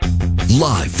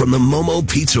Live from the Momo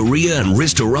Pizzeria and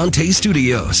Ristorante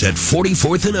Studios at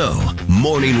 44th and O.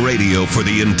 Morning radio for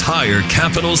the entire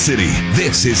capital city.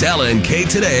 This is LNK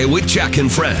Today with Jack and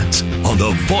Friends on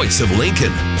the voice of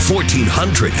Lincoln,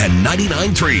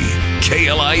 1499.3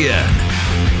 KLIN.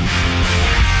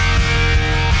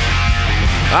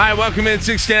 All right, welcome in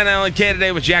 610 LNK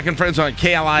Today with Jack and Friends on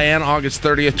KLIN, August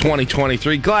 30th,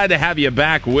 2023. Glad to have you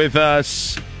back with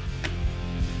us.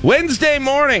 Wednesday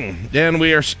morning, and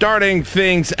we are starting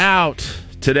things out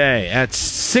today at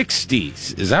 60.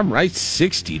 Is that right?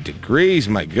 60 degrees,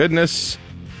 my goodness.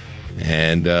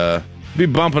 And be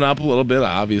bumping up a little bit,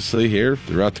 obviously, here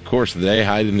throughout the course of the day,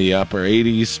 high in the upper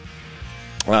 80s.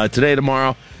 Today,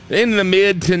 tomorrow, in the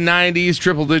mid to 90s,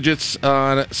 triple digits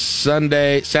on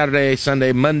Sunday, Saturday,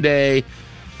 Sunday, Monday,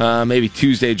 maybe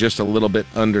Tuesday, just a little bit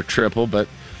under triple, but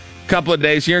couple of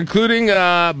days here, including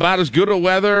about as good a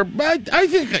weather. I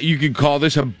think you could call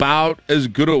this about as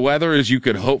good a weather as you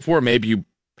could hope for. Maybe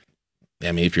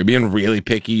if you're being really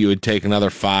picky, you would take another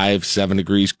 5-7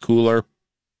 degrees cooler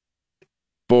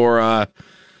for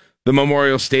the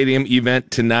Memorial Stadium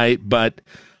event tonight. But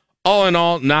all in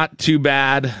all, not too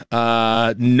bad.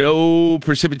 No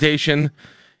precipitation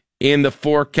in the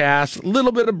forecast. A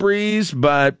little bit of breeze,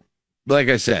 but like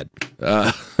I said,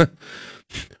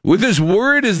 with as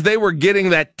word as they were getting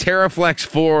that Terraflex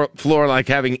floor like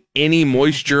having any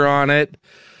moisture on it,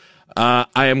 I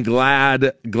am glad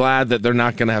that they're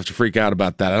not going to have to freak out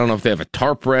about that. I don't know if they have a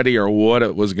tarp ready or what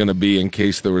it was going to be in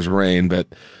case there was rain, but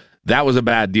that was a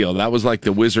bad deal. That was like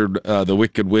the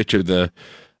Wicked Witch of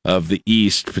the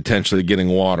East potentially getting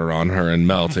water on her and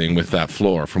melting with that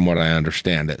floor, from what I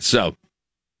understand it. So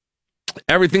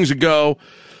everything's a go.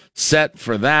 Set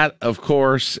for that, of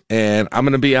course, and I'm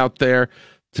going to be out there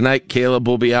tonight. Caleb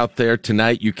will be out there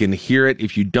tonight. You can hear it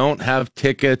if you don't have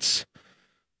tickets.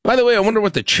 By the way, I wonder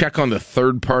what the check on the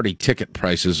third-party ticket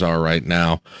prices are right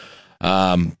now.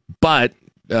 But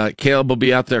Caleb will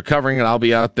be out there covering it. I'll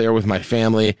be out there with my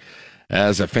family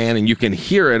as a fan, and you can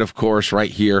hear it, of course,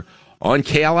 right here on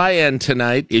KLIN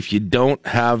tonight. If you don't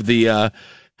have the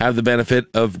benefit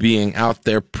of being out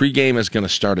there, pregame is going to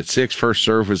start at 6. First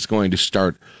serve is going to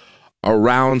start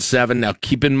around 7. Now,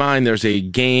 keep in mind, there's a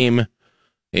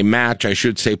match, I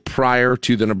should say, prior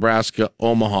to the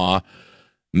Nebraska-Omaha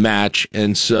match.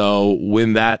 And so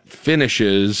when that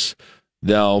finishes,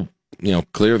 they'll,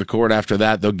 clear the court after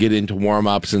that. They'll get into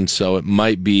warm-ups. And so it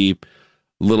might be a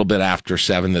little bit after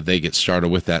 7 that they get started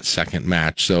with that second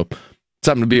match. So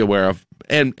something to be aware of.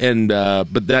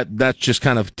 But that's just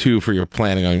kind of too for your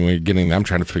planning on when you're getting there. I'm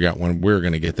trying to figure out when we're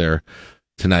going to get there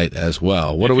tonight as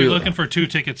well. If you're looking for 2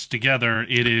 tickets together,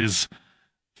 it is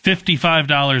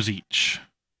 $55 each.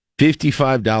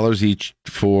 $55 each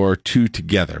for 2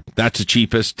 together. That's the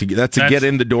cheapest. That's a get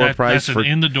in the door price. That's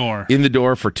in the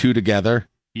door for 2 together.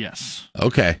 Yes.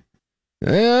 Okay.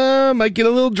 Might get a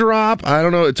little drop. I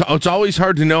don't know. It's always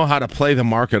hard to know how to play the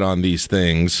market on these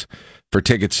things for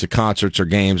tickets to concerts or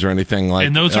games or anything like that.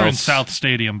 And those are in South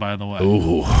Stadium, by the way.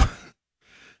 Ooh.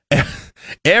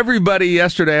 Everybody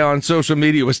yesterday on social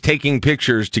media was taking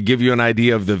pictures to give you an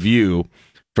idea of the view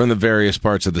from the various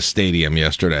parts of the stadium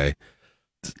yesterday.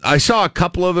 I saw a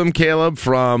couple of them, Caleb,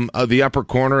 from the upper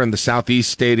corner in the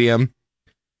Southeast Stadium.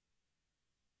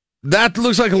 That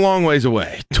looks like a long ways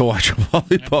away to watch a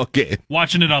volleyball game.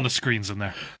 Watching it on the screens in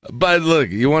there. But look,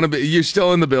 you're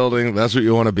still in the building. That's what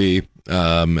you want to be.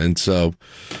 And so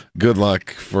good luck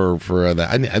for that.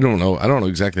 I don't know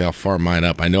exactly how far mine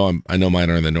up. I know mine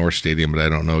are in the North Stadium, but I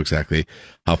don't know exactly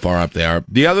how far up they are.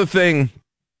 The other thing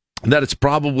that it's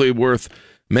probably worth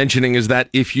mentioning is that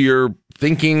if you're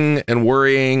thinking and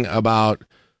worrying about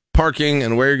parking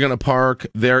and where you're going to park,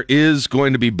 there is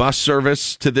going to be bus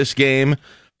service to this game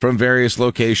from various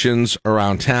locations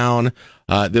around town.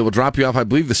 They will drop you off. I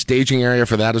believe the staging area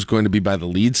for that is going to be by the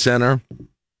Lead Center.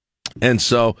 And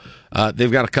so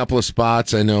they've got a couple of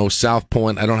spots. I know South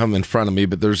Point, I don't have them in front of me,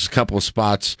 but there's a couple of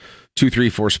spots, 2, 3,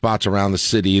 4 spots around the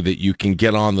city that you can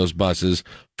get on those buses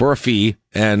for a fee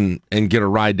and get a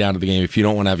ride down to the game if you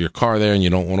don't want to have your car there and you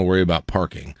don't want to worry about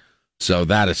parking. So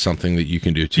that is something that you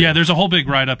can do too. Yeah, there's a whole big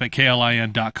write-up at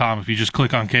KLIN.com. If you just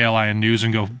click on KLIN News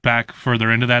and go back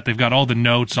further into that, they've got all the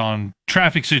notes on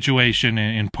traffic situation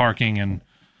and parking and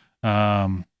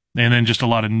then just a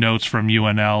lot of notes from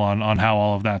UNL on how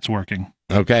all of that's working.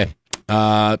 Okay.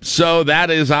 So that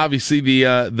is obviously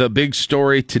the big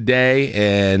story today,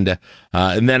 and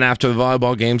then after the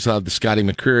volleyball games, the Scotty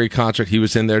McCreery concert. He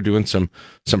was in there doing some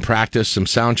practice, some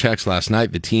sound checks last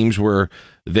night. The teams were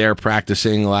there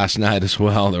practicing last night as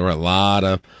well. There were a lot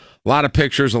lot of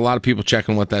pictures, a lot of people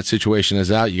checking what that situation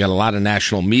is out. You got a lot of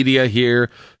national media here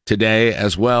today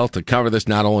as well to cover this,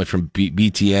 not only from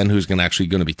BTN, who's actually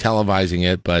going to be televising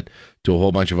it, but to a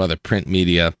whole bunch of other print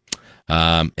media.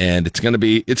 And it's going to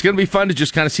be fun to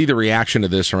just kind of see the reaction to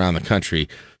this around the country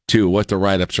too, what the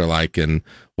write-ups are like and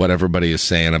what everybody is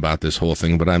saying about this whole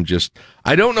thing. But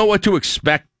I don't know what to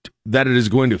expect that it is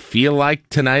going to feel like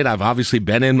tonight. I've obviously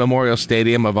been in Memorial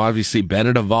Stadium. I've obviously been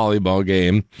at a volleyball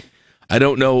game. I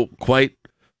don't know quite.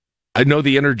 I know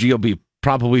the energy will be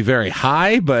probably very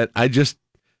high, but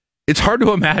it's hard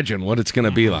to imagine what it's going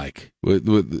to be like.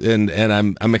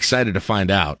 And I'm excited to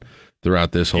find out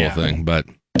throughout this whole thing. But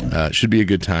it should be a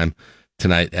good time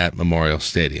tonight at Memorial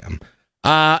Stadium.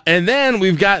 And then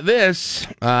we've got this.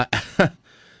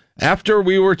 After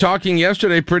we were talking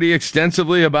yesterday pretty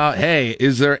extensively about, hey,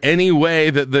 is there any way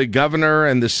that the governor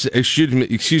and the state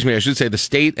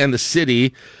and the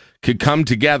city could come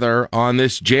together on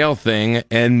this jail thing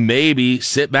and maybe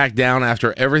sit back down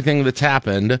after everything that's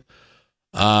happened?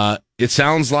 It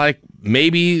sounds like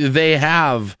maybe they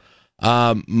have.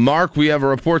 Mark, we have a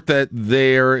report that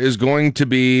there is going to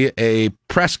be a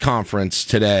press conference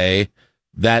today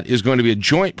that is going to be a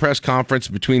joint press conference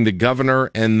between the governor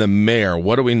and the mayor.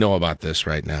 What do we know about this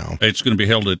right now? It's going to be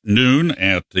held at noon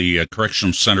at the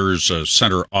Correctional Center's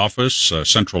center office,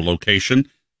 central location.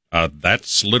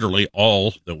 That's literally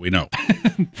all that we know.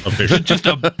 Just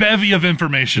a bevy of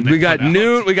information. We got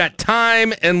noon, we got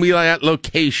time, and we got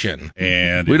location.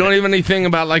 And we don't even anything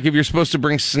about like if you're supposed to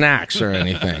bring snacks or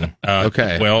anything.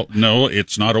 Okay. Well, no,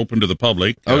 it's not open to the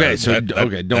public. Okay,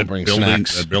 don't bring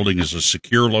snacks. That building is a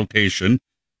secure location,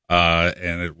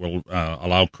 and it will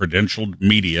allow credentialed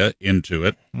media into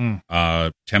it.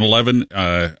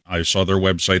 10/11, I saw their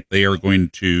website. They are going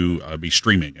to be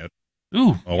streaming it.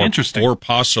 Ooh, interesting. Or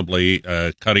possibly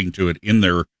cutting to it in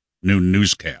their new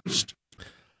newscast.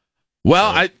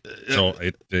 Well,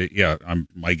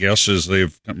 my guess is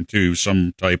they've come to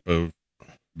some type of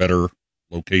better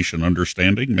location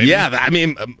understanding. Maybe? Yeah, I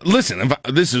mean, listen,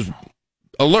 this is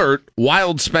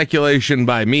wild speculation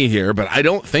by me here, but I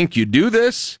don't think you do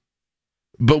this.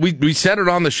 But we said it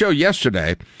on the show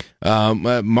yesterday.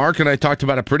 Mark and I talked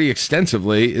about it pretty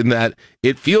extensively in that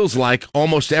it feels like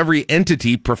almost every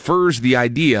entity prefers the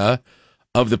idea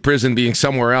of the prison being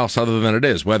somewhere else other than it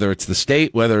is, whether it's the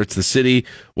state, whether it's the city,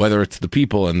 whether it's the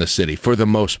people in the city, for the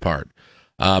most part.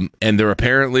 And there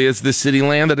apparently is this city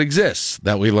land that exists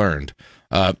that we learned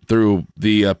through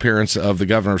the appearance of the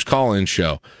governor's call-in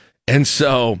show. And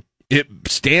so it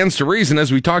stands to reason,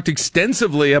 as we talked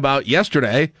extensively about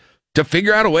yesterday, to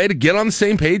figure out a way to get on the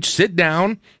same page, sit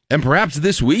down, and perhaps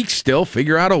this week still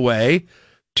figure out a way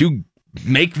to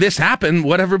make this happen,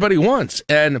 what everybody wants.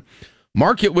 And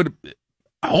Mark, it would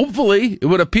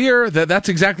appear that that's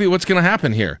exactly what's going to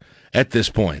happen here at this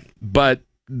point. But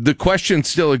the question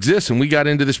still exists, and we got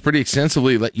into this pretty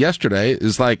extensively yesterday,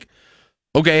 is like,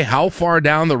 okay, how far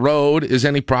down the road is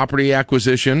any property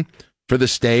acquisition for the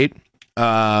state?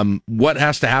 What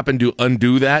has to happen to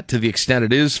undo that to the extent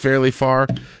it is fairly far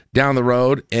down the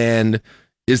road? And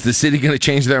is the city going to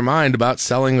change their mind about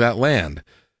selling that land?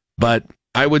 But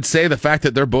I would say the fact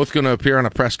that they're both going to appear on a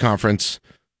press conference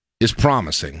is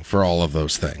promising for all of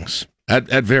those things,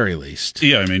 at very least.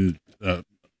 Yeah, I mean,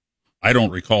 I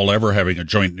don't recall ever having a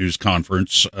joint news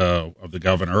conference of the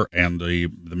governor and the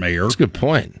mayor. That's a good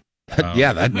point.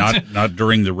 Not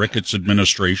during the Ricketts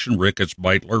administration. Ricketts,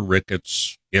 Beitler,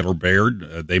 Ricketts, Gaylor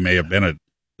Baird. They may have been at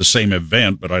the same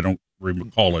event, but I don't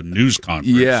recall a news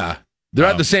conference. Yeah, they're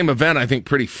at the same event, I think,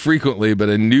 pretty frequently. But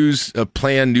a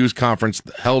planned news conference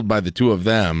held by the two of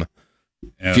them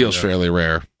feels fairly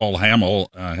rare. Paul Hamill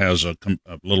has a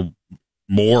little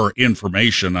more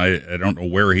information. I don't know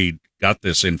where he got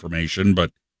this information,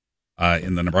 but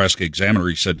in the Nebraska Examiner,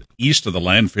 he said east of the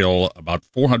landfill, about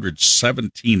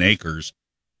 417 acres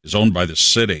is owned by the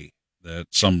city, that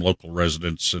some local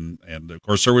residents, and of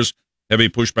course there was heavy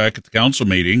pushback at the council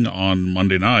meeting on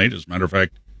Monday night. As a matter of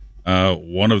fact,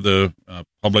 one of the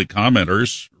public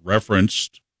commenters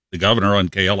referenced the governor on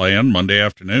KLIN Monday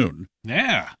afternoon.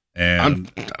 Yeah.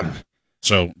 And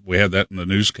so we had that in the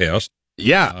newscast.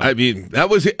 Yeah, I mean, that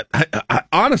was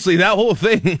honestly, that whole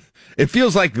thing, it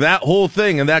feels like that whole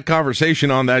thing and that conversation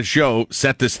on that show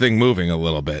set this thing moving a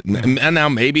little bit. And now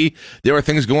maybe there were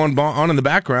things going on in the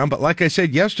background, but like I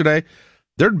said yesterday,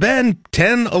 there'd been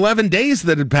 10, 11 days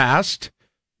that had passed,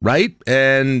 right?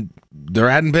 And there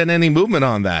hadn't been any movement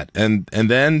on that. And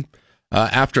then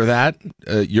after that,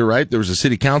 you're right, there was a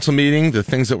city council meeting, the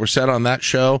things that were said on that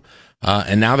show,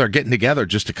 and now they're getting together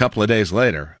just a couple of days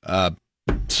later.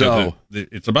 So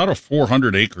it's about a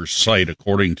 400-acre site,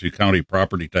 according to county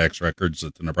property tax records,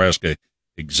 that the Nebraska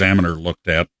Examiner looked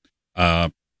at,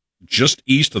 just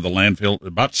east of the landfill,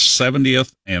 about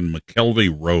 70th and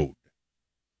McKelvey Road.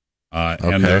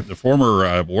 And the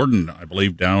former warden, I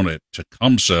believe, down at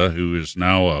Tecumseh, who is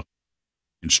now a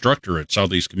instructor at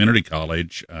Southeast Community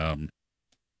College, can't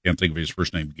think of his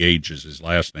first name, Gage is his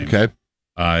last name. Okay.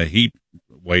 He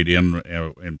weighed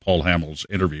in Paul Hamill's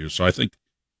interview. So I think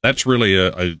that's really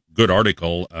a good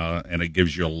article, and it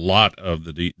gives you a lot of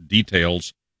the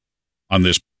details on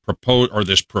this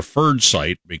this preferred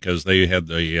site, because they had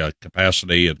the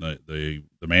capacity and the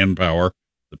manpower,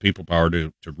 the people power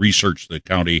to research the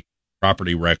county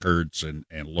property records and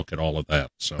look at all of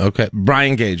that. So okay,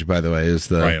 Brian Gage, by the way, is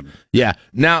the Brian. Yeah.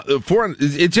 Now,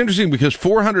 it's interesting because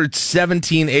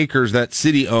 417 acres that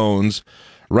city owns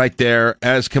right there,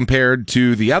 as compared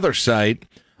to the other site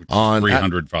on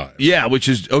 305. Yeah, which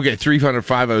is okay.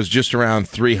 305. I was just around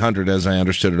 300, as I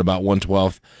understood it, about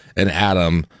 112th and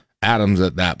Adams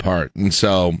at that part, and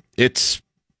so it's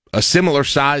a similar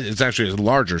size. It's actually a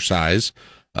larger size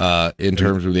in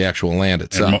terms of the actual land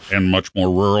itself, and much more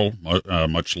rural,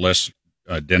 much less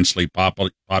densely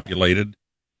populated,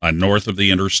 north of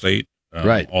the interstate.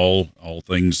 Right. All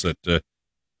things that.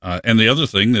 And the other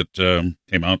thing that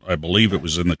came out, I believe it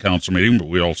was in the council meeting, but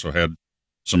we also had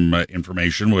some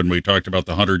information when we talked about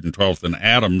the 112th and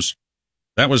Adams.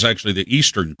 That was actually the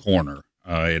eastern corner.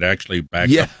 It actually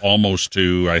backed up almost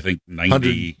to, I think,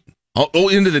 90.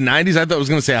 Into the 90s? I thought I was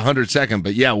going to say 102nd,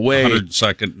 but yeah, way.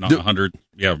 102nd, not 100,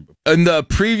 yeah. In the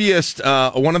previous,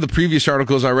 one of the previous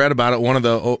articles I read about it, one of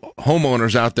the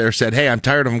homeowners out there said, hey, I'm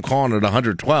tired of them calling it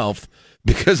 112th,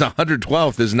 because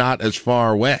 112th is not as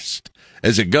far west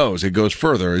as it goes. It goes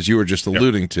further, as you were just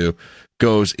alluding to,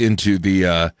 goes into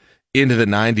the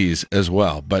 90s as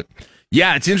well. But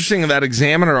yeah, it's interesting in that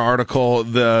Examiner article,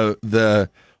 the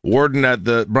warden at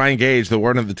Brian Gage, the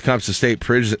warden of the Tecumseh State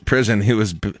Prison,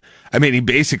 he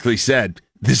basically said,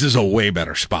 this is a way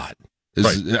better spot.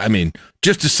 Right.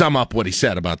 Just to sum up what he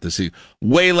said about this,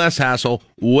 way less hassle,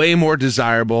 way more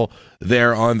desirable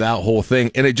there on that whole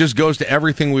thing. And it just goes to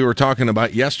everything we were talking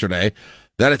about yesterday,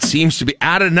 that it seems to be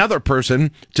add another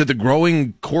person to the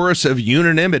growing chorus of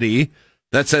unanimity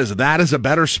that says that is a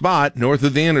better spot north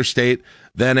of the interstate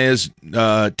than is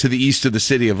to the east of the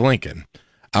city of Lincoln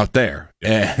out there.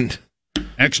 And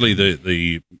actually,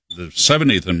 the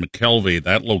 70th and McKelvey,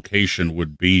 that location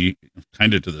would be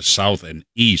kind of to the south and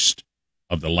east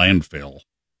of the landfill.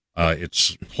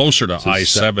 It's closer to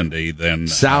I-70 than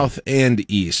south and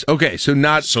east. Okay, so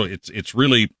it's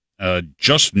really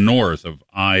just north of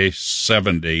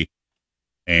I-70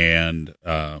 and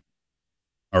I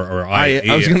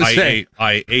was going to say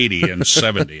I-80 and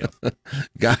 70th.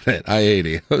 Got it.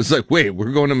 I-80. I was like, wait,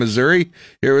 we're going to Missouri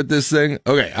here with this thing?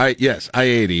 Okay,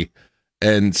 I-80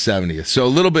 and 70th. So a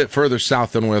little bit further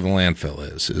south than where the landfill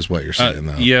is what you're saying,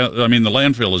 though. Yeah, the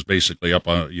landfill is basically up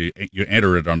on you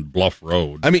enter it on Bluff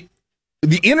Road.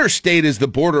 The interstate is the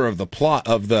border of the plot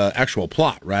of the actual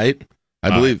plot, right? I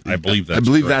believe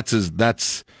that's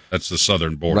the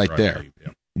southern border right there.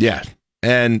 Yeah.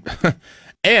 And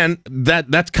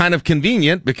that's kind of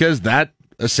convenient, because that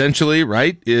essentially,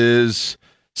 right,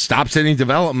 stops any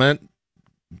development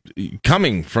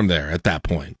coming from there at that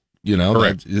point.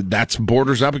 That's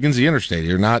borders up against the interstate.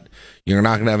 You're not going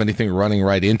to have anything running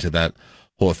right into that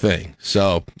whole thing.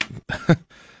 So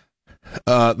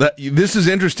this is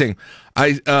interesting.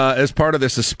 As part of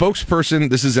this, a spokesperson,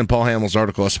 this is in Paul Hamill's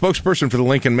article, a spokesperson for the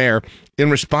Lincoln mayor,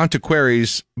 in response to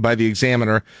queries by the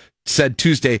Examiner, said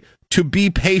Tuesday to be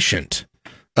patient.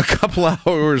 A couple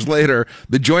hours later,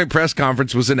 the joint press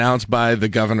conference was announced by the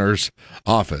governor's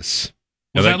office.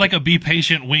 Was that like a be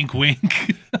patient wink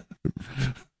wink?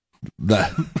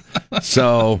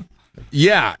 So,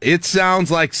 yeah, it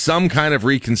sounds like some kind of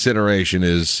reconsideration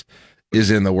is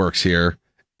in the works here.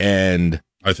 And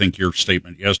I think your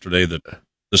statement yesterday that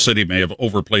the city may have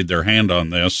overplayed their hand on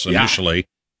this initially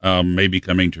may be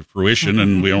coming to fruition,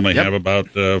 and we only have about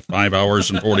 5 hours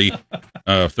and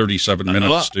 37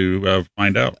 minutes to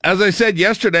find out. As I said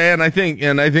yesterday, and I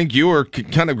think you were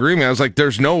kind of agreeing. I was like,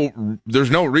 there's no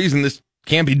reason this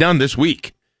can't be done this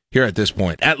week here at this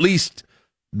point. At least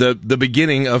the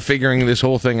beginning of figuring this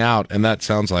whole thing out, and that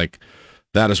sounds like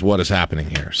that is what is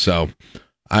happening here. So,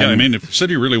 if the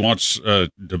city really wants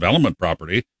development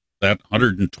property, that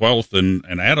 112th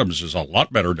and Adams is a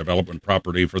lot better development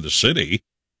property for the city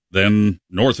than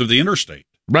north of the interstate.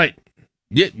 Right.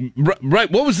 Yeah.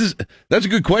 Right. What was this? That's a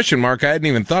good question, Mark. I hadn't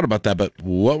even thought about that. But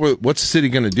what's the city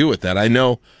going to do with that? I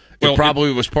know it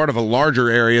probably was part of a larger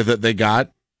area that they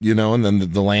got, and then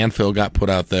the landfill got put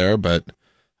out there. But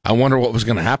I wonder what was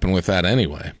going to happen with that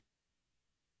anyway.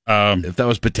 If that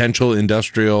was potential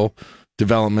industrial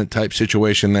development type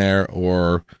situation there,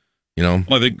 or, Well,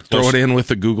 I think throw it in with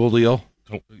the Google deal.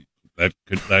 That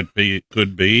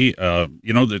could be.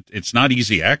 That it's not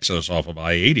easy access off of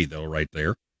I-80 though, right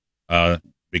there.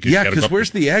 Because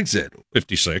where's the exit?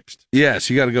 56th. Yeah,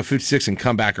 so you got to go 56 and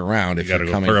come back around if you're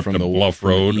coming up from the Bluff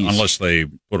Road, east. unless they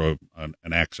put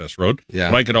an access road.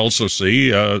 Yeah. But I could also see,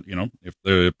 if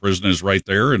the prison is right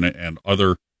there and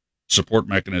other support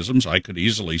mechanisms, I could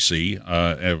easily see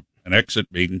an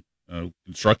exit being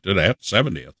constructed at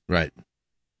 70th. Right.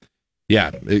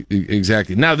 Yeah,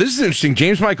 exactly. Now, this is interesting.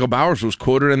 James Michael Bowers was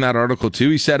quoted in that article, too.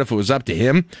 He said if it was up to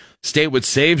him, state would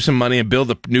save some money and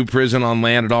build a new prison on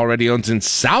land it already owns in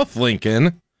South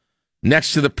Lincoln,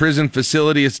 next to the prison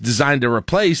facility it's designed to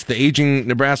replace the aging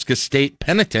Nebraska State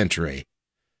Penitentiary.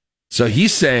 So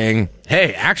he's saying,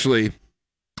 hey, actually,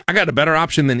 I got a better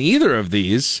option than either of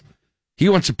these. He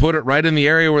wants to put it right in the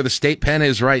area where the state pen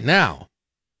is right now,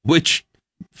 which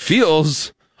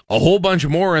feels a whole bunch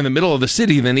more in the middle of the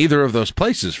city than either of those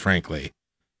places, frankly.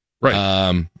 Right.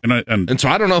 And so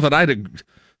I don't know that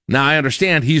now I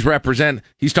understand he's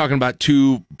talking about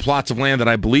two plots of land that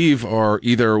I believe are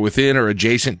either within or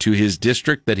adjacent to his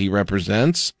district that he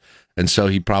represents. And so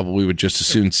he probably would just as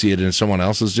soon see it in someone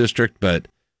else's district, but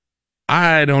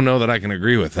I don't know that I can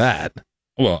agree with that.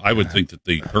 Well, I would think that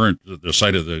the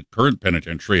site of the current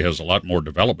penitentiary has a lot more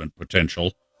development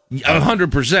potential.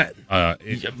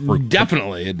 100%.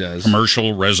 Definitely it does.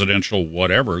 Commercial, residential,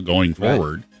 whatever, going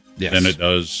forward, yes, than it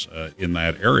does in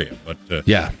that area. But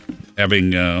yeah, having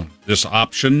this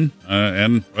option,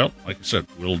 and, well, like I said,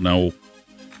 we'll know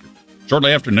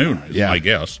shortly after noon, is my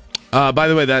guess. By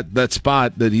the way, that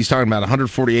spot that he's talking about,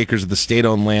 140 acres of the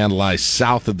state-owned land, lies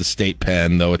south of the state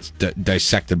pen, though it's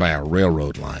dissected by a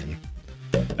railroad line.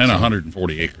 And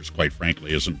 140 acres, quite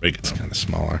frankly, isn't big enough. It's kind of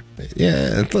smaller.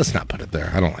 Yeah, let's not put it there.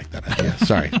 I don't like that idea.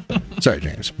 Sorry,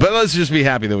 James. But let's just be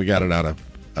happy that we got it out of.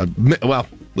 Well,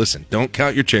 listen, don't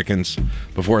count your chickens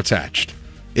before it's hatched.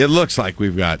 It looks like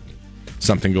we've got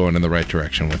something going in the right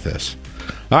direction with this.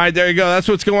 All right, there you go. That's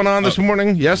what's going on this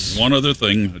morning. Yes. One other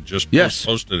thing, I just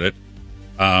posted it.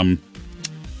 Let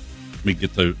me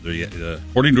get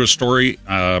according to a story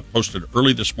posted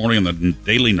early this morning in the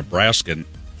Daily Nebraskan.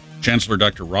 Chancellor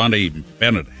Dr. Ronnie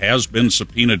Bennett has been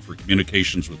subpoenaed for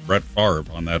communications with Brett Favre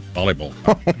on that volleyball.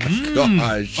 Oh,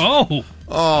 my gosh.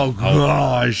 Oh,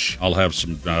 gosh. I'll have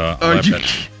some.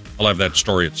 I'll have that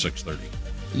story at 6:30.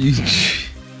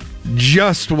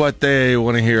 Just what they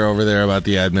want to hear over there about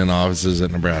the admin offices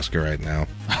at Nebraska right now.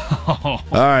 All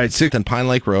right, 6th and Pine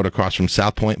Lake Road across from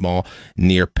South Point Mall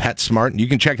near PetSmart. You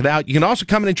can check it out. You can also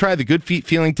come in and try the Good Feet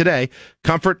feeling today.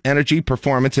 Comfort, energy,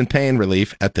 performance, and pain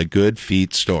relief at the Good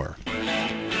Feet store.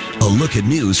 A look at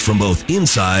news from both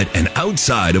inside and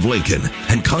outside of Lincoln,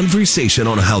 and conversation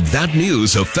on how that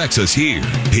news affects us here.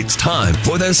 It's time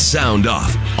for the Sound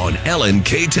Off on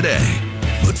LNK Today.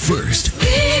 But first,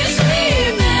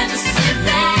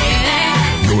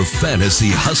 your Fantasy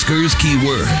Huskers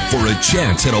keyword for a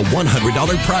chance at a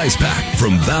 $100 prize pack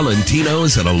from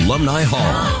Valentino's at Alumni Hall.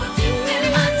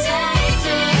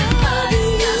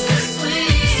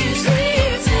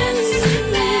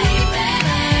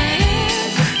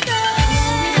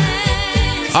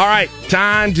 All right,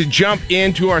 time to jump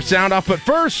into our sound off. But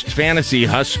first, Fantasy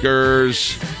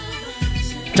Huskers.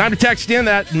 Time to text in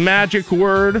that magic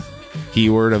word,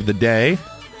 keyword of the day,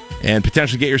 and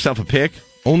potentially get yourself a pick.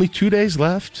 Only 2 days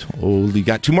left. We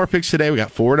got 2 more picks today. We got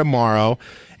 4 tomorrow.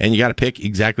 And you got to pick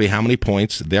exactly how many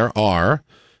points there are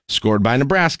scored by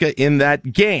Nebraska in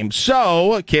that game.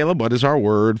 So, Caleb, what is our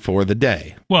word for the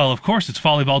day? Well, of course, it's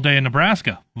Volleyball Day in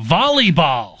Nebraska.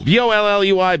 Volleyball.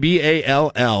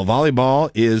 Volleyball.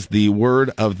 Volleyball is the word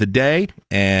of the day.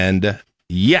 And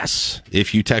yes,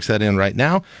 if you text that in right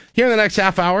now, here in the next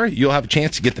half hour, you'll have a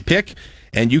chance to get the pick.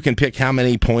 And you can pick how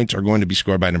many points are going to be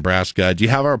scored by Nebraska. Do you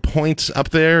have our points up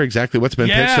there? Exactly what's been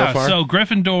picked so far? So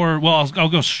Gryffindor, well, I'll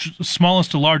go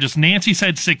smallest to largest. Nancy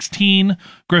said 16,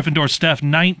 Gryffindor Steph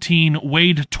 19,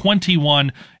 Wade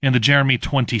 21, and the Jeremy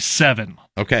 27.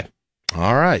 Okay.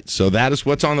 All right. So that is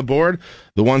what's on the board.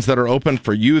 The ones that are open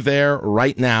for you there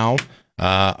right now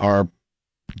are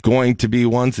going to be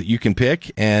ones that you can pick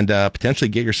and potentially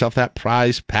get yourself that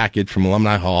prize package from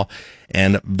Alumni Hall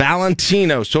and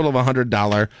Valentino's total of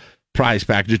 $100 prize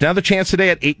package. Another chance today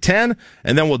at 8:10,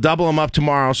 and then we'll double them up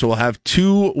tomorrow. So we'll have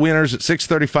 2 winners at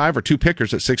 6:35 or 2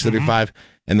 pickers at 6:35,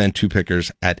 and then 2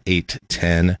 pickers at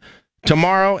 8:10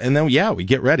 tomorrow. And then, we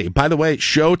get ready. By the way,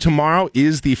 show tomorrow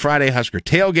is the Friday Husker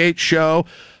Tailgate show.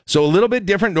 So a little bit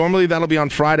different. Normally that'll be on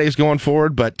Fridays going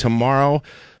forward, but tomorrow,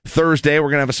 Thursday, we're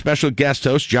going to have a special guest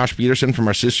host, Josh Peterson from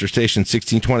our sister station,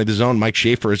 1620 The Zone. Mike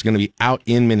Schaefer is going to be out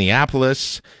in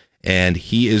Minneapolis. and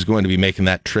he is going to be making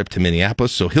that trip to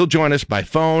Minneapolis. So he'll join us by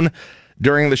phone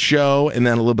during the show, and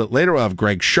then a little bit later we'll have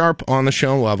Greg Sharp on the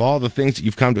show. We'll have all the things that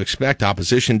you've come to expect,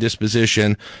 opposition,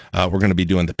 disposition. We're going to be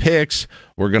doing the picks.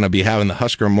 We're going to be having the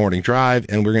Husker Morning Drive,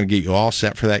 and we're going to get you all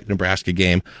set for that Nebraska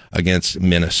game against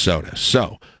Minnesota.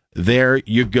 So there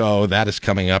you go. That is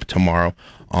coming up tomorrow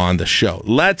on the show.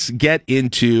 Let's get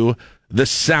into the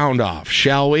sound off,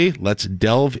 shall we? Let's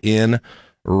delve in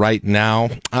right now.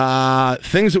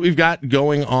 Things that we've got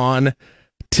going on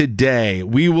today.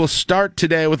 We will start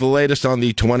today with the latest on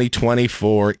the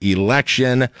 2024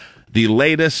 election, the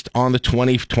latest on the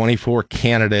 2024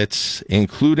 candidates,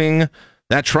 including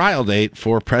that trial date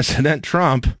for President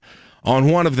Trump on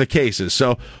one of the cases.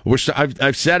 So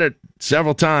I've said it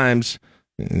several times.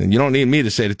 You don't need me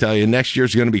to tell you, next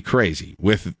year's going to be crazy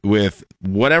with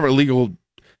whatever legal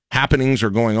happenings are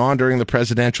going on during the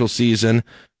presidential season,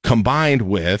 combined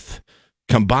with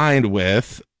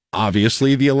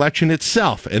obviously the election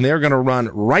itself. And they're going to run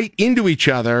right into each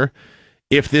other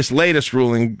if this latest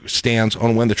ruling stands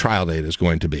on when the trial date is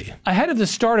going to be. Ahead of the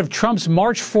start of Trump's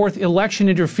March 4th election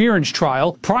interference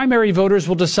trial, primary voters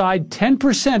will decide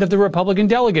 10% of the Republican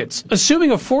delegates.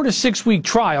 Assuming a 4 to 6 week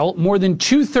trial, more than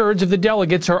 2/3 of the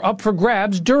delegates are up for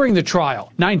grabs during the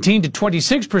trial. 19 to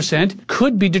 26%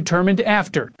 could be determined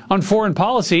after. On foreign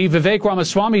policy, Vivek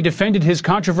Ramaswamy defended his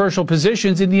controversial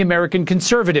positions in the American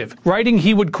Conservative, writing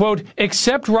he would, quote,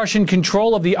 accept Russian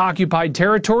control of the occupied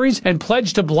territories and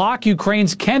pledge to block Ukraine's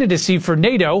candidacy for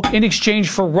NATO in exchange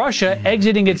for Russia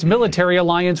exiting its military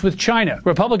alliance with China.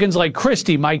 Republicans like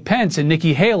Christie, Mike Pence, and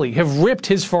Nikki Haley have ripped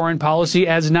his foreign policy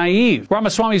as naive.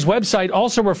 Ramaswamy's website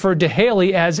also referred to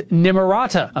Haley as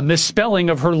Nimarata, a misspelling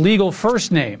of her legal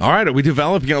first name. All right, are we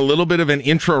developing a little bit of an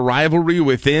intra-rivalry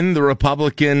within the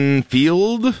Republican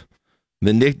field?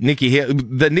 The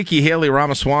Nikki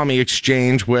Haley-Ramaswamy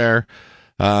exchange where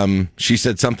she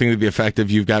said something to the effect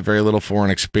of, you've got very little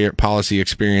foreign policy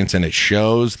experience, and it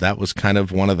shows. That was kind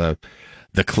of one of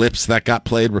the clips that got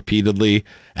played repeatedly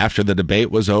after the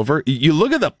debate was over. You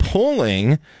look at the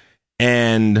polling,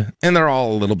 and they're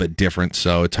all a little bit different,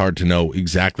 so it's hard to know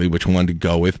exactly which one to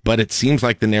go with. But it seems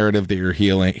like the narrative that you're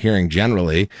hearing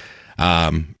generally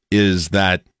is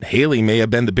that Haley may have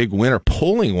been the big winner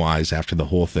polling-wise after the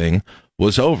whole thing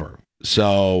was over.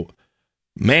 So,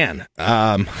 man,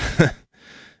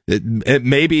 It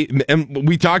may be, and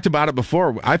we talked about it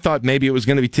before. I thought maybe it was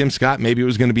going to be Tim Scott, maybe it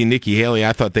was going to be Nikki Haley.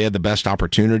 I thought they had the best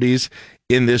opportunities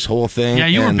in this whole thing. Yeah,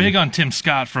 you were big on Tim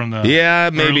Scott from the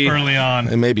maybe early on.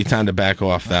 It may be time to back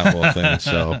off that whole thing.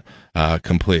 So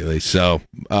completely. So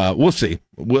we'll see.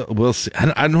 We'll see.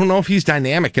 I don't know if he's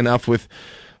dynamic enough with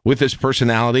his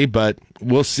personality, but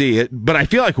we'll see it. But I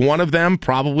feel like one of them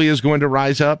probably is going to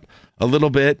rise up a little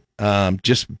bit,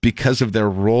 just because of their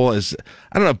role as,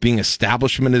 I don't know if being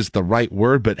establishment is the right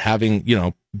word, but having,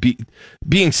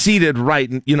 being seated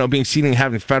right, being seated and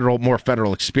having more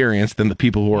federal experience than the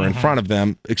people who are in front of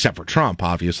them, except for Trump,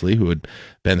 obviously, who had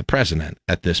been the president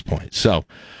at this point. So,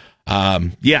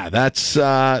 that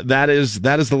is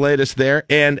the latest there.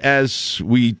 And as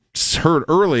we heard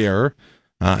earlier,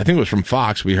 I think it was from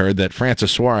Fox, we heard that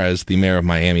Francis Suarez, the mayor of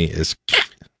Miami,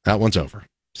 that one's over.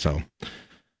 So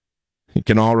we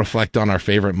can all reflect on our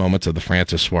favorite moments of the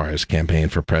Francis Suarez campaign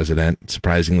for president.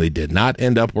 Surprisingly, did not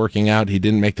end up working out. He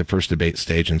didn't make the first debate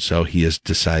stage, and so he has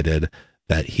decided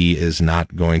that he is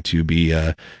not going to be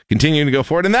continuing to go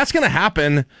forward. And that's going to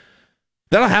happen.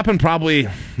 That'll happen probably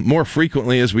more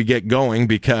frequently as we get going,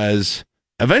 because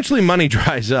eventually money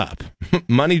dries up.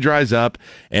 Money dries up,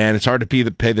 and it's hard to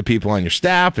pay the people on your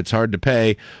staff. It's hard to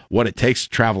pay what it takes to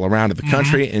travel around to the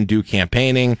country and do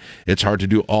campaigning. It's hard to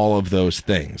do all of those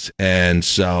things. And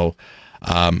so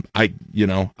I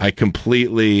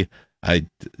completely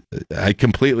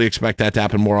expect that to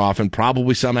happen more often,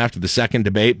 probably some after the second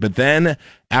debate. But then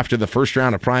after the first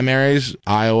round of primaries,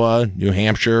 Iowa, New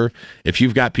Hampshire, if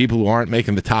you've got people who aren't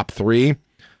making the top three,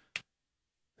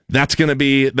 that's going to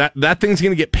be, that thing's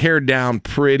going to get pared down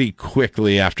pretty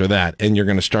quickly after that. And you're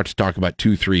going to start to talk about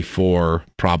 2, 3, 4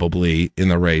 probably in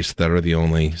the race that are the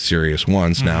only serious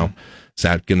ones now. Is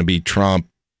that going to be Trump,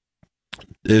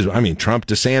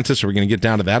 DeSantis? Are we going to get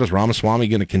down to that? Is Ramaswamy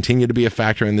going to continue to be a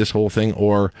factor in this whole thing?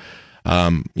 Or,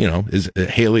 is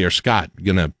Haley or Scott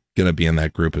going to be in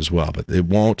that group as well? But it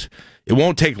won't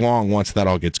take long once that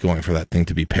all gets going for that thing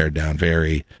to be pared down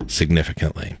very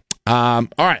significantly. All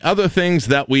right, other things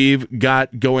that we've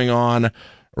got going on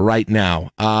right now.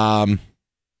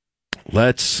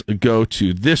 Let's go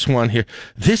to this one here.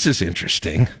 This is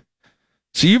interesting.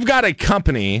 So you've got a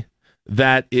company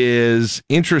that is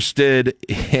interested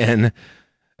in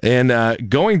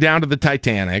going down to the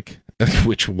Titanic,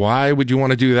 Which, why would you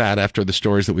want to do that after the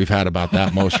stories that we've had about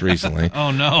that most recently?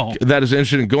 Oh, no. That is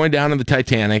interesting. Going down in the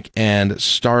Titanic and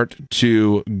start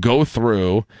to go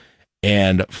through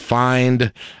and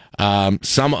find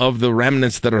some of the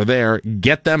remnants that are there,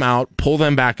 get them out, pull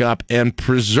them back up, and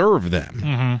preserve them.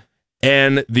 Mm-hmm.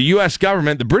 And the U.S.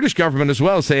 government, the British government as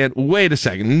well, is saying, wait a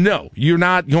second, no, you're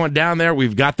not going down there.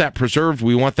 We've got that preserved.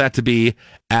 We want that to be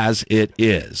as it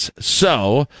is.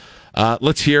 So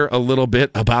let's hear a little bit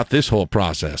about this whole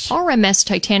process. RMS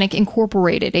Titanic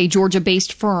Incorporated, a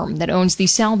Georgia-based firm that owns the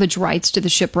salvage rights to the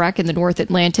shipwreck in the North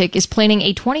Atlantic, is planning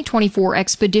a 2024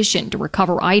 expedition to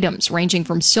recover items ranging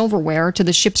from silverware to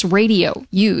the ship's radio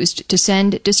used to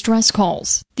send distress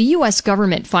calls. The U.S.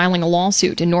 government filing a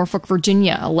lawsuit in Norfolk,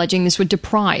 Virginia, alleging this would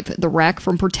deprive the wreck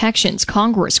from protections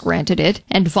Congress granted it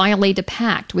and violate a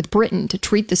pact with Britain to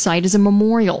treat the site as a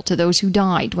memorial to those who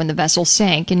died when the vessel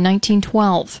sank in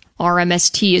 1912.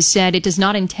 RMST has said it does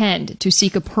not intend to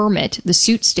seek a permit. The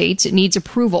suit states it needs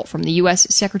approval from the U.S.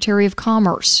 Secretary of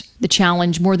Commerce. The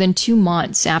challenge more than 2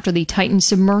 months after the Titan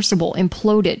submersible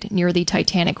imploded near the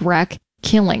Titanic wreck,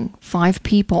 killing 5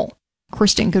 people.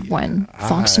 Kristen Goodwin,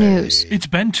 Fox News. It's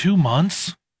been 2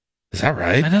 months? Is that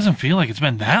right? That doesn't feel like it's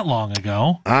been that long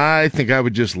ago. I think I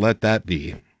would just let that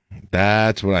be.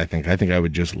 That's what I think. I think I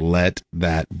would just let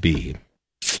that be.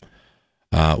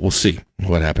 We'll see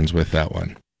what happens with that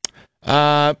one.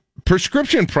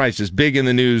 Prescription prices big in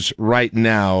the news right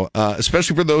now,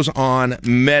 especially for those on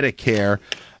Medicare.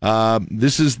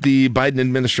 This is the Biden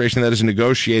administration that is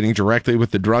negotiating directly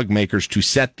with the drug makers to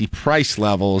set the price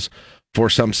levels for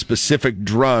some specific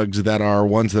drugs that are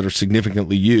ones that are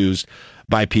significantly used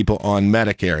by people on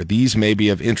Medicare. These may be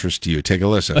of interest to you. Take a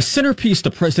listen. A centerpiece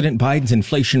to President Biden's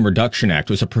Inflation Reduction Act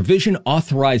was a provision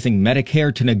authorizing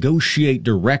Medicare to negotiate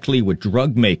directly with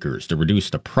drug makers to reduce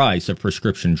the price of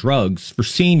prescription drugs for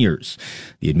seniors.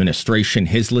 The administration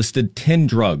has listed 10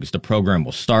 drugs the program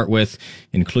will start with,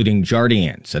 including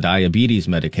Jardiance, a diabetes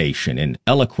medication, and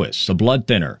Eliquis, a blood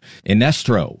thinner,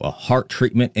 Inestro, a heart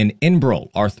treatment, and Enbrel,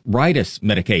 arthritis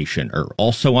medication, are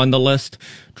also on the list.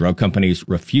 Drug companies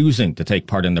refusing to take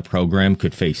part in the program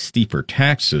could face steeper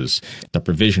taxes. The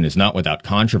provision is not without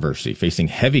controversy, facing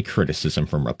heavy criticism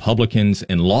from Republicans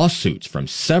and lawsuits from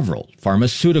several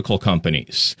pharmaceutical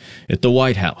companies. At the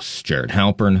White House, Jared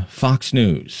Halpern, Fox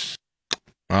News.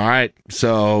 All right.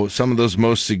 So some of those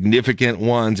most significant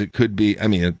ones, it could be,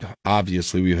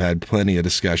 obviously we've had plenty of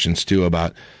discussions too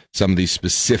about some of these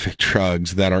specific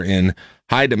drugs that are in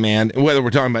high demand, whether we're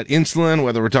talking about insulin,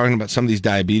 whether we're talking about some of these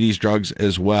diabetes drugs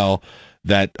as well,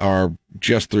 that are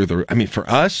just through the, for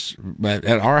us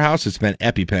at our house, it's been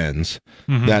EpiPens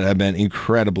that have been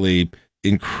incredibly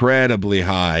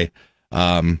high.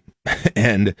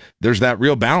 And there's that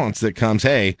real balance that comes,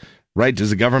 hey, right,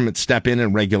 does the government step in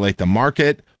and regulate the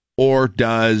market, or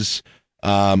does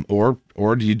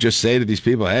or do you just say to these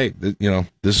people, hey,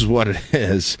 this is what it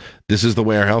is. This is the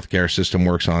way our healthcare system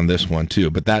works on this one too.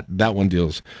 But that one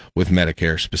deals with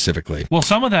Medicare specifically. Well,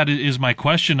 some of that is my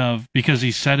question of, because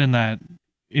he said in that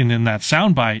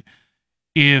soundbite,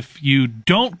 if you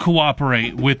don't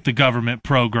cooperate with the government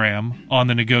program on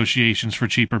the negotiations for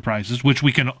cheaper prices, which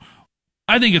we can,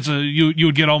 I think it's you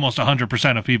would get almost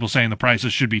 100% of people saying the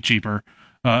prices should be cheaper,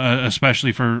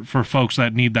 especially for folks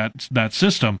that need that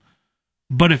system.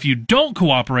 But if you don't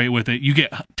cooperate with it, you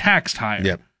get taxed higher.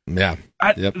 Yep. Yeah.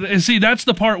 And see, that's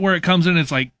the part where it comes in.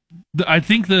 It's like, I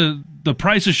think the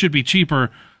prices should be cheaper,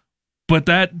 but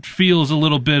that feels a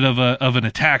little bit of an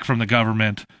attack from the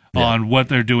government on what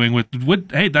they're doing with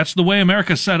hey, that's the way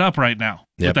America's set up right now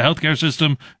with the healthcare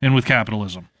system and with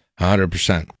capitalism.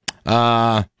 100%.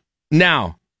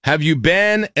 Now, have you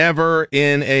been ever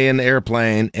in an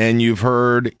airplane and you've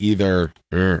heard either,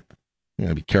 I'm going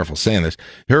to be careful saying this,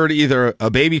 heard either a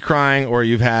baby crying or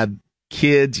you've had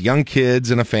young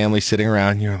kids in a family sitting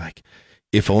around and you're like,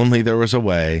 if only there was a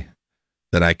way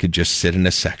that I could just sit in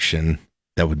a section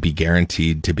that would be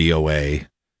guaranteed to be away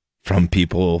from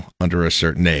people under a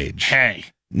certain age. Hey.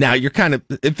 Now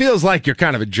it feels like you're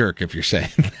kind of a jerk if you're saying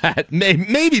that.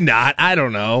 Maybe not. I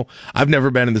don't know. I've never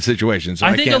been in the situation, so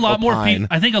I think a lot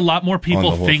more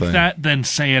people think that than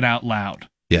say it out loud.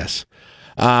 Yes.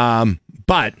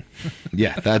 But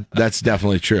yeah, that's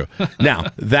definitely true. Now,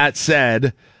 that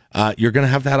said, you're going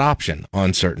to have that option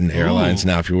on certain airlines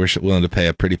now if you're willing to pay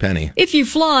a pretty penny. If you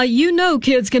fly, you know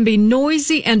kids can be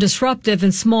noisy and disruptive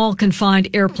in small, confined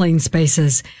airplane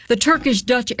spaces. The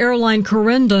Turkish-Dutch airline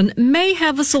Corendon may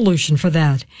have a solution for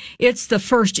that. It's the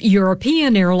first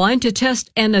European airline to test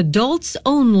an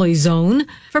adults-only zone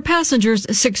for passengers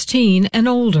 16 and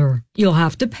older. You'll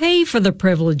have to pay for the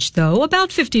privilege, though, about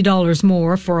 $50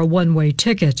 more for a one-way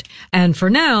ticket. And for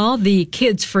now, the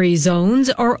kids-free zones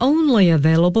are only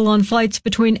available on flights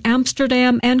between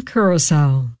Amsterdam and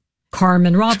Curacao.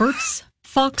 Carmen Roberts,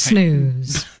 Fox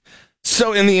News.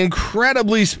 So in the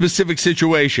incredibly specific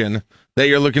situation that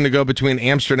you're looking to go between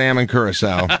Amsterdam and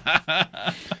Curacao,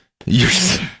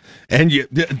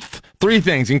 three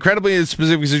things. Incredibly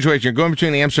specific situation. You're going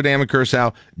between Amsterdam and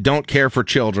Curacao, don't care for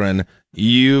children.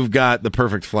 You've got the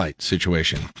perfect flight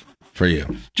situation for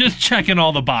you. Just checking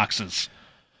all the boxes.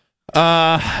 All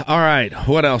right.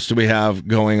 What else do we have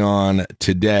going on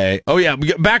today? Oh, yeah. We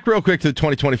get back real quick to the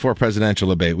 2024 presidential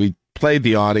debate. We played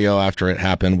the audio after it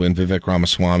happened when Vivek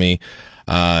Ramaswamy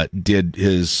did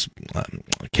his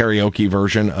karaoke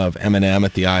version of Eminem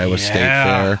at the Iowa State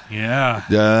Fair. Yeah.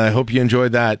 I hope you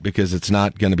enjoyed that because it's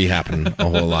not going to be happening a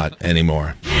whole lot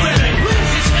anymore.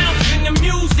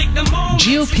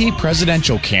 GOP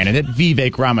presidential candidate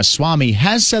Vivek Ramaswamy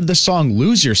has said the song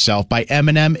Lose Yourself by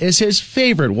Eminem is his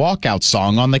favorite walkout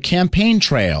song on the campaign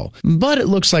trail. But it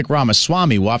looks like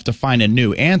Ramaswamy will have to find a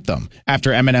new anthem after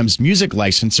Eminem's music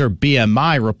licensor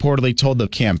BMI reportedly told the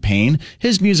campaign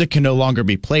his music can no longer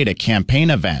be played at campaign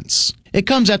events. It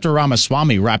comes after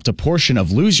Ramaswamy rapped a portion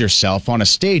of Lose Yourself on a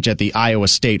stage at the Iowa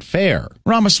State Fair.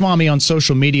 Ramaswamy on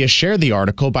social media shared the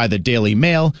article by the Daily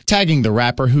Mail, tagging the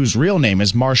rapper whose real name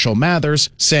is Marshall Mathers,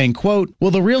 saying, quote, "Will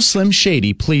the real Slim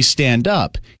Shady please stand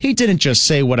up? He didn't just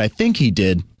say what I think he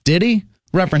did he?"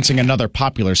 Referencing another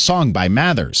popular song by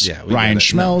Mathers. Yeah, Ryan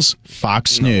Schmelz,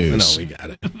 Fox News. No, we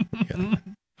got it.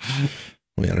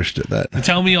 We understood that.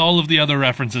 Tell me all of the other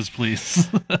references, please.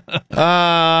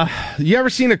 You ever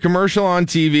seen a commercial on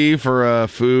TV for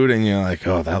food and you're like,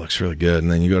 oh, that looks really good.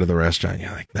 And then you go to the restaurant and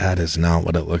you're like, that is not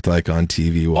what it looked like on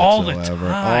TV whatsoever.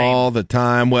 All the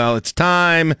time. Well, it's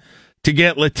time to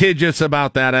get litigious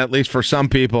about that, at least for some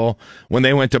people, when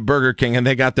they went to Burger King and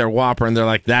they got their Whopper and they're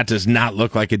like, that does not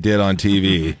look like it did on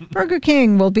TV. Burger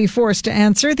King will be forced to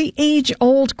answer the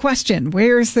age-old question,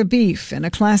 where's the beef, in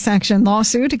a class action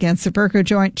lawsuit against the burger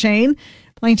joint chain.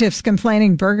 Plaintiffs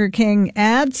complaining Burger King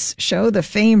ads show the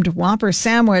famed Whopper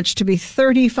sandwich to be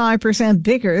 35%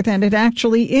 bigger than it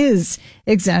actually is,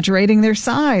 exaggerating their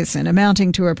size and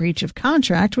amounting to a breach of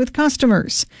contract with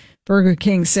customers. Burger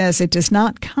King says it does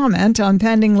not comment on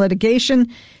pending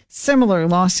litigation. Similar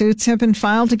lawsuits have been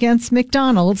filed against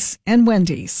McDonald's and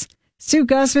Wendy's. Sue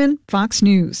Guzman, Fox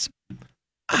News.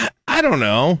 I don't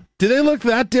know. Do they look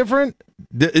that different?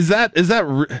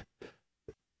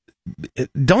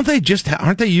 Don't they just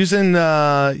aren't they using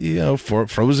for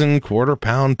frozen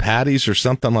quarter-pound patties or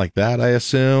something like that? I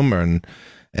assume,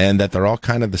 and that they're all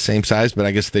kind of the same size, but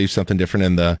I guess they use something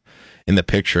different in the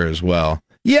picture as well.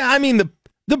 Yeah, I mean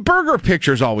the burger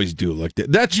pictures always do look.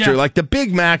 That's true. Like the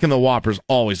Big Mac and the Whoppers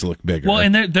always look bigger. Well,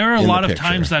 and there are a lot of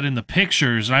times that in the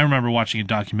pictures, and I remember watching a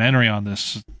documentary on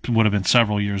this, would have been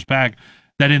several years back,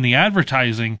 that in the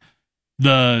advertising,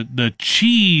 the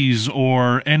cheese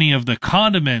or any of the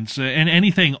condiments and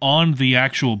anything on the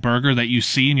actual burger that you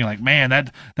see, and you're like, man,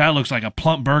 that looks like a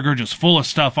plump burger just full of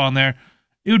stuff on there.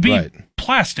 It would be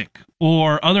plastic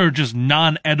or other just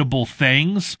non-edible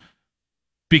things.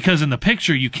 Because in the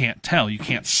picture, you can't tell. You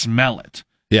can't smell it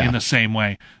in the same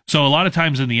way. So a lot of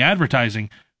times in the advertising,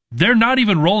 they're not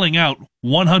even rolling out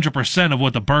 100% of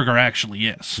what the burger actually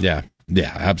is. Yeah,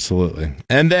 absolutely.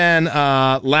 And then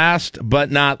last but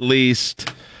not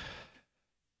least,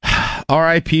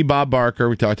 R.I.P. Bob Barker.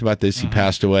 We talked about this. He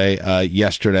passed away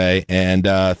yesterday. And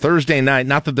Thursday night,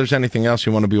 not that there's anything else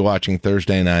you want to be watching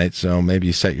Thursday night, so maybe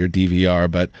you set your DVR.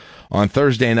 But on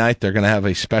Thursday night, they're going to have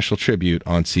a special tribute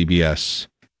on CBS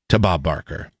to Bob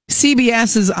Barker.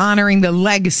 CBS is honoring the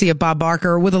legacy of Bob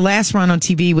Barker with a last run on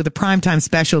TV with a primetime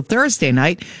special Thursday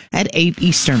night at 8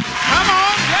 Eastern. Come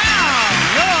on down!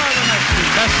 You're the next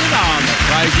contestant on The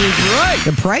Price is Right.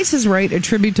 The Price is Right, a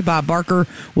tribute to Bob Barker,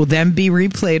 will then be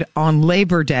replayed on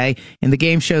Labor Day in the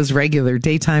game show's regular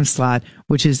daytime slot,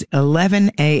 which is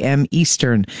 11 a.m.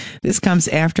 Eastern. This comes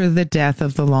after the death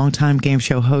of the longtime game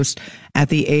show host at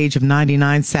the age of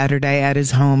 99 Saturday at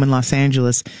his home in Los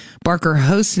Angeles. Barker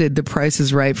hosted The Price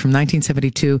is Right from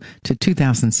 1972 to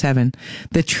 2007.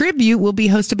 The tribute will be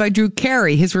hosted by Drew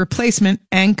Carey, his replacement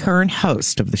and current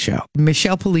host of the show.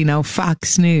 Michelle Polino,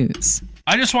 Fox News.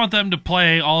 I just want them to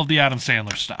play all of the Adam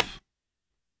Sandler stuff.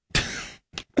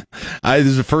 This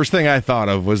is the first thing I thought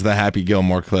of was the Happy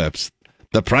Gilmore clips.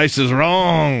 The price is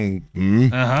wrong.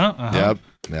 Yep.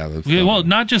 Yeah, well,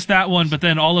 not just that one, but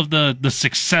then all of the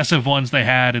successive ones they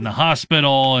had in the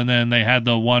hospital, and then they had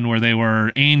the one where they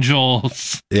were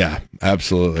angels. Yeah,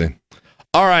 absolutely.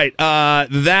 All right,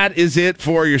 that is it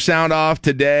for your Sound Off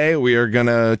today. We are going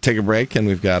to take a break, and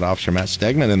we've got Officer Matt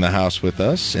Stegman in the house with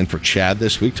us. And for Chad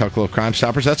this week, talk a little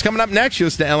Crimestoppers. That's coming up next. You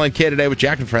listen to LNK Today with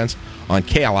Jack and Friends on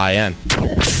KLIN.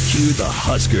 Cue the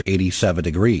Husker, 87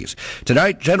 degrees.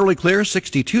 Tonight, generally clear,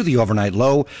 62 the overnight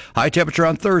low. High temperature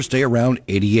on Thursday, around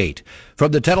 88.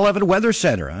 From the 1011 Weather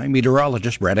Center, I'm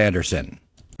meteorologist Brett Anderson.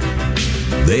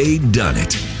 They done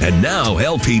it. And now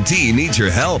LPT needs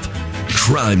your help.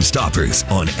 Crimestoppers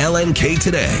on LNK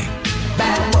Today.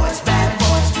 Bad boys,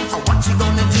 what you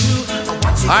gonna do?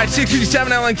 All right,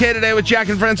 657 LNK Today with Jack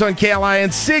and Friends on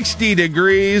KLIN, 60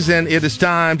 degrees, and it is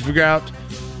time to figure out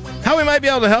how we might be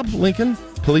able to help Lincoln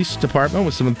Police Department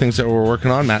with some of the things that we're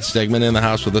working on. Matt Stegman in the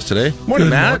house with us today. Morning,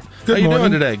 Matt. Good How you morning.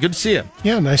 doing today? Good to see you.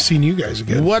 Yeah, nice seeing you guys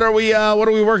again. What are we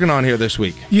working on here this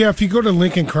week? Yeah, if you go to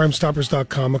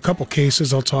LincolnCrimestoppers.com, a couple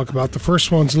cases I'll talk about. The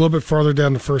first one's a little bit farther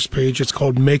down the first page. It's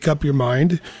called Make Up Your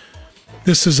Mind.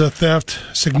 This is a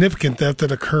significant theft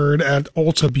that occurred at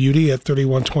Ulta Beauty at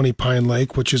 3120 Pine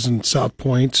Lake, which is in South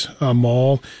Point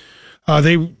Mall.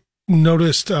 They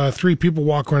noticed 3 people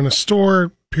walk around the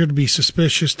store, appeared to be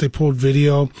suspicious. They pulled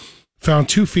video, found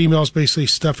 2 females basically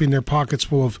stuffing their pockets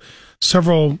full of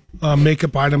several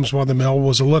makeup items while the male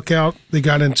was a lookout. They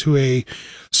got into a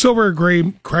silver gray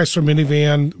Chrysler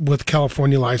minivan with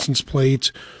California license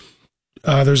plate.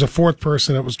 There's a 4th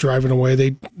person that was driving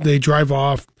away. They drive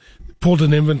off, pulled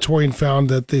an inventory, and found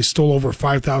that they stole over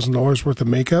 $5,000 worth of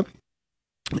makeup.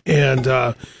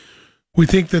 And we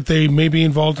think that they may be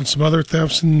involved in some other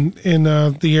thefts in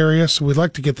the area, so we'd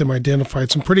like to get them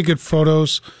identified. Some pretty good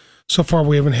photos. So far,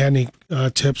 we haven't had any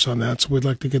tips on that, so we'd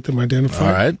like to get them identified.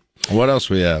 All right. What else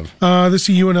we have? This is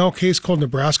a UNL case called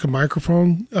Nebraska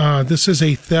Microphone. This is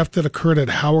a theft that occurred at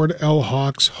Howard L.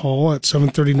 Hawks Hall at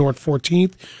 730 North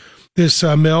 14th. This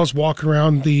male's walking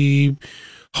around the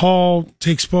hall,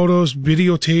 takes photos,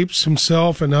 videotapes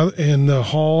himself in the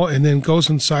hall, and then goes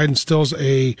inside and steals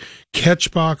a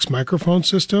Catchbox microphone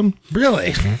system.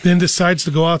 Really? Then decides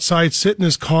to go outside, sit in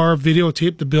his car,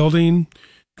 videotape the building,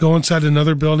 go inside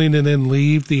another building, and then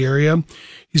leave the area.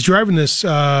 He's driving this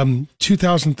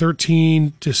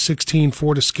 2013 to 16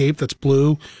 Ford Escape that's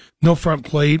blue, no front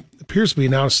plate. Appears to be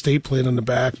an out-of-state plate on the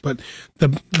back, but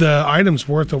the item's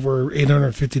worth over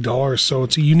 $850. So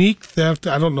it's a unique theft.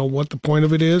 I don't know what the point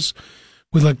of it is.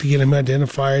 We'd like to get him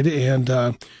identified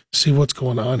and see what's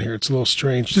going on here. It's a little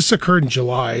strange. This occurred in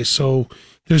July, so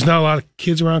there's not a lot of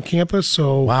kids around campus.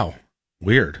 So wow,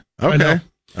 weird. Okay,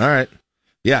 all right.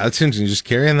 Yeah, it's interesting. Just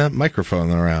carrying that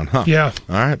microphone around, huh? Yeah.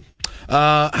 All right.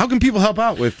 How can people help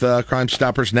out with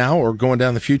Crimestoppers now or going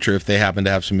down the future if they happen to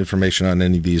have some information on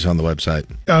any of these on the website?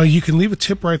 You can leave a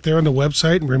tip right there on the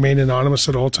website and remain anonymous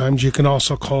at all times. You can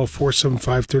also call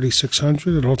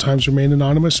 475-3600 at all times, remain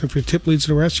anonymous. If your tip leads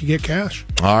to arrest, you get cash.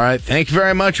 All right. Thank you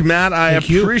very much, Matt. I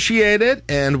appreciate it,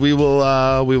 and we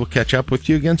will catch up with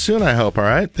you again soon, I hope. All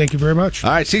right? Thank you very much.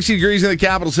 All right. 60 degrees in the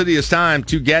capital city. It's time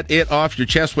to get it off your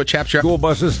chest. What Chaps? School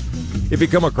buses. If you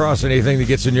come across anything that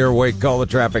gets in your way, call the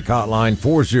traffic hotline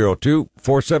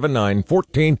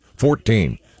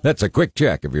 402-479-1414. That's a quick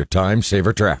check of your time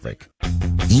saver traffic.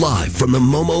 Live from the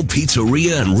Momo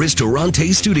Pizzeria and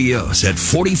Ristorante Studios at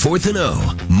 44th and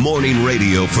O. Morning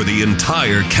radio for the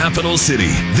entire capital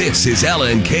city. This is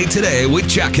LNK Today with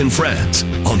Jack and Friends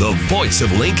on the voice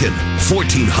of Lincoln,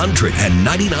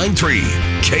 1499.3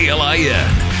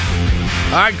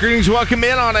 KLIN. All right, greetings. Welcome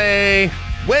in on a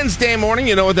Wednesday morning.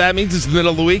 You know what that means. It's the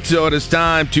middle of the week, so it is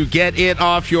time to get it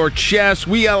off your chest.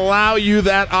 We allow you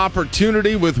that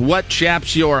opportunity with What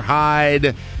Chaps Your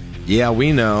Hide. Yeah,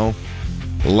 we know.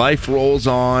 Life rolls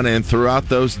on, and throughout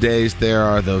those days, there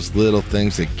are those little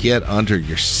things that get under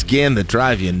your skin that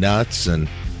drive you nuts. And,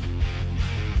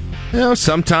 you know,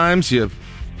 sometimes you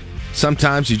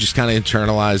just kind of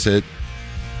internalize it.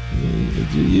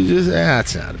 You just,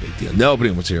 it's not a big deal. Nobody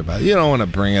wants to hear about it. You don't want to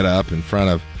bring it up in front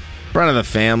of the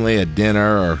family at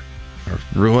dinner or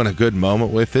ruin a good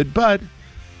moment with it. But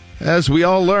as we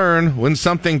all learn, when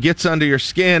something gets under your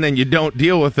skin and you don't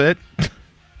deal with it, it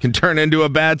can turn into a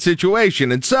bad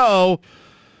situation. And so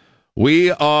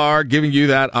We are giving you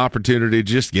that opportunity to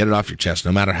just get it off your chest,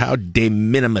 no matter how de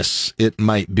minimis it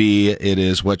might be. It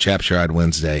is What Chaps Tried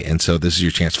Wednesday, and so this is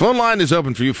your chance. Phone line is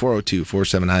open for you,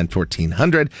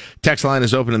 402-479-1400. Text line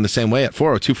is open in the same way at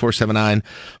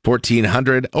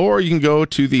 402-479-1400, or you can go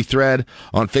to the thread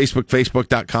on Facebook,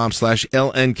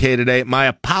 facebook.com/LNK today. My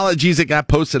apologies, it got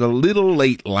posted a little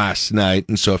late last night,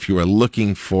 and so if you were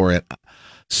looking for it,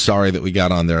 sorry that we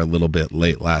got on there a little bit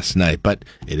late last night, but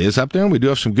it is up there, and we do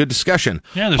have some good discussion.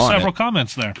 Yeah, there's several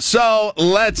comments there. So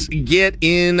let's get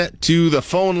into the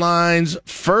phone lines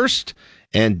first,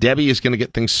 and Debbie is going to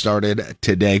get things started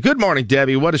today. Good morning,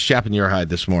 Debbie. What is chapping your hide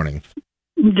this morning?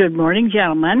 Good morning,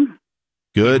 gentlemen.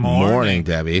 Good morning,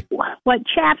 Debbie. What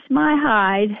chaps my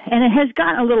hide, and it has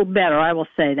gotten a little better, I will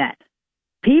say that.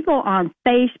 People on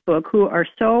Facebook who are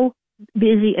so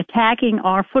busy attacking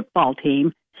our football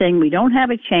team, saying we don't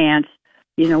have a chance,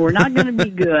 we're not going to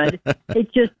be good.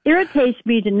 It just irritates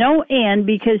me to no end,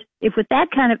 because if with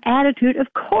that kind of attitude,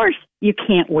 of course you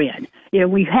can't win.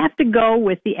 We have to go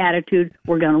with the attitude,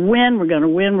 we're going to win, we're going to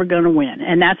win, we're going to win.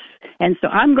 And so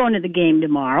I'm going to the game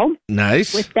tomorrow.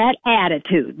 Nice. With that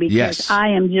attitude, because yes. I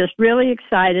am just really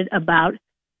excited about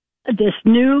this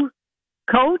new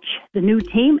coach, the new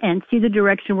team, and see the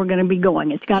direction we're going to be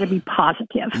going. It's got to be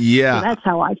positive. Yeah. So that's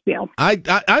how I feel.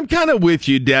 I'm kind of with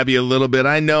you, Debbie, a little bit.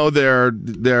 I know there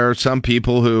are some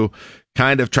people who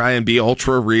kind of try and be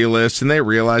ultra realists, and they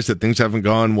realize that things haven't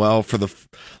gone well for the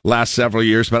last several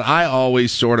years, but I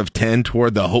always sort of tend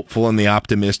toward the hopeful and the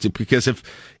optimistic, because if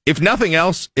nothing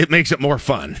else, it makes it more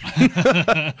fun.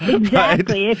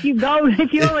 Exactly. Right? If you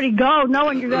already go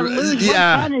knowing you're going to lose, what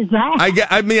fun is that?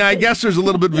 I guess there's a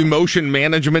little bit of emotion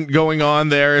management going on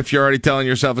there if you're already telling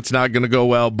yourself it's not going to go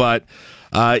well. But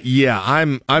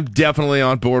I'm definitely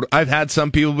on board. I've had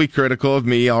some people be critical of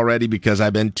me already because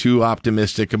I've been too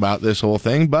optimistic about this whole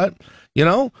thing, but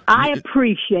I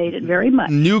appreciate it very much.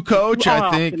 New coach,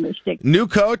 I think.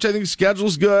 The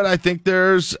schedule's good. I think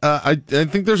there's I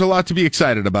think there's a lot to be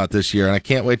excited about this year, and I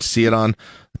can't wait to see it on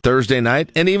Thursday night.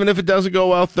 And even if it doesn't go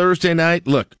well Thursday night,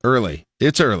 look,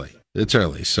 It's early.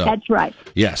 So that's right.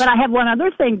 Yes. But I have one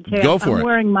other thing too. Go for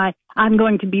it. I'm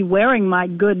going to be wearing my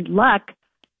good luck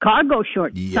cargo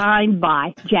shorts signed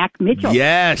by Jack Mitchell.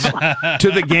 Yes.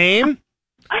 To the game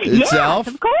itself?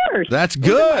 Yes, of course. That's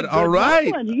good. All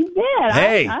right. You did.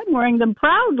 Hey. I'm wearing them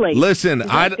proudly. Listen,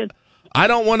 I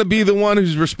don't want to be the one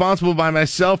who's responsible by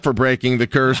myself for breaking the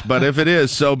curse, but if it is,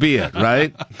 so be it,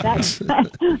 right? That's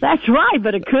right,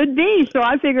 but it could be. So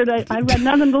I figured I've got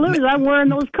nothing to lose. I'm wearing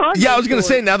those cargo Yeah, I was going to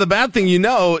say, now the bad thing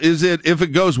is that if it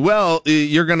goes well,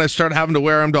 you're going to start having to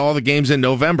wear them to all the games in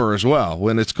November as well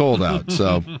when it's cold out.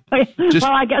 So, well,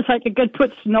 I guess I could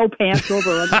put snow pants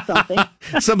over it or something.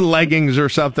 Some leggings or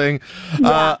something.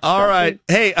 Yeah, all right.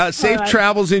 Hey, safe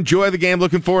travels. Enjoy the game.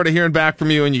 Looking forward to hearing back from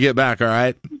you when you get back, all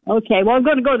right? Okay, well, I'm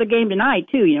going to go to the game tonight,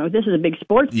 too. This is a big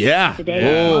sports day today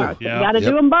and tomorrow. So got to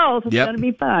do them both. It's going to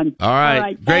be fun. All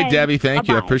right. Great, thanks. Debbie. Thank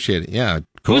you. I Bye-bye. appreciate it. Yeah, of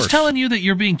course. Who's telling you that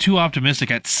you're being too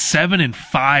optimistic at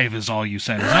 7-5 is all you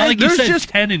said? It's not like you said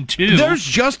 10-2. There's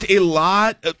just a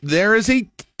lot. There is a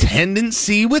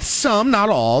tendency with some, not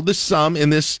all, the some in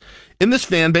this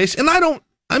fan base. And I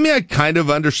kind of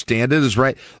understand it as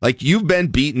right. Like, you've been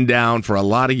beaten down for a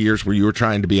lot of years where you were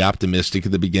trying to be optimistic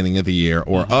at the beginning of the year,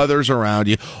 or others around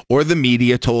you, or the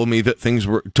media told you that things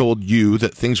were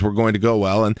going to go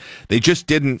well, and they just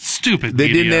didn't. They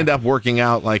didn't end up working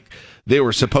out like they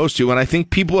were supposed to. And I think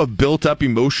people have built up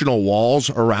emotional walls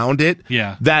around it.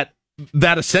 Yeah. That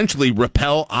essentially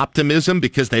repel optimism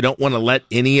because they don't want to let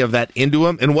any of that into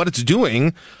them. And what it's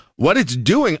doing, I'm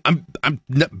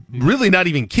really not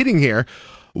even kidding here.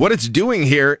 What it's doing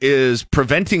here is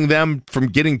preventing them from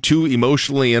getting too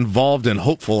emotionally involved and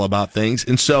hopeful about things.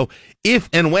 And so if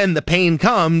and when the pain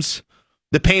comes,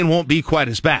 the pain won't be quite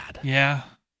as bad. Yeah.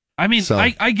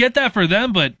 I get that for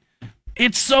them, but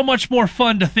it's so much more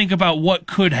fun to think about what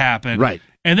could happen. Right.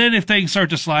 And then if things start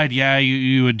to slide,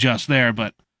 you adjust there.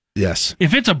 But yes,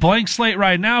 if it's a blank slate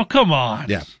right now, come on.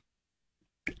 Yeah.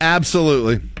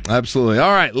 Absolutely.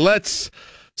 All right, let's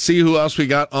see who else we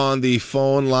got on the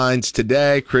phone lines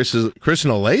today. Chris and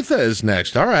Olathe is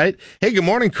next. All right. Hey, good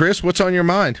morning, Chris. What's on your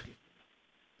mind?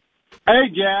 Hey,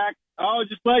 Jack. Oh,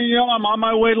 just letting you know I'm on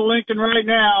my way to Lincoln right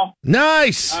now.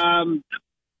 Nice.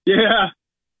 Yeah.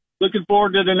 Looking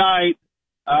forward to tonight.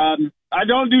 I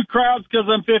don't do crowds because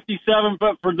I'm 57,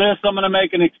 but for this, I'm going to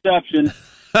make an exception.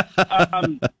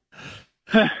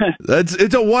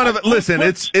 It's a one of listen.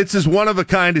 It's as one of a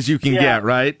kind as you can get,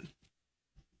 right?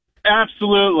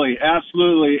 Absolutely.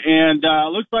 And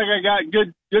looks like I got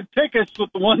good tickets with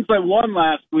the ones I won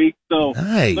last week. So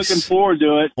Nice. looking forward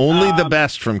to it. Only the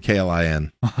best from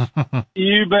KLIN.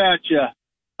 You betcha.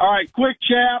 All right, quick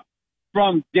chat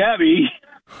from Debbie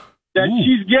that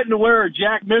she's getting to wear a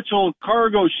Jack Mitchell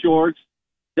cargo shorts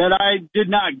that I did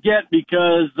not get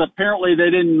because apparently they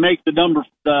didn't make the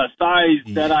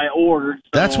size that I ordered. So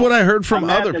That's what I heard from I'm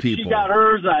mad other that people. She got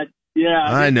hers. I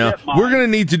know. didn't get mine. We're going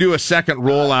to need to do a second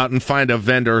rollout and find a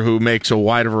vendor who makes a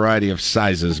wide variety of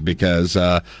sizes because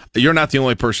you're not the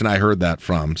only person I heard that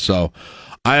from. So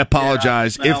I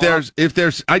apologize. If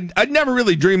there's, I'd never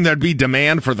really dreamed there'd be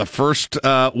demand for the first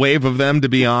wave of them, to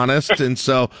be honest. And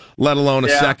so, let alone a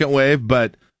second wave,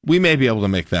 but we may be able to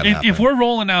make that happen. If we're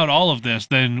rolling out all of this,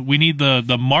 then we need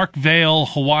the Mark Vail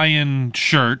Hawaiian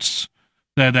shirts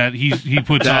that he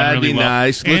puts on That'd really be well.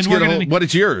 nice. And Let's get what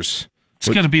is yours? It's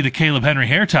going to be the Caleb Henry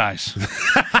hair ties.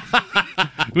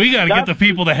 We got to get the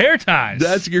people the hair ties.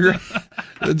 That's great.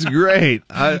 That's great.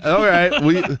 All right,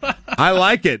 I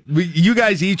like it. You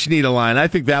guys each need a line. I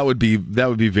think that would be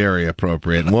very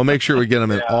appropriate, and we'll make sure we get them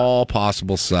in all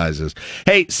possible sizes.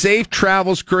 Hey, safe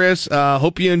travels, Chris.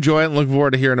 Hope you enjoy it, and looking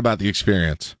forward to hearing about the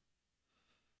experience.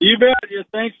 You bet.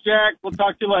 Thanks, Jack. We'll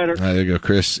talk to you later. There you go,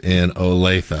 Chris in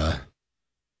Olathe.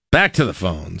 Back to the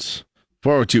phones.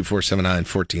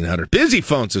 402-479-1400. Busy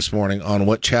phones this morning on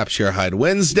What Chaps Your Hide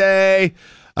Wednesday.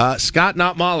 Scott,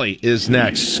 not Molly, is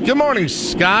next. Good morning,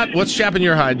 Scott. What's chapping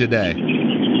your hide today? Good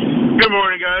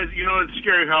morning, guys. You know, it's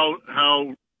scary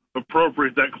how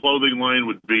appropriate that clothing line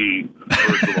would be,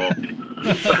 first of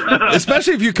all.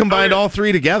 Especially if you combined all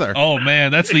three together. Oh,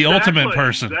 man, that's the ultimate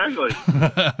person. Exactly.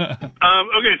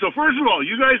 Okay, so first of all,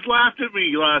 you guys laughed at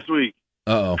me last week.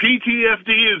 Uh-oh.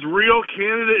 PTFD is real.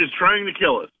 Canada is trying to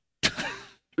kill us.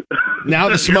 Now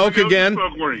the smoke again?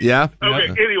 Smoke warning. Yeah. Okay,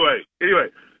 anyway.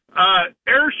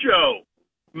 Air show.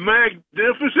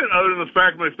 Magnificent, other than the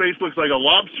fact my face looks like a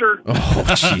lobster. Oh,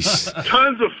 jeez.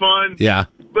 Tons of fun. Yeah.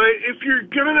 But if you're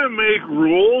going to make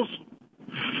rules,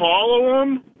 follow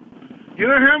them. You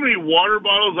know how many water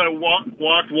bottles I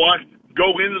watched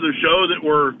go into the show that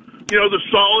were, the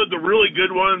solid, the really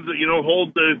good ones that,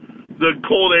 hold the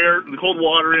cold air, the cold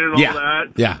water in and all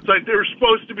that? Yeah. It's like they were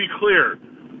supposed to be clear.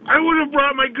 I would have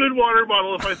brought my good water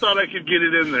bottle if I thought I could get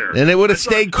it in there. And it would have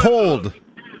stayed cold.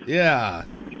 Yeah.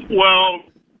 Well,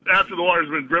 after the water's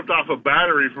been dripped off a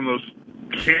battery from those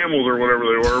Camels or whatever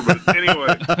they were. But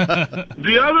anyway,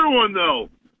 the other one, though,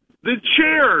 the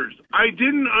chairs. I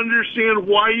didn't understand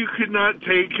why you could not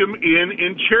take them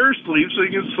in chair sleeves so you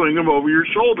can sling them over your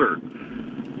shoulder.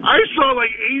 I saw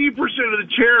like 80% of the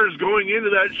chairs going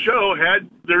into that show had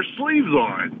their sleeves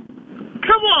on.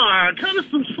 Come on, cut us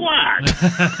some slack.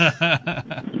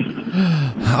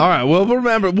 All right, well,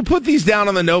 remember, we'll put these down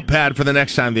on the notepad for the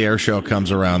next time the air show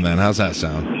comes around then. How's that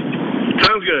sound?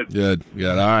 Sounds good. Good.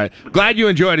 All right. Glad you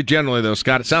enjoyed it generally, though,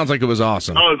 Scott. It sounds like it was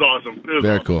awesome. Oh, it was awesome. It was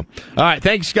Very awesome. cool. All right,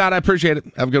 thanks, Scott. I appreciate it.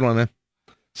 Have a good one, man.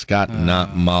 Scott,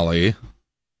 not Molly.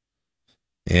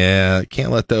 Yeah,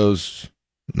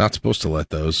 not supposed to let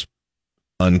those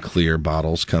unclear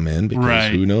bottles come in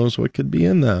because who knows what could be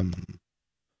in them.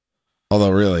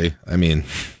 Although really,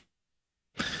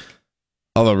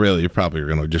 you probably are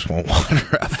going to just want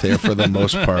water out there for the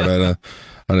most part on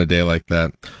a day like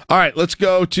that. All right, let's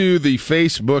go to the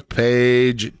Facebook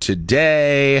page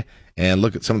today and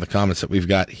look at some of the comments that we've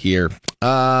got here.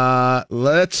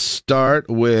 Let's start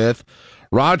with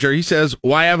Roger. He says,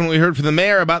 why haven't we heard from the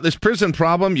mayor about this prison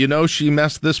problem? She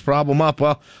messed this problem up.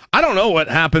 Well, I don't know what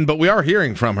happened, but we are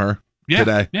hearing from her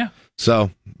today. Yeah.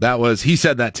 So he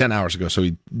said that 10 hours ago. So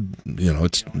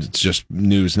it's just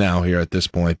news now here at this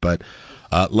point. But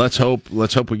let's hope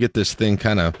we get this thing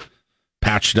kind of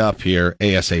patched up here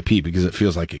ASAP because it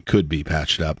feels like it could be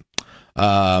patched up.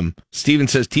 Steven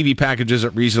says TV packages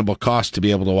at reasonable cost to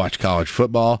be able to watch college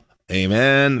football.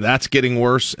 Amen. That's getting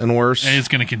worse and worse. And it's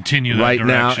going to continue that right direction.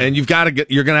 now. And you're going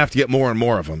to have to get more and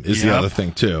more of them is the other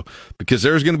thing too, because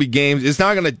there's going to be games. It's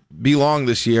not going to be long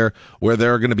this year where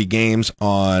there are going to be games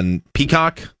on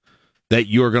Peacock that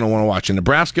you're going to want to watch. And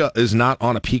Nebraska is not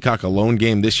on a Peacock alone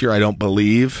game this year, I don't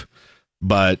believe,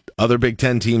 but other Big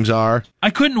Ten teams are. I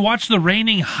couldn't watch the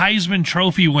reigning Heisman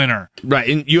Trophy winner. Right.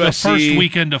 In USC. The first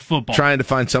weekend of football. Trying to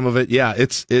find some of it. Yeah.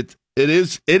 Isn't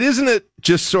it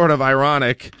just sort of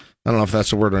ironic? I don't know if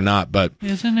that's a word or not, but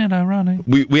isn't it ironic?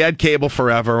 We had cable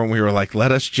forever, and we were like,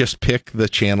 let us just pick the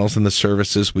channels and the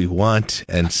services we want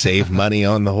and save money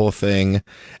on the whole thing.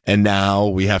 And now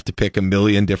we have to pick a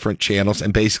million different channels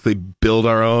and basically build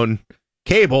our own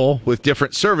cable with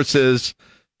different services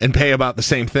and pay about the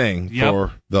same thing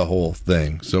for the whole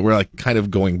thing. So we're like kind of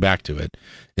going back to it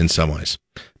in some ways.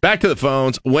 Back to the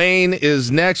phones. Wayne is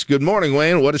next. Good morning,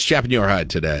 Wayne. What is chapping your hide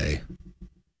today?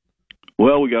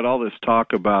 Well, we got all this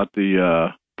talk about the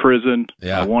prison.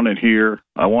 Yeah. I want it here.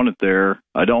 I want it there.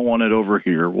 I don't want it over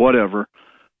here. Whatever.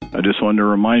 I just wanted to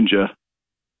remind you,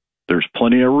 there's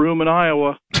plenty of room in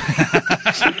Iowa.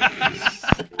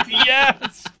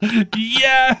 Yes.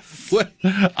 Yes.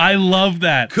 I love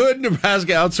that. Could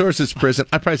Nebraska outsource its prison?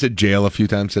 I probably said jail a few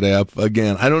times today. Up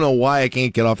again. I don't know why I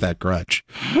can't get off that crutch.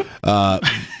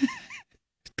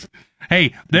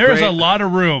 Hey, there's Great. a lot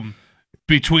of room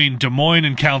between Des Moines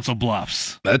and Council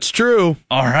Bluffs. That's true.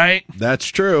 All right. That's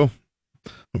true.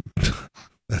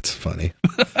 That's funny.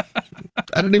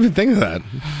 I didn't even think of that.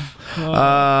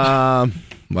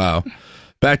 Wow.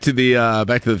 Back to the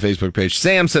Facebook page.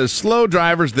 Sam says slow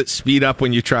drivers that speed up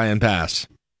when you try and pass.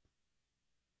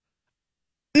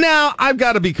 Now, I've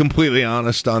got to be completely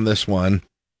honest on this one.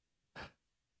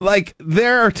 Like,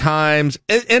 there are times,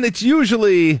 and it's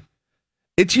usually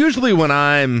when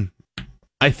I'm,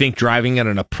 I think, driving at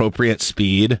an appropriate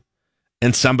speed,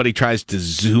 and somebody tries to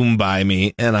zoom by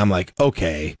me, and I'm like,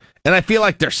 okay. And I feel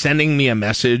like they're sending me a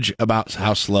message about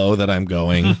how slow that I'm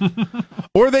going.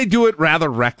 Or they do it rather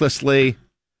recklessly,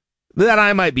 that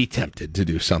I might be tempted to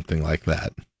do something like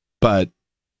that. But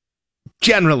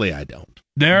generally, I don't.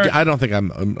 I don't think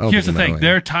I'm Here's the thing.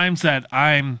 There are times that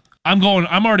I'm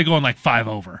already going like 5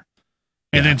 over.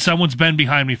 And then someone's been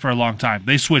behind me for a long time.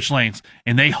 They switch lanes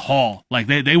and they haul. Like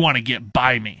they want to get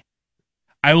by me.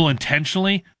 I will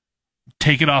intentionally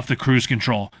take it off the cruise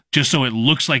control just so it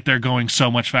looks like they're going so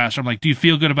much faster. I'm like, do you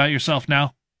feel good about yourself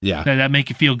now? Yeah. Did that make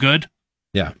you feel good?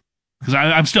 Yeah. Because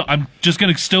I'm just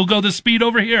going to still go the speed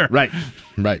over here. Right.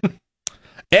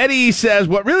 Eddie says,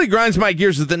 what really grinds my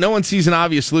gears is that no one sees an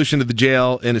obvious solution to the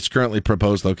jail in its currently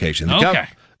proposed location.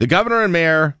 The governor and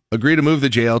mayor agree to move the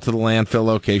jail to the landfill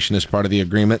location as part of the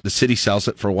agreement. The city sells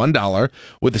it for $1.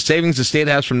 With the savings the state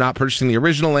has from not purchasing the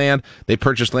original land, they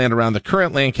purchased land around the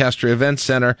current Lancaster Events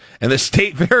Center, and the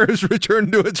state fair is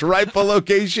returned to its rightful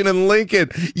location in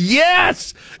Lincoln.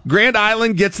 Yes! Grand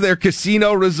Island gets their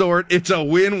casino resort. It's a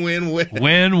win-win-win.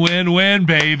 Win-win-win,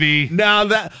 baby. Now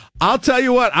that I'll tell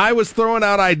you what, I was throwing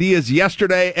out ideas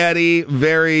yesterday, Eddie,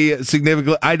 very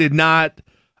significantly. I did not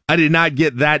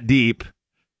get that deep.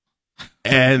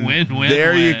 And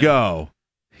there you go.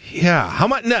 Yeah. How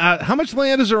much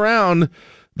land is around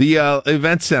the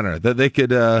event center that they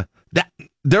could?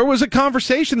 There was a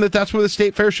conversation that's where the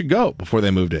state fair should go before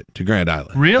they moved it to Grand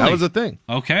Island. Really? That was a thing.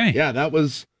 Okay. Yeah, that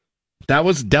was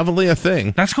definitely a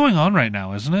thing. That's going on right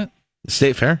now, isn't it? The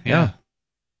state fair. Yeah.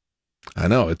 I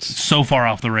know it's so far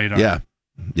off the radar.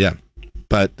 Yeah.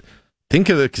 But think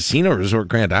of the casino resort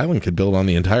Grand Island could build on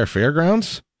the entire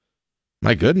fairgrounds.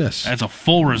 My goodness. That's a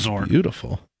full resort.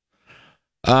 Beautiful.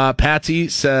 Patsy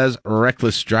says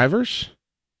reckless drivers.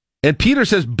 And Peter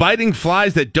says biting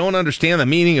flies that don't understand the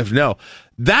meaning of no.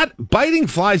 That biting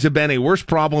flies have been a worse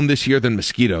problem this year than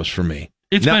mosquitoes for me.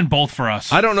 It's been both for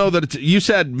us. I don't know that you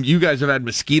said you guys have had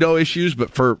mosquito issues, but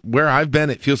for where I've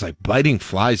been, it feels like biting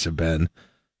flies have been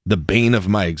the bane of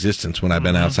my existence when I've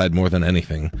been outside more than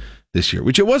anything this year,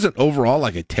 which it wasn't overall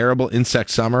like a terrible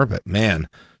insect summer, but man,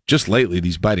 just lately,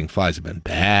 these biting flies have been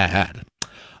bad.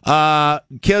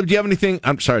 Caleb, do you have anything?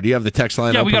 I'm sorry, do you have the text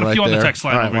line open? We got a few on the text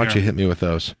line. All right, why don't you hit me with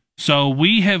those? So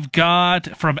we have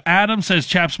got, from Adam, says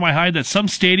Chaps My Hide, that some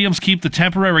stadiums keep the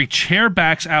temporary chair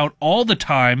backs out all the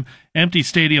time. Empty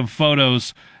stadium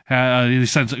photos. He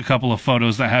sends a couple of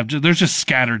photos that have, there's just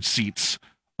scattered seats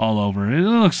all over. It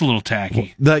looks a little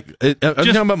tacky. Are you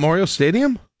talking about Memorial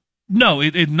Stadium? No,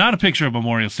 it's not a picture of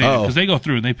Memorial Stadium, because they go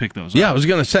through and they pick those up. Yeah, I was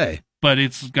going to say. But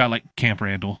it's got like Camp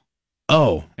Randall.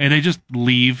 Oh. And they just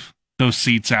leave those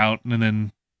seats out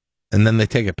and then they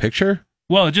take a picture?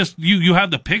 Well, it just you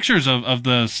have the pictures of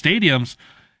the stadiums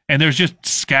and there's just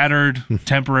scattered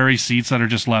temporary seats that are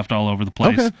just left all over the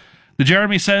place. Okay. The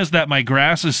Jeremy says that my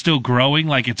grass is still growing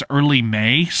like it's early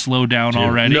May. Slow down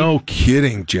already. No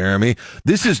kidding, Jeremy.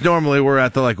 This is normally we're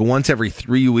at the like once every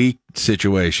 3 week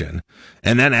situation.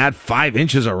 And then add 5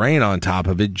 inches of rain on top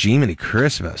of it. Jiminy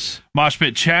Christmas.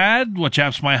 Moshpit Chad, what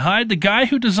Chaps My Hide, the guy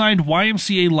who designed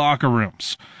YMCA locker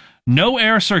rooms. No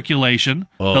air circulation.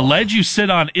 Oh. The ledge you sit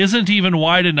on isn't even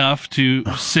wide enough to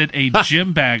sit a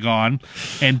gym bag on.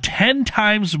 And 10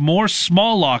 times more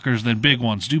small lockers than big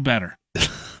ones. Do better.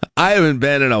 I haven't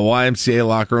been in a YMCA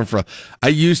locker room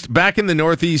back in the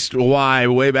Northeast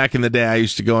way back in the day, I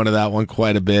used to go into that one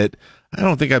quite a bit. I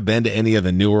don't think I've been to any of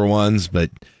the newer ones,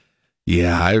 but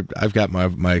yeah, I've got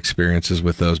my experiences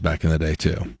with those back in the day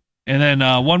too. And then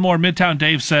one more, Midtown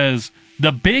Dave says,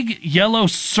 the big yellow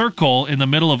circle in the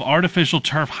middle of artificial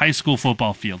turf high school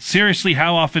football field. Seriously,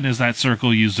 how often is that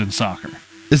circle used in soccer?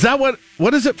 Is that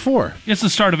what is it for? It's the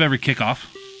start of every kickoff.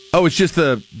 Oh, it's just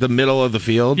the middle of the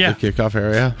field, yeah. The kickoff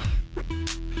area?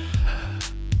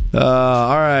 All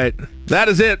right. That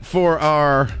is it for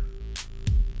our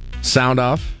sound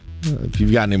off. If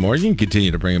you've got any more, you can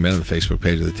continue to bring them in on the Facebook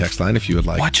page of the text line if you would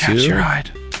like Watch to. out your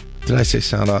hide. Did I say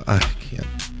sound off? I can't.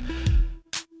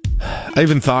 I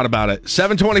even thought about it.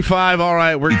 7:25. All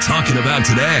right. We're talking about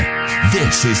today.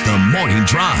 This is the Morning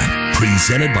Drive,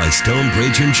 presented by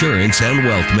Stonebridge Insurance and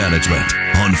Wealth Management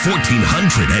on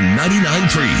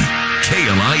 1499.3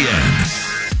 KLIN.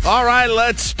 All right,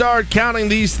 let's start counting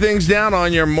these things down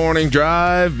on your morning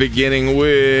drive, beginning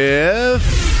with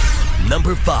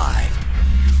number 5.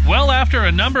 Well, after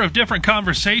a number of different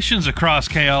conversations across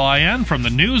KLIN, from the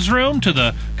newsroom to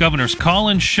the Governor's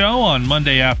Call-In show on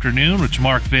Monday afternoon, which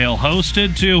Mark Vail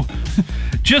hosted, to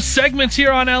just segments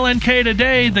here on LNK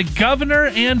today, the governor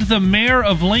and the mayor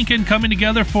of Lincoln coming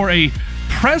together for a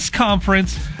press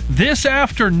conference this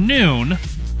afternoon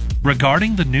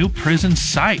regarding the new prison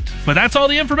site. But that's all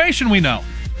the information we know.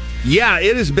 Yeah,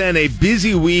 it has been a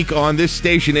busy week on this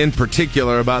station in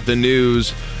particular about the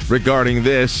news regarding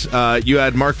this. You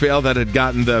had Mark Vail that had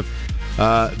gotten the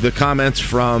comments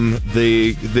from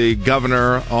the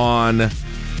governor on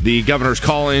the Governor's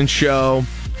Call-In show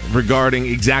regarding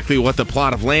exactly what the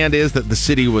plot of land is that the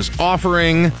city was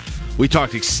offering. We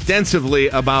talked extensively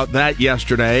about that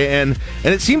yesterday, and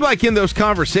it seemed like in those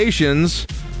conversations,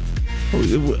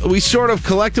 we sort of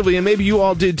collectively, and maybe you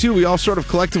all did too, we all sort of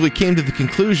collectively came to the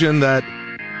conclusion that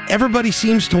everybody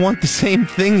seems to want the same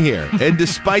thing here. And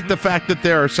despite the fact that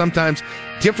there are sometimes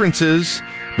differences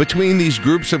between these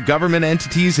groups of government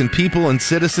entities and people and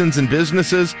citizens and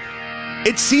businesses,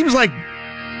 it seems like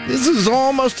this is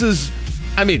almost as,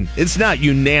 I mean, it's not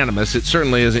unanimous. It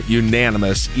certainly isn't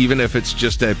unanimous, even if it's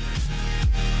just a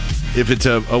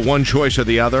one choice or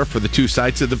the other for the two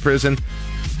sites of the prison.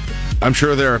 I'm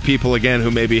sure there are people, again, who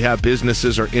maybe have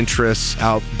businesses or interests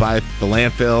out by the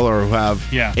landfill or who have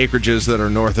acreages that are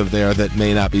north of there that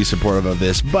may not be supportive of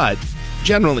this. But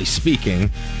generally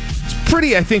speaking, it's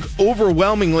pretty, I think,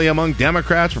 overwhelmingly among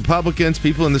Democrats, Republicans,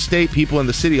 people in the state, people in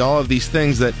the city, all of these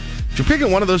things, that if you're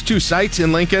picking one of those two sites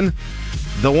in Lincoln,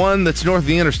 the one that's north of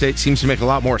the interstate seems to make a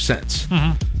lot more sense.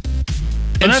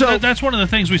 Mm-hmm. And that's one of the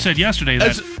things we said yesterday,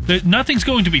 that nothing's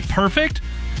going to be perfect.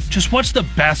 Just what's the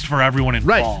best for everyone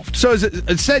involved? Right. So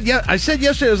I said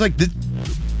yesterday, I was like,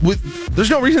 there's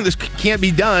no reason this can't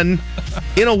be done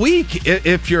in a week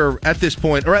if you're at this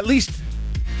point, or at least,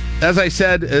 as I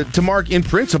said to Mark, in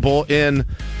principle, in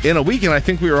a week. And I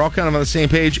think we were all kind of on the same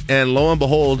page. And lo and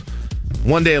behold,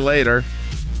 one day later,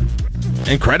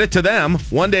 and credit to them,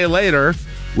 one day later,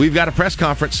 we've got a press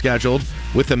conference scheduled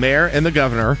with the mayor and the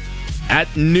governor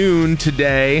at noon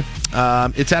today.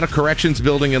 It's at a corrections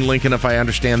building in Lincoln, if I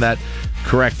understand that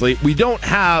correctly. We don't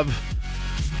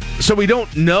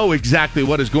know exactly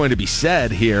what is going to be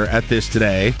said here at this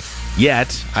today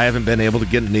yet. I haven't been able to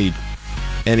get any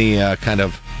kind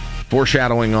of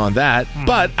foreshadowing on that,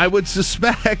 but I would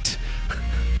suspect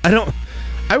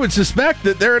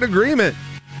that they're in agreement.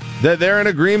 That they're in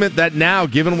agreement that now,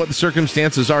 given what the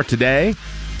circumstances are today,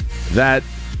 that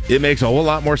it makes a whole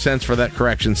lot more sense for that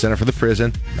correction center, for the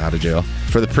prison, not a jail,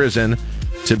 for the prison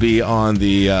to be on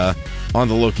the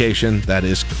location that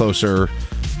is closer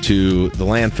to the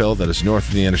landfill, that is north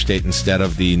of the interstate, instead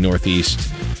of the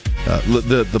northeast,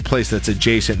 the place that's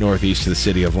adjacent northeast to the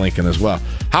city of Lincoln as well.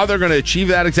 How they're going to achieve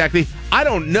that exactly, I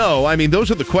don't know. I mean, those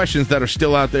are the questions that are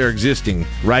still out there existing,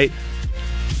 right?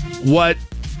 What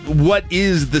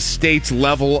is the state's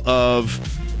level of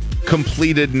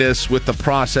completedness with the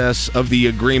process of the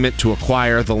agreement to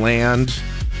acquire the land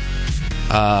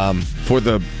for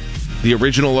the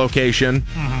original location?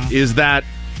 Mm-hmm. Is that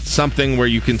something where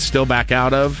you can still back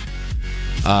out of?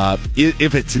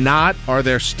 If it's not, are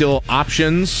there still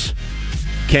options?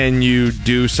 Can you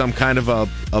do some kind of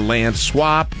a land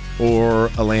swap or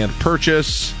a land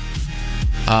purchase?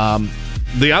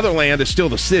 The other land is still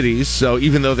the city's, so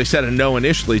even though they said a no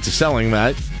initially to selling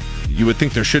that, you would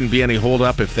think there shouldn't be any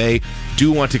holdup if they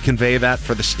do want to convey that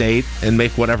for the state and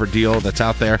make whatever deal that's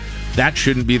out there. That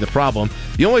shouldn't be the problem.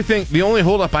 The only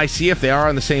holdup I see, if they are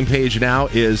on the same page now,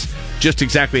 is just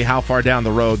exactly how far down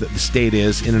the road that the state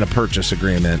is in a purchase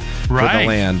agreement for the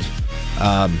land.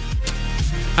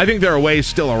 I think there are ways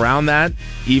still around that,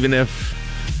 even if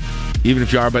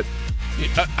you are, but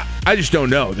I just don't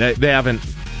know.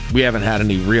 We haven't had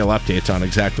any real updates on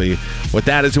exactly what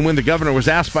that is. And when the governor was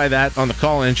asked by that on the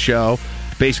call-in show,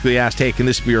 basically asked, hey, can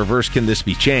this be reversed? Can this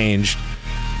be changed?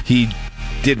 He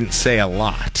didn't say a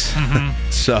lot.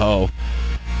 Mm-hmm. So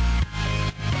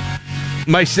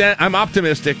I'm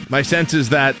optimistic. My sense is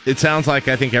that it sounds like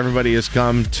I think everybody has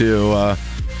come to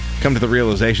the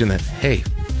realization that, hey,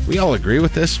 we all agree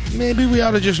with this. Maybe we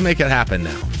ought to just make it happen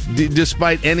now,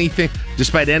 despite anything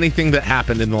that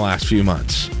happened in the last few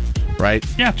months, right?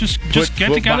 Yeah, just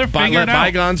get together, figure it out.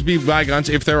 Bygones be bygones.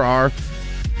 If there are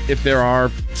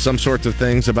some sorts of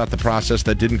things about the process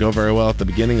that didn't go very well at the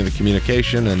beginning of the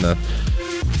communication and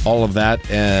all of that,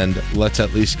 and let's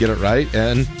at least get it right,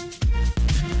 and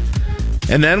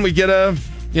then we get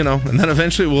and then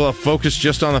eventually we'll focus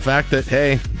just on the fact that,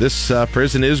 hey, this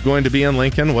prison is going to be in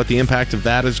Lincoln, what the impact of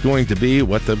that is going to be,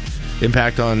 what the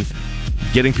impact on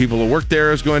getting people to work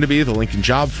there is going to be, the Lincoln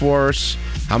job force,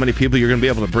 how many people you're going to be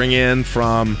able to bring in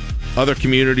from other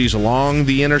communities along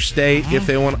the interstate if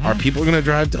they want. Are people going to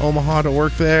drive to Omaha to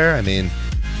work there? I mean,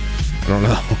 I don't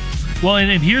know. Well,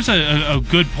 and here's a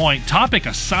good point. Topic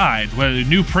aside, whether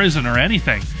new prison or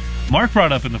anything, Mark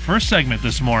brought up in the first segment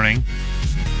this morning,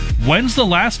 when's the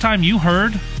last time you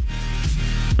heard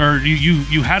or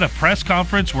you had a press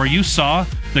conference where you saw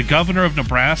the governor of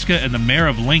Nebraska and the mayor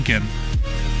of Lincoln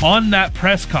on that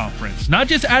press conference? Not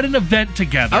just at an event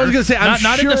together. I was going to say,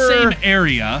 not in the same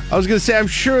area. I was going to say, I'm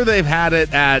sure they've had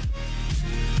it at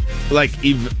like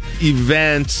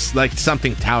events, like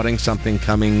something touting something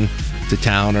coming to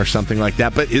town or something like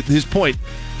that. But his point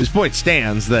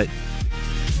stands that,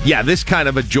 yeah, this kind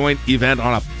of a joint event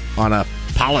on a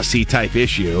policy type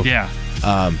issue. Yeah.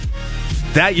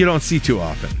 That you don't see too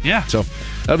often. Yeah. So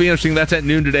that'll be interesting. That's at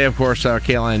noon today, of course. Our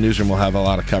KLIN Newsroom will have a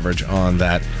lot of coverage on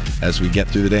that as we get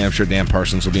through the day. I'm sure Dan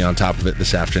Parsons will be on top of it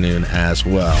this afternoon as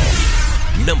well.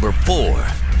 Number 4.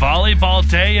 Volleyball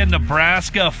day in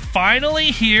Nebraska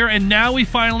finally here, and now we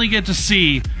finally get to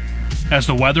see, as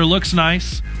the weather looks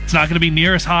nice, it's not going to be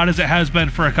near as hot as it has been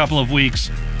for a couple of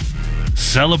weeks,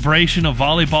 celebration of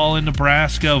volleyball in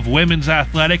Nebraska, of women's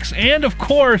athletics, and of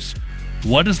course,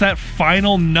 what does that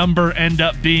final number end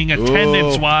up being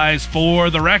attendance-wise for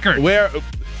the record?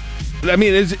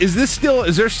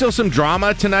 Is there still some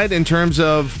drama tonight in terms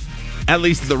of at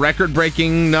least the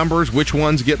record-breaking numbers? Which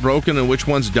ones get broken and which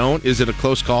ones don't? Is it a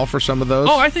close call for some of those?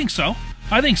 Oh, I think so,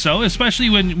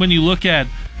 especially when you look at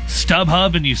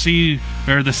StubHub and you see,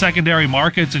 or the secondary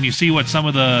markets, and you see what some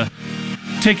of the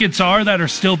tickets are that are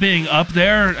still being up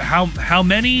there. How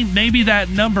many maybe that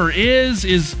number is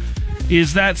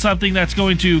that something that's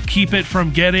going to keep it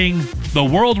from getting the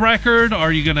world record?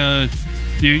 Are you gonna?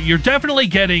 You're definitely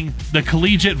getting the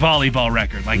collegiate volleyball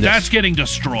record. Like, that's getting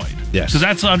destroyed. Yes, because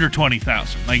that's under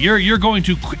 20,000. Like, you're going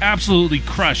to absolutely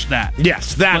crush that.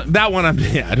 Yes, that one.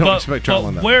 I don't expect trouble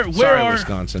on that.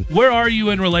 Wisconsin. Where are you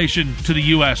in relation to the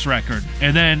U.S. record,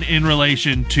 and then in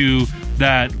relation to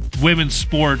that women's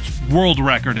sports world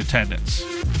record attendance?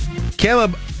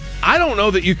 Caleb, I don't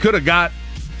know that you could have got.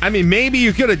 I mean, maybe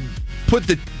you could have put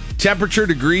the temperature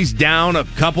degrees down a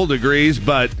couple degrees,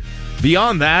 but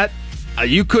beyond that,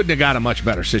 you couldn't have got a much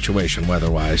better situation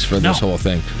weather-wise for this whole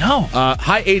thing. No.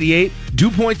 High 88,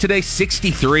 dew point today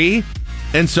 63,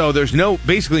 and so there's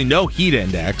basically no heat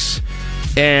index.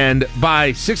 And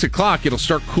by 6 o'clock, it'll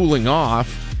start cooling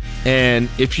off. And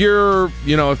if you're,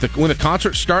 when the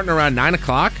concert's starting around 9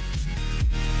 o'clock,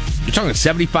 you're talking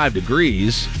 75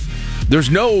 degrees. There's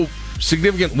no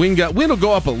significant wind. Wind will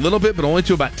go up a little bit, but only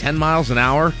to about 10 miles an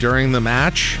hour during the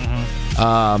match.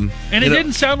 And it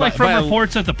didn't sound like from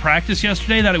reports at the practice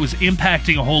yesterday that it was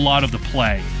impacting a whole lot of the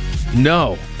play.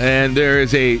 No, and there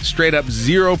is a straight-up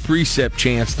 0 precip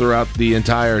chance throughout the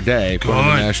entire day according to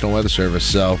the National Weather Service.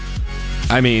 So,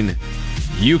 I mean,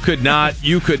 you could not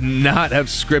have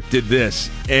scripted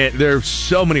this. There's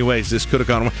so many ways this could have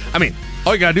gone. I mean,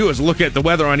 all you got to do is look at the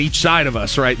weather on each side of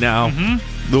us right now.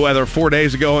 Mm-hmm. The weather 4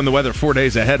 days ago and the weather 4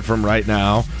 days ahead from right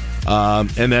now.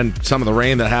 And then some of the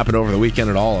rain that happened over the weekend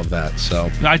and all of that.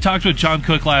 So I talked with John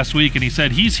Cook last week, and he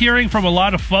said he's hearing from a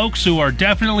lot of folks who are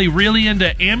definitely really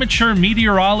into amateur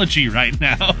meteorology right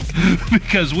now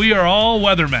because we are all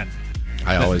weathermen.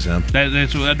 I always am.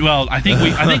 I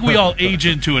think we all age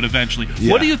into it eventually.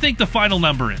 Yeah. What do you think the final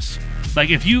number is? Like,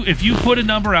 if you put a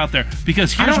number out there,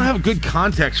 because I don't have a good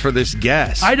context for this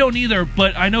guess. I don't either,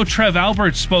 but I know Trev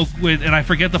Albert spoke with, and I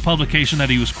forget the publication that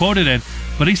he was quoted in,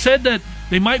 but he said that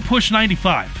they might push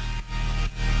 95.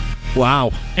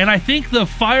 Wow. And I think the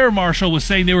fire marshal was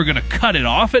saying they were going to cut it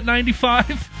off at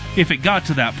 95 if it got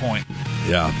to that point.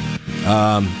 Yeah.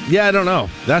 I don't know.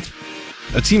 That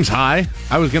seems high.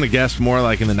 I was going to guess more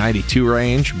like in the 92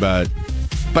 range, but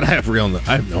I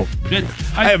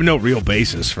have no real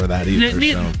basis for that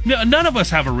either. None of us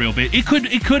have a real base.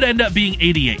 It could end up being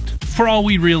 88 for all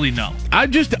we really know.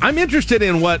 I'm interested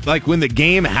in what, like, when the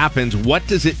game happens, what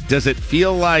does it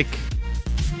feel like?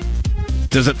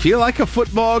 Does it feel like a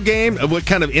football game? What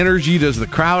kind of energy does the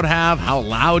crowd have? How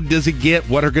loud does it get?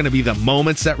 What are going to be the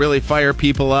moments that really fire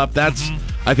people up? That's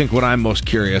I think, what I'm most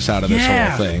curious out of this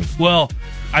whole thing. Well,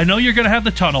 I know you're going to have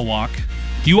the tunnel walk.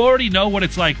 You already know what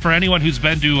it's like for anyone who's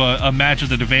been to a match at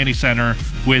the Devaney Center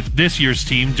with this year's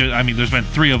team. I mean, there's been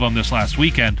 3 of them this last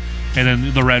weekend, and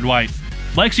then the red-white.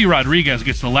 Lexi Rodriguez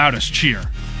gets the loudest cheer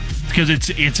because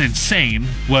it's insane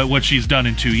what she's done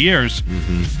in 2 years.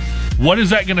 Mm-hmm. What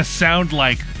is that going to sound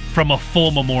like from a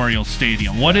full Memorial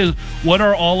Stadium? What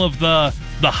are all of the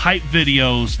hype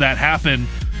videos that happen?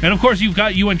 And, of course, you've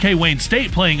got UNK Wayne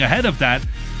State playing ahead of that.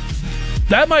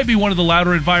 That might be one of the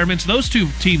louder environments those two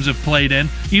teams have played in,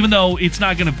 even though it's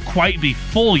not going to quite be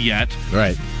full yet.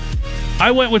 Right.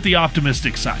 I went with the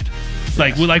optimistic side.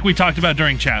 Like we talked about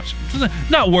during Chaps.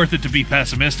 Not worth it to be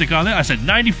pessimistic on it. I said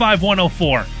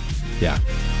 95-104. Yeah.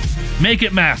 Make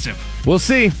it massive. We'll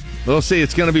see. We'll see.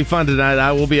 It's going to be fun tonight.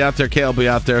 I will be out there. Kale will be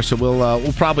out there. So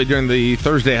we'll probably, during the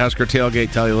Thursday Husker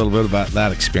tailgate, tell you a little bit about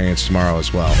that experience tomorrow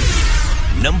as well.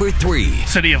 Number 3.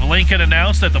 City of Lincoln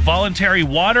announced that the voluntary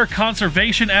water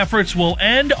conservation efforts will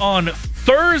end on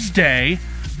Thursday.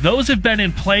 Those have been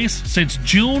in place since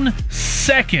June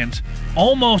 2nd,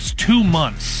 almost 2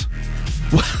 months.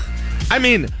 I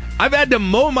mean, I've had to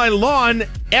mow my lawn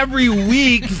every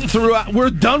week throughout.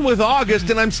 We're done with August,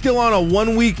 and I'm still on a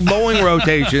 1-week mowing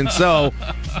rotation. So,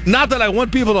 not that I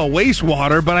want people to waste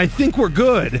water, but I think we're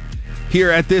good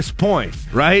here at this point,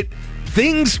 right?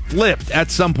 Things flipped at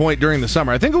some point during the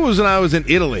summer. I think it was when I was in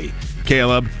Italy,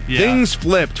 Caleb. Yeah. Things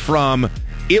flipped from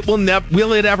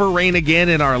will it ever rain again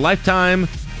in our lifetime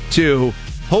to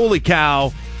holy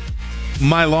cow,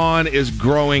 my lawn is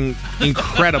growing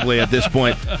incredibly at this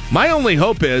point. My only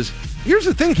hope is, here's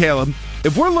the thing, Caleb.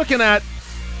 If we're looking at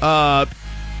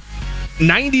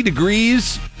 90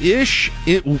 degrees-ish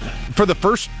for the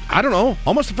first, I don't know,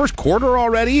 almost the first quarter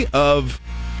already of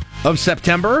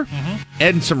September,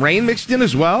 and some rain mixed in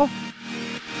as well,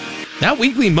 that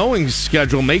weekly mowing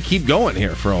schedule may keep going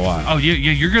here for a while. Oh,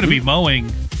 you're going to be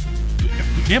mowing.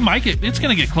 It's going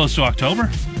to get close to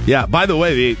October. Yeah, by the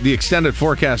way, the extended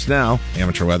forecast now,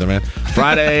 amateur weatherman,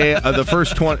 Friday the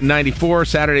 1st, 94,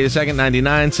 Saturday the 2nd,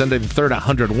 99, Sunday the 3rd,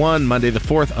 101, Monday the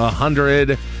 4th,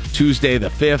 100, Tuesday the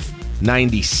 5th,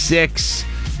 96.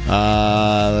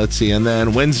 Let's see, and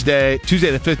then Tuesday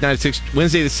the 5th, 96,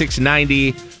 Wednesday the 6th,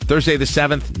 90, Thursday the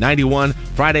 7th, 91,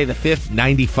 Friday the 5th,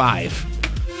 95.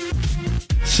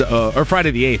 So, or Friday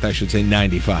the 8th, I should say,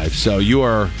 95. So you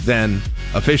are then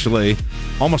officially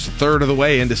almost a third of the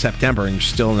way into September, and you're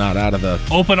still not out of the...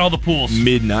 Open all the pools.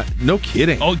 Midnight. No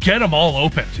kidding. Oh, get them all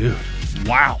open. Dude.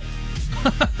 Wow.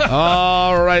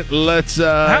 All right, let's...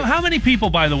 How many people,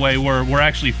 by the way, were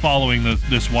actually following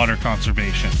this water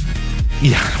conservation?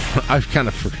 Yeah, I've kind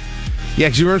of... Yeah,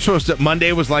 because you weren't supposed to...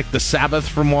 Monday was like the Sabbath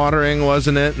from watering,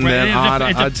 wasn't it? And then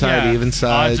odd side, even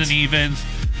sides. Odds and evens.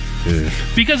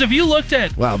 Because if you looked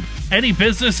at any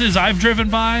businesses I've driven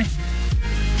by,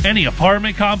 any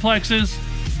apartment complexes,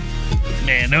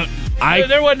 man,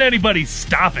 there wasn't anybody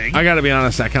stopping. I got to be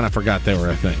honest, I kind of forgot they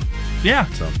were a thing. Yeah.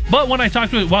 So. But when I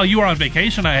talked to while you were on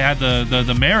vacation, I had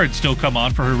the mayor had still come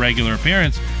on for her regular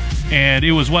appearance, and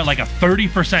it was like a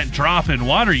 30% drop in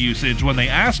water usage when they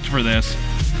asked for this.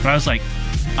 But I was like,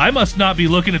 I must not be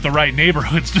looking at the right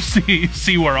neighborhoods to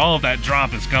see where all of that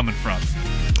drop is coming from.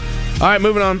 All right,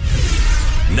 moving on.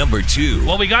 Number 2.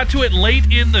 Well, we got to it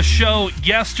late in the show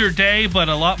yesterday, but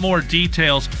a lot more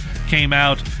details came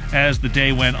out as the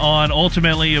day went on.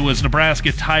 Ultimately, it was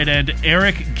Nebraska tight end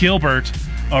Eric Gilbert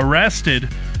arrested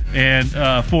and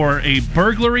for a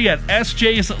burglary at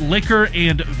SJ's Liquor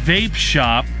and Vape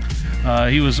Shop.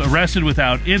 He was arrested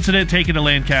without incident, taken to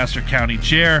Lancaster County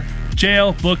Jail,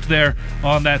 booked there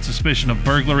on that suspicion of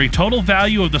burglary. Total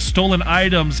value of the stolen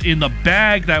items in the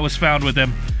bag that was found with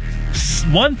him,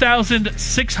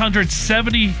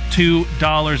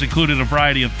 $1,672, included a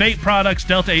variety of vape products,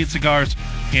 Delta 8 cigars,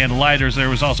 and lighters. There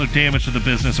was also damage to the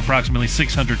business, approximately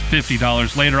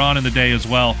 $650. Later on in the day as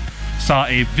well, saw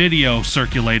a video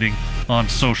circulating on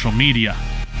social media.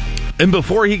 And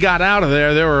before he got out of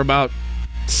there were about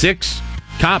 6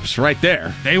 cops right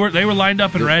there. They were lined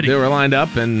up and ready. They were lined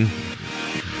up and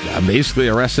basically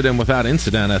arrested him without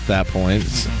incident at that point.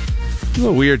 It's a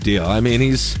weird deal. I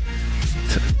mean,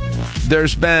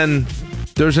 there's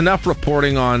enough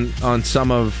reporting on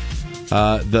some of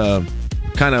the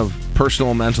kind of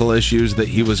personal mental issues that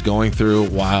he was going through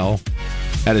while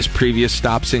at his previous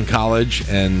stops in college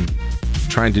and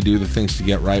trying to do the things to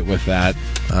get right with that.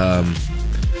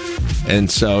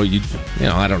 And so,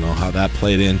 I don't know how that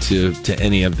played into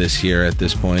any of this here at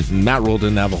this point. And Matt Rule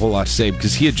didn't have a whole lot to say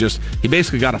because he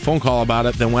basically got a phone call about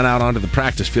it, then went out onto the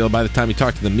practice field. By the time he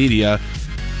talked to the media,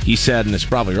 he said, and it's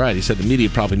probably right, he said the media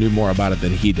probably knew more about it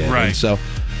than he did. Right. And so,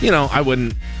 I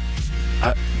wouldn't...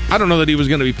 I don't know that he was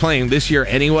going to be playing this year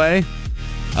anyway.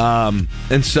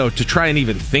 And so to try and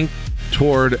even think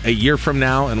toward a year from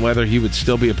now and whether he would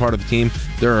still be a part of the team,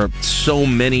 there are so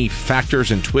many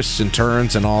factors and twists and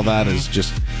turns and all that is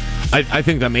just... I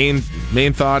think the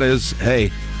main thought is,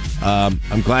 hey,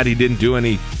 I'm glad he didn't do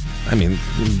any... I mean,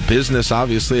 business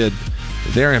obviously had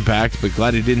their impact, but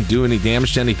glad he didn't do any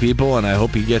damage to any people, and I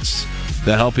hope he gets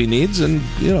the help he needs, and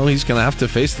he's going to have to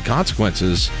face the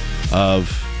consequences of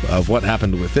what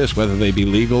happened with this, whether they be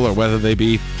legal or whether they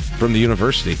be from the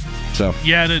university. So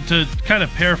yeah, to kind of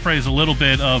paraphrase a little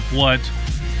bit of what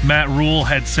Matt Rule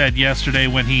had said yesterday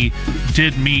when he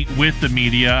did meet with the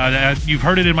media. You've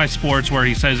heard it in My Sports where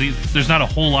he says there's not a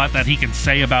whole lot that he can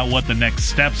say about what the next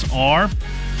steps are.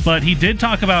 But he did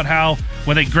talk about how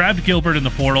when they grabbed Gilbert in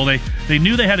the portal, they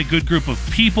knew they had a good group of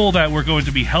people that were going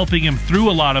to be helping him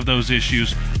through a lot of those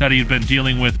issues that he had been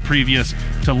dealing with previous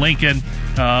to Lincoln.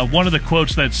 One of the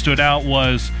quotes that stood out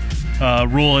was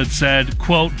Rule had said,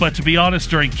 quote, "But to be honest,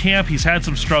 during camp, he's had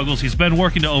some struggles. He's been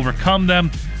working to overcome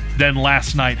them. Then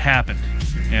last night happened."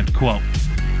 End quote.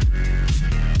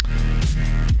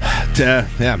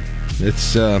 Yeah,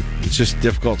 it's just a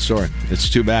difficult story. It's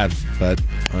too bad, but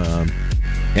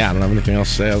yeah, I don't have anything else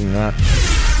to say other than that.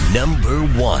 Number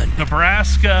 1.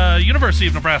 University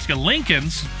of Nebraska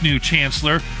Lincoln's new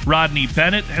chancellor, Rodney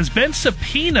Bennett, has been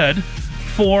subpoenaed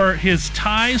for his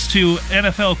ties to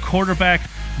NFL quarterback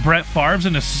Brett Favre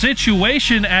in a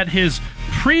situation at his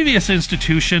previous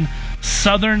institution,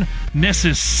 Southern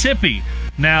Mississippi.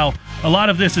 Now, a lot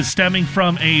of this is stemming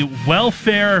from a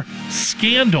welfare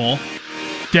scandal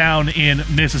down in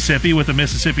Mississippi with the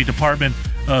Mississippi Department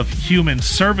of Human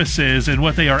Services, and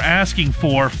what they are asking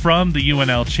for from the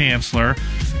UNL chancellor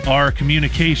are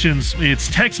communications. It's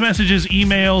text messages,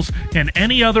 emails, and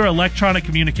any other electronic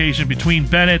communication between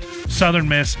Bennett, Southern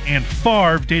Miss, and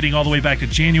Favre dating all the way back to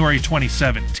January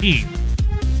 2017.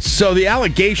 So the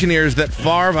allegation here is that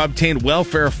Favre obtained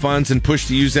welfare funds and pushed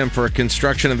to use them for a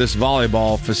construction of this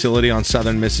volleyball facility on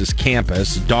Southern Miss's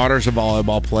campus. Daughter's a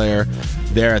volleyball player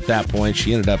there at that point.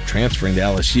 She ended up transferring to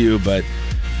LSU, but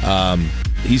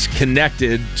he's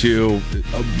connected to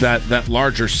that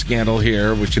larger scandal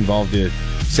here, which involved the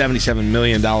 $77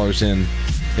 million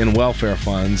in welfare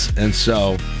funds. And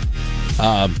so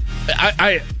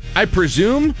I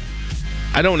presume...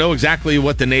 I don't know exactly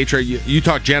what the nature... You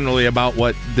talk generally about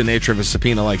what the nature of a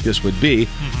subpoena like this would be.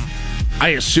 Mm-hmm. I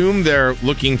assume they're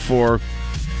looking for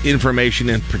information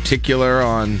in particular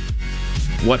on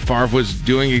what Favre was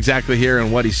doing exactly here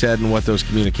and what he said and what those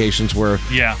communications were.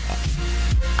 Yeah.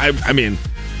 I mean,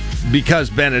 because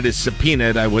Bennett is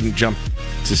subpoenaed, I wouldn't jump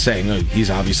to saying, oh, he's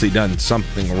obviously done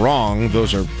something wrong.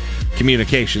 Those are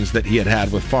communications that he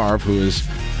had with Favre, who is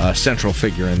a central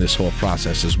figure in this whole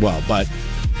process as well. But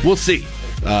we'll see.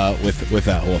 With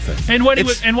that whole thing. And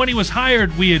when he was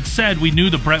hired, we had said we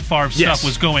knew the Brett Favre stuff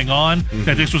was going on,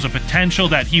 that this was a potential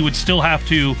that he would still have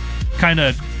to kind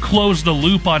of close the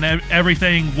loop on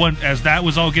everything as that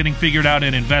was all getting figured out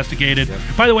and investigated. Yep.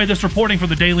 By the way, this reporting from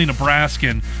the Daily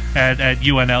Nebraskan at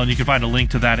UNL, and you can find a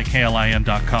link to that at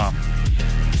KLIN.com.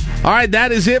 All right,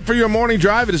 that is it for your morning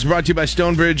drive. It is brought to you by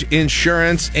Stonebridge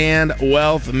Insurance and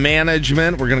Wealth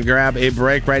Management. We're going to grab a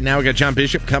break right now. We got John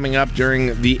Bishop coming up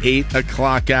during the 8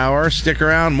 o'clock hour. Stick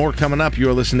around. More coming up.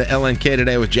 You are listening to LNK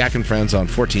Today with Jack and Friends on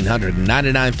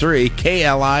 1499.3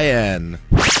 KLIN.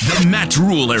 The Matt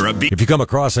Rule era. If you come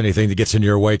across anything that gets in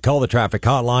your way, call the traffic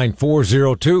hotline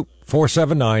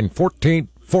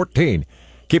 402-479-1414.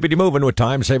 Keeping you moving with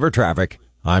Time Saver Traffic.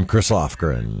 I'm Chris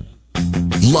Lofgren.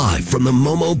 Live from the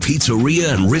Momo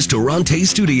Pizzeria and Ristorante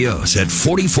Studios at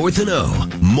 44th and O.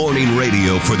 Morning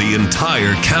radio for the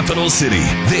entire capital city.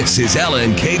 This is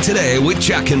LNK Today with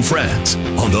Jack and Friends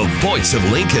on the voice of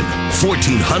Lincoln,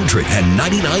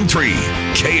 1499.3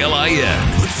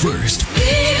 KLIN. But first,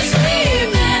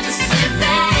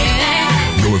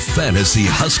 your Fantasy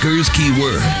Huskers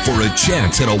keyword for a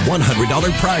chance at a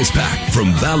 $100 prize pack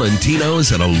from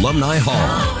Valentino's at Alumni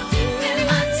Hall.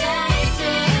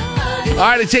 All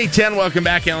right, it's 8:10. Welcome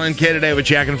back, LNK Today with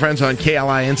Jack and Friends on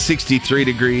KLIN. 63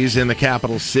 degrees in the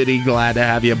capital city. Glad to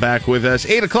have you back with us.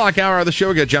 8 o'clock hour of the show.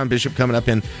 We got John Bishop coming up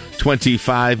in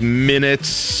 25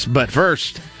 minutes. But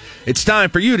first, it's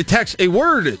time for you to text a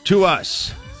word to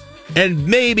us. And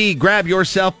maybe grab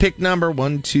yourself pick number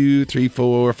 1, 2, 3,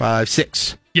 4, 5,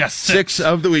 6. Yes, 6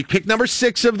 of the week. Pick number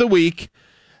 6 of the week.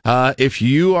 If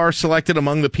you are selected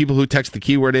among the people who text the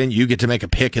keyword in, you get to make a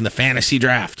pick in the fantasy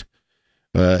draft.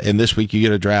 And this week you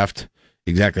get a draft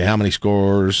exactly how many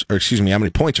points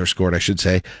are scored, I should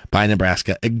say, by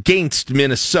Nebraska against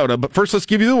Minnesota. But first, let's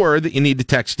give you the word that you need to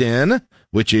text in,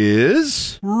 which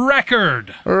is...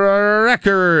 Record.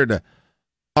 Record.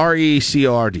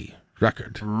 R-E-C-O-R-D.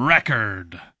 Record.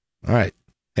 All right.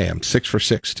 Hey, I'm 6 for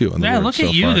 6, too. On the look so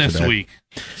at you far this today. week.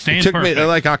 It took me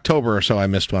like October or so. I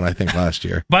missed one, I think, last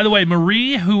year. By the way,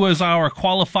 Marie, who was our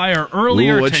qualifier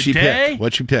earlier what'd today.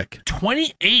 What'd she pick?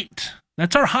 28.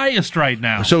 That's our highest right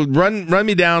now. So run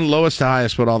me down lowest to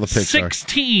highest what all the picks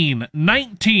 16,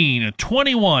 19,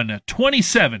 21,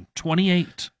 27,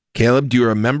 28. Caleb, do you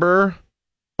remember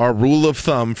our rule of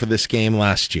thumb for this game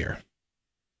last year?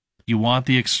 You want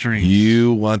the extremes.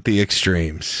 You want the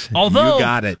extremes. Although, you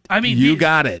got it. I mean, you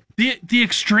got it. The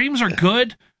extremes are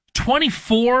good.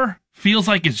 24 feels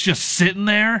like it's just sitting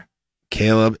there.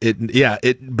 Caleb,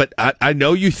 but I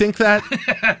know you think that,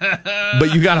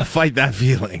 but you got to fight that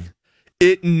feeling.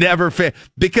 It never fails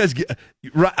because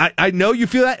I know you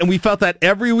feel that, and we felt that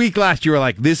every week last year. We're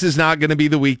like, this is not going to be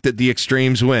the week that the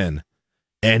extremes win,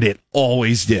 and it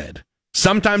always did.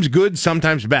 Sometimes good,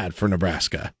 sometimes bad for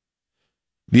Nebraska.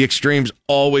 The extremes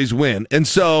always win, and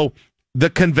so the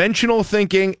conventional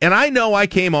thinking. And I know I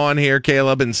came on here,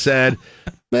 Caleb, and said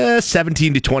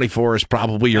 17 to 24 is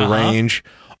probably your range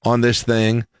on this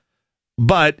thing.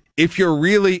 But if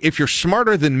you're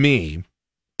smarter than me,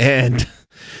 and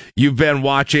you've been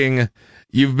watching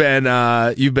the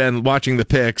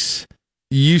picks,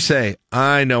 you say,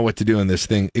 I know what to do in this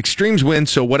thing. Extremes win,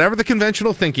 so whatever the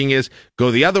conventional thinking is, go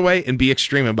the other way and be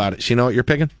extreme about it. So you know what you're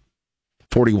picking?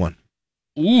 41.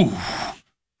 Ooh,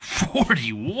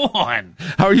 41.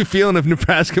 How are you feeling if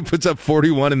Nebraska puts up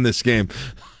 41 in this game?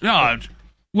 No,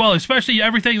 well, especially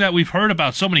everything that we've heard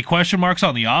about, so many question marks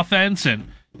on the offense, and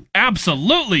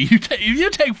absolutely, you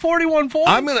take 41 points.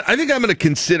 I think I'm gonna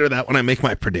consider that when I make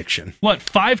my prediction. What,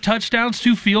 5 touchdowns,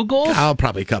 2 field goals?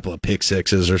 Probably a couple of pick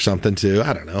sixes or something too.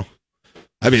 I don't know.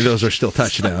 I mean, those are still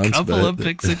touchdowns. A couple of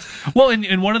pick sixes. Well,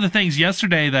 and one of the things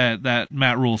yesterday that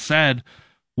Matt Rule said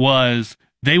was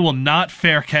they will not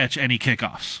fair catch any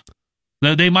kickoffs.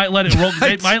 They might let it roll.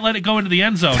 They might let it go into the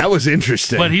end zone. That was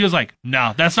interesting. But he was like,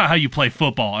 "No, that's not how you play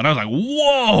football." And I was like,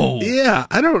 "Whoa!" Yeah,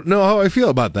 I don't know how I feel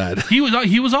about that. He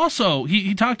was also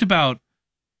he talked about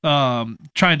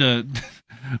trying to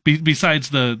besides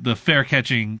the fair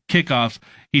catching kickoffs.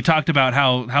 He talked about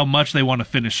how much they want to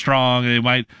finish strong. They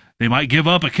might give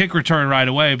up a kick return right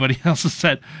away, but he also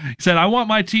said I want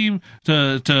my team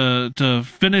to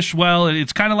finish well.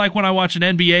 It's kind of like when I watch an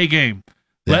NBA game.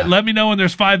 Yeah. Let me know when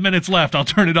there's 5 minutes left. I'll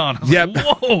turn it on. Like,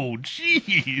 whoa,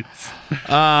 jeez.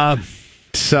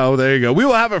 So there you go. We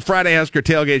will have a Friday Husker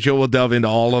tailgate show. We'll delve into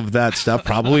all of that stuff,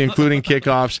 probably including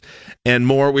kickoffs and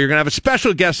more. We're going to have a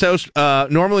special guest host.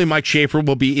 Normally, Mike Schaefer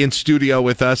will be in studio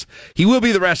with us. He will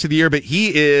be the rest of the year, but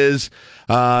he is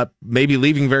maybe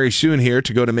leaving very soon here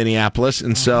to go to Minneapolis,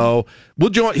 and so he'll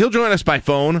join us by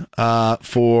phone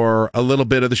for a little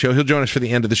bit of the show. He'll join us for the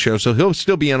end of the show, so he'll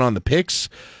still be in on the picks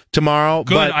tomorrow.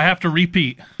 Good. But I have to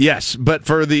repeat. Yes, but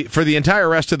for the entire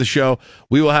rest of the show,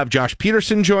 we will have Josh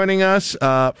Peterson joining us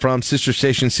from Sister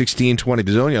Station 1620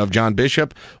 Bazone. You'll have John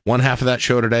Bishop, one half of that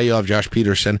show today. You'll have Josh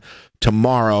Peterson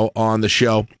tomorrow on the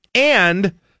show,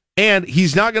 and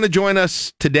he's not going to join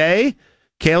us today,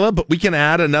 Caleb, but we can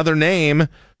add another name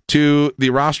to the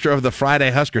roster of the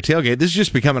Friday Husker Tailgate. This is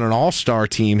just becoming an all-star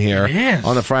team here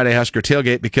on the Friday Husker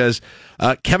Tailgate because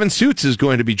Kevin Suits is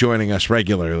going to be joining us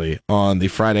regularly on the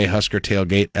Friday Husker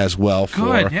Tailgate as well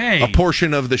for a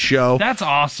portion of the show. That's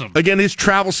awesome. Again, his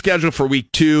travel schedule for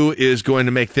week 2 is going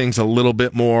to make things a little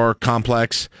bit more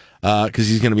complex because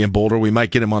he's going to be in Boulder. We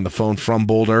might get him on the phone from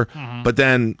Boulder, but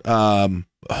then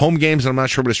home games, I'm not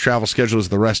sure what his travel schedule is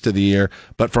the rest of the year,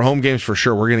 but for home games for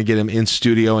sure, we're going to get him in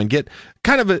studio and get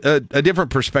kind of a different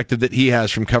perspective that he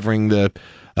has from covering the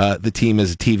team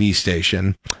as a TV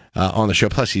station on the show.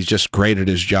 Plus, he's just great at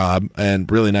his job and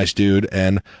really nice dude,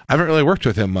 and I haven't really worked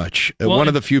with him much. Well, one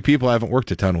of the few people I haven't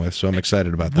worked a ton with, so I'm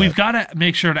excited about that. We've got to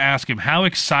make sure to ask him, how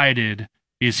excited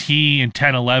is he in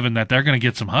 10-11 that they're going to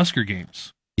get some Husker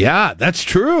games? Yeah, that's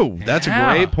true. That's a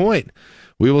great point.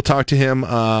 We will talk to him.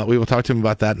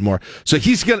 About that and more. So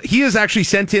he has actually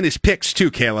sent in his picks too,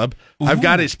 Caleb. Ooh. I've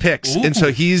got his picks, and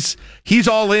so he's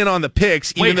all in on the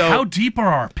picks. Wait, how deep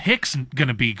are our picks going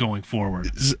to be going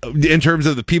forward in terms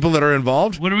of the people that are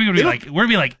involved? What are we going to be like? We're going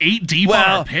to be like 8 deep on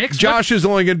our picks. Josh is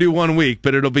only going to do 1 week,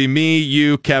 but it'll be me,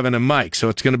 you, Kevin, and Mike. So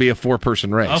it's going to be a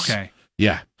 4-person race. Okay.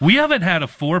 Yeah. We haven't had a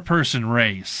 4-person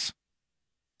race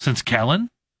since Kellen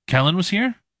was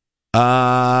here.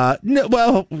 No,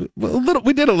 well,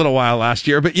 we did a little while last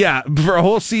year, but yeah, for a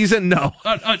whole season, no.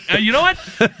 You know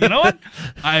what?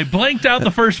 I blanked out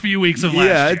the first few weeks of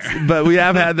last year. But we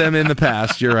have had them in the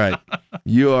past. You're right.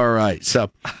 You are right.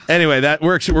 So anyway, that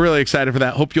works. We're really excited for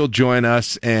that. Hope you'll join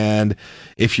us. And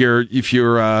if you're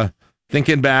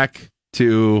thinking back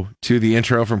to the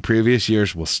intro from previous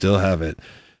years, we'll still have it.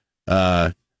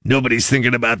 Nobody's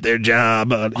thinking about their job.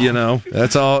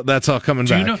 That's all coming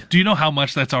back. Do you know how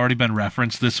much that's already been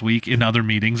referenced this week in other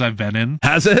meetings I've been in?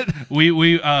 Has it? We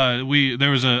there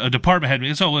was a department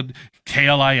head. So with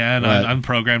KLIN, Right. I'm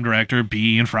program director.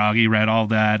 B and Froggy read all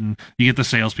that, and you get the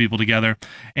salespeople together.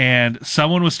 And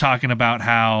someone was talking about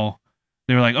how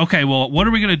they were like, okay, well, what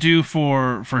are we going to do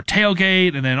for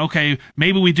tailgate? And then, okay,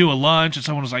 maybe we do a lunch. And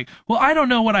someone was like, well, I don't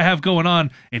know what I have going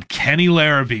on. And Kenny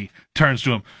Larrabee turns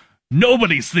to him.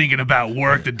 Nobody's thinking about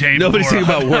work the day before. Nobody's thinking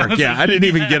about work. Yeah, I didn't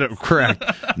even get it correct.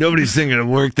 Nobody's thinking of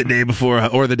work the day before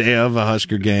or the day of a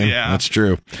Husker game. Yeah. That's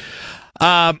true.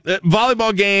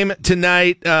 Volleyball game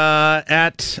tonight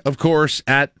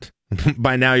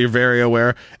by now you're very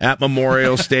aware, at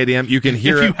Memorial Stadium. You can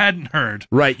hear if it. you hadn't heard.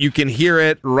 Right, you can hear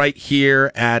it right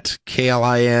here at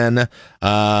KLIN, in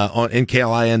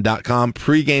KLIN.com.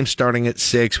 Pre-game starting at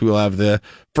 6. We will have the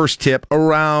first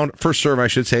serve, I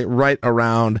should say, right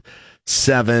around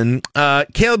 7.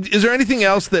 Caleb, is there anything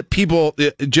else that people,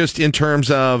 just in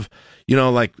terms of,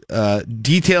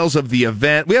 details of the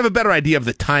event? We have a better idea of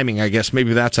the timing, I guess.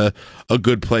 Maybe that's a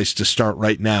good place to start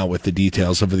right now with the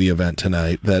details of the event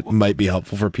tonight that might be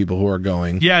helpful for people who are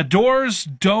going. Yeah, doors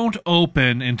don't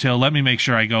open until, let me make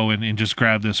sure I go in and just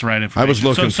grab this right information. I was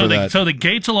looking for that. So the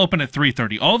gates will open at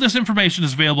 3:30. All this information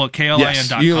is available at KLIN.com.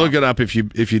 Yes, you can look it up if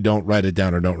you don't write it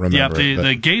down or don't remember it.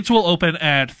 The gates will open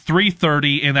at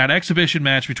 3:30, and that exhibition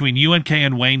match between UNK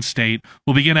and Wayne State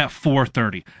will begin at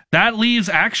 4:30. That leaves,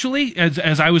 actually,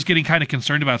 as I was getting kind of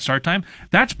concerned about start time,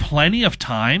 that's plenty of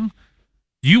time.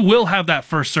 You will have that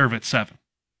first serve at 7.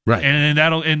 Right.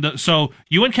 So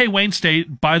UNK Wayne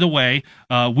State, by the way,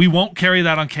 we won't carry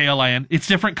that on KLIN. It's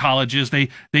different colleges. They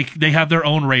have their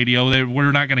own radio.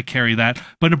 We're not going to carry that.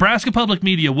 But Nebraska Public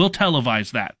Media will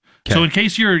televise that. Okay. So in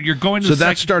case you're going to So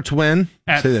that starts when?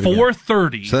 At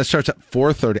 4:30. So that starts at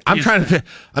 4:30.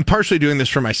 I'm partially doing this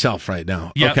for myself right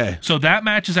now. Yep. Okay. So that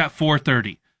match is at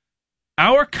 4:30.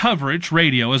 Our coverage,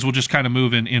 radio, as we'll just kind of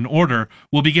move in order,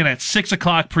 will begin at 6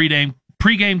 o'clock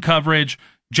pregame coverage.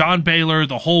 John Baylor,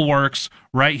 the whole works,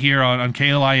 right here on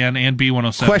KLIN and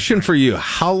B107. Question for you.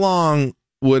 How long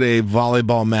would a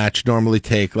volleyball match normally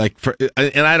take?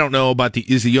 And I don't know about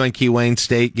is the UNK Wayne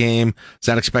State game, is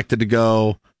that expected to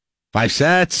go 5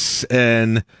 sets?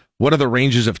 And what are the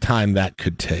ranges of time that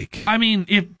could take? I mean,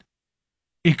 if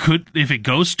it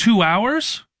goes 2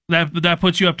 hours, that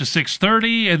puts you up to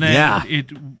 6:30, and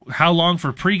then how long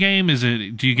for pregame is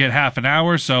it? Do you get half an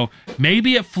hour? So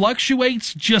maybe it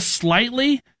fluctuates just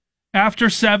slightly after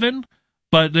 7,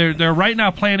 but they're right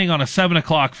now planning on a 7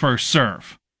 o'clock first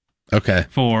serve. Okay.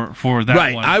 For that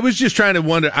right. one. I was just trying to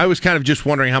wonder. I was kind of just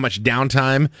wondering how much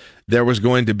downtime there was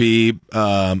going to be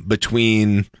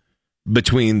between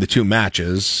the two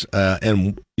matches,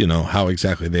 and how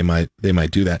exactly they might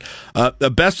do that.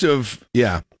 The best of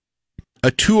a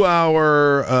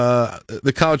 2-hour,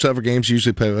 the college level games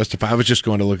usually play best of 5. I was just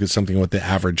going to look at something what the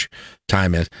average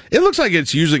time is. It looks like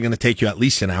it's usually going to take you at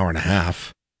least an hour and a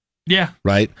half. Yeah.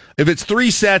 Right? If it's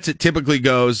 3 sets, it typically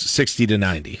goes 60 to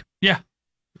 90. Yeah.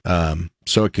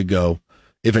 So it could go,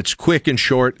 if it's quick and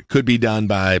short, it could be done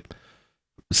by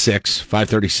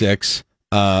 5:36.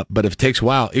 But if it takes a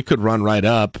while, it could run right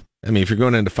up. I mean, if you're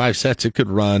going into 5 sets, it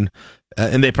could run,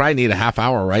 and they probably need a half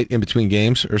hour, right, in between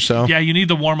games or so? Yeah, you need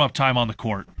the warm-up time on the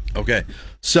court. Okay.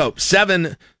 So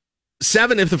 7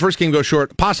 if the first game goes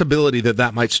short, possibility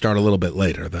that might start a little bit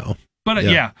later, though. But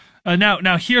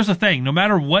now here's the thing. No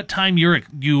matter what time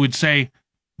you would say,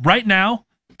 right now,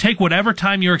 take whatever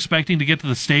time you're expecting to get to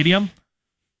the stadium.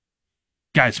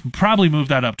 Guys, probably move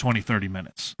that up 20, 30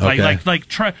 minutes. Okay.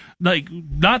 Try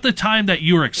not the time that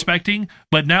you were expecting,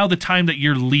 but now the time that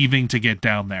you're leaving to get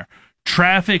down there.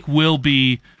 Traffic will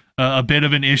be a bit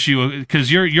of an issue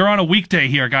because you're on a weekday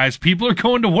here, guys. People are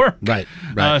going to work, right?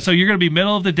 So you're going to be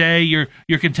middle of the day. You're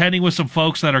contending with some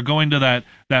folks that are going to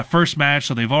that first match,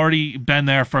 so they've already been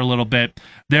there for a little bit.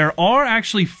 There are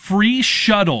actually free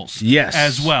shuttles,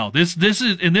 as well. This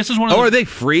is one of. Are they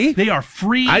free? They are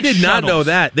free. I did not shuttles. know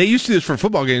that. They used to do this for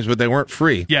football games, but they weren't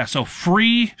free. Yeah, so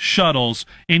free shuttles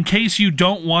in case you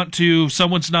don't want to.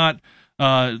 Someone's not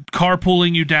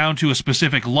carpooling you down to a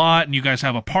specific lot and you guys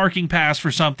have a parking pass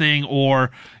for something,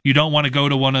 or you don't want to go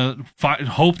to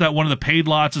hope that one of the paid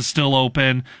lots is still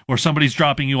open or somebody's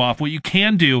dropping you off. What you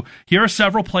can do, here are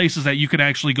several places that you can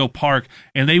actually go park,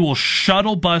 and they will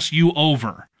shuttle bus you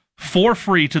over for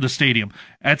free to the stadium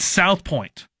at South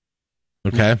Point.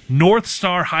 Okay. North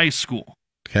Star High School.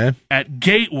 Okay. At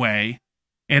Gateway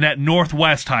and at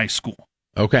Northwest High School.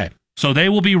 Okay. So they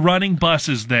will be running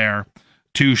buses there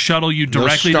to shuttle you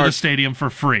directly to the stadium for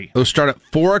free. Those start at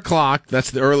 4 o'clock.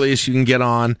 That's the earliest you can get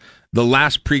on. The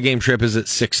last pregame trip is at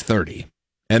 6:30,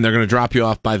 and they're going to drop you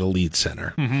off by the Lead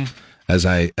Center, as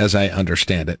I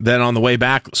understand it. Then on the way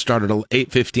back, start at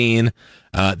 8:15.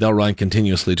 They'll run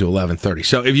continuously to 11:30.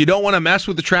 So if you don't want to mess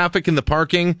with the traffic and the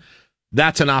parking,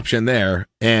 that's an option there.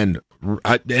 And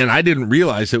I didn't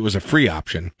realize it was a free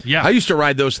option. Yeah, I used to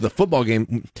ride those to the football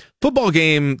game.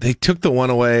 They took the one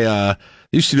away.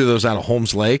 They used to do those out of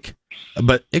Holmes Lake,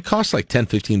 but it cost like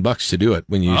 $10-15 to do it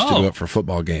when you used to do it for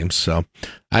football games. So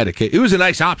it was a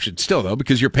nice option still, though,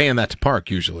 because you're paying that to park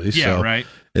usually. Yeah, so right.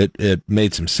 It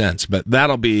made some sense, but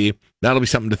that'll be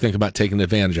something to think about taking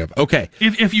advantage of. Okay.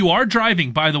 If you are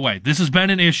driving, by the way, this has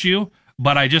been an issue,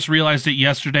 but I just realized it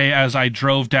yesterday as I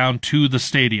drove down to the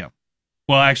stadium.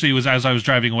 Well, actually, it was as I was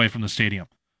driving away from the stadium.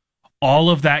 All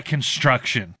of that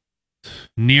construction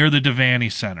near the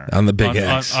Devaney Center on the Big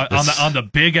X, on the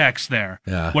Big X there.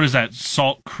 Yeah. What is that?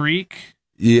 Salt Creek.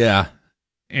 Yeah.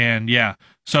 And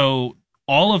so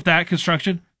all of that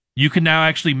construction, you can now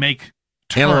actually make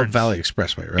turns. Antelope Valley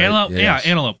Expressway, right? Antelope, yes.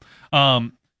 Yeah, Antelope.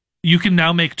 You can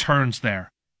now make turns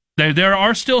there. There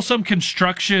are still some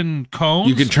construction cones.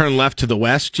 You can turn left to the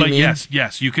west, you mean?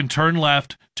 Yes, you can turn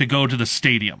left to go to the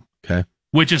stadium. Okay.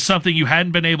 Which is something you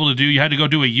hadn't been able to do. You had to go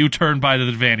do a U-turn by the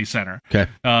Devaney Center.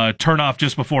 Okay. Turn off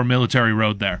just before Military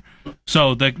Road there.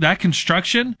 So that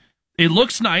construction, it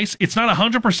looks nice. It's not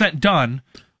 100% done,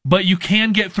 but you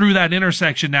can get through that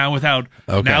intersection now without.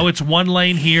 Okay. Now it's one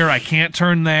lane here. I can't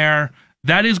turn there.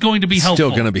 That is going to be helpful.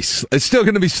 It's still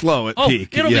going to be slow at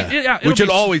peak. Which it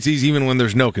always is, even when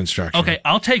there's no construction. Okay,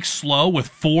 I'll take slow with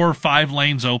 4 or 5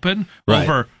 lanes open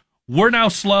over. We're now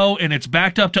slow, and it's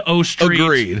backed up to O Street.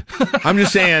 Agreed. I'm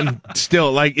just saying,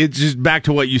 still, like, it's just back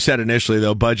to what you said initially,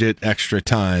 though, budget extra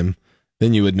time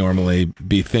than you would normally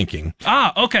be thinking.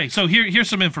 Okay, so here's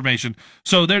some information.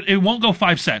 So it won't go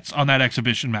 5 sets on that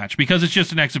exhibition match, because it's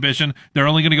just an exhibition. They're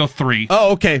only going to go 3.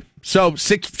 Oh, okay. So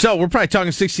we're probably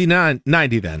talking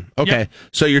 69-90 then. Okay. Yep.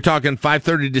 So you're talking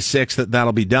 5:30 to 6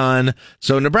 that'll be done.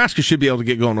 So Nebraska should be able to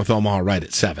get going with Omaha right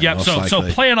at 7. Yeah, so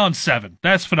plan on 7.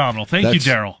 That's phenomenal. Thank you,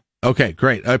 Daryl. Okay,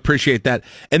 great. I appreciate that.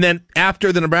 And then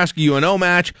after the Nebraska UNO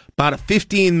match, about a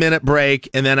 15-minute break,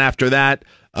 and then after that,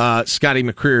 Scotty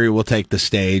McCreery will take the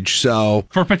stage. So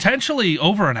for potentially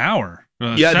over an hour.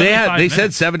 They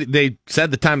said 70. They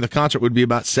said the time of the concert would be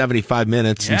about 75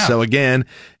 minutes. Yeah. And so again,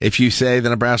 if you say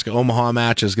the Nebraska Omaha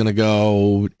match is going to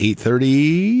go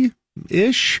 8:30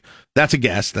 ish, that's a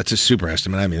guess. That's a super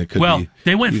estimate. I mean, it could be. Well,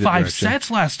 they went 5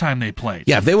 sets last time they played.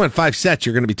 Yeah, if they went 5 sets,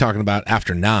 you're going to be talking about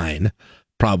after 9.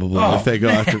 Probably if they go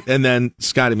after, and then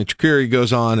Scotty McCreery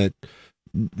goes on at,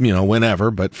 whenever,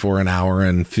 but for an hour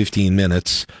and 15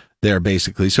 minutes there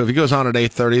basically. So if he goes on at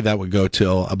 8:30, that would go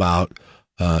till about,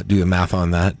 do the math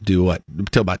on that, till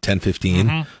about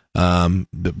 10:15.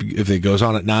 If it goes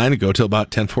on at 9, it go till about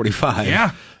 10:45.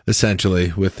 Yeah,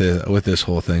 essentially with this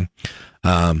whole thing.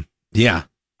 I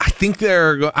think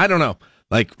I don't know.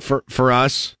 Like for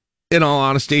us, in all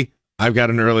honesty, I've got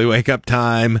an early wake up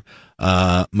time.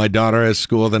 My daughter has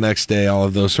school the next day, all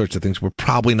of those sorts of things. We're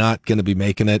probably not going to be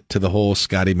making it to the whole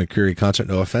Scotty McCreery concert.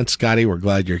 No offense, Scotty. We're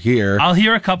glad you're here. I'll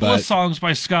hear a couple of songs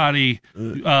by Scotty,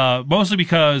 mostly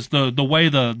because the way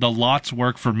the lots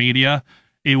work for media,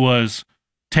 it was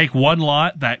take one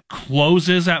lot that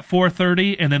closes at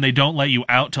 4:30, and then they don't let you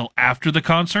out till after the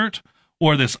concert,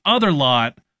 or this other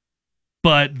lot,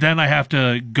 but then I have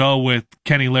to go with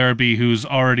Kenny Larrabee, who's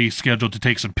already scheduled to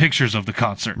take some pictures of the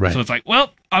concert. Right. So it's like,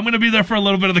 well, I'm going to be there for a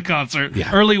little bit of the concert.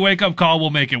 Yeah. Early wake-up call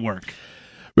will make it work.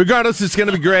 Regardless, it's going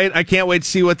to be great. I can't wait to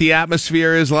see what the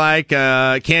atmosphere is like.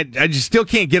 I just still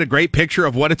can't get a great picture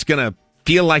of what it's going to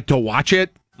feel like to watch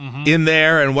it in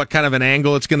there, and what kind of an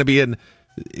angle it's going to be, and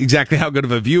exactly how good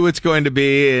of a view it's going to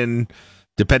be. And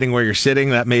depending where you're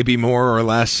sitting, that may be more or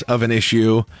less of an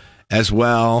issue as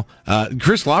well.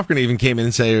 Chris Lofgren even came in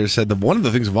and said that one of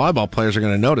the things volleyball players are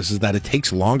going to notice is that it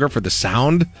takes longer for the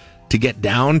sound to get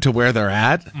down to where they're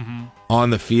at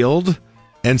on the field,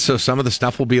 and so some of the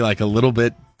stuff will be like a little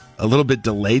bit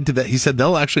delayed to that. He said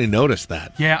they'll actually notice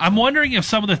that. Yeah, I'm wondering if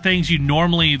some of the things you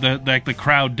normally the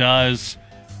crowd does,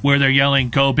 where they're yelling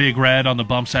 "Go Big Red" on the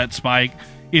bump set spike,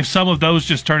 if some of those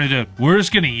just turn into, we're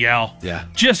just going to yell. Yeah.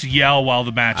 Just yell while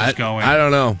the match is going. I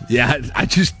don't know. Yeah,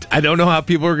 I don't know how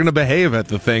people are going to behave at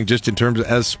the thing, just in terms of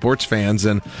as sports fans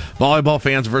and volleyball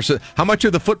fans versus how much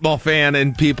of the football fan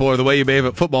and people, or the way you behave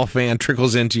at football fan,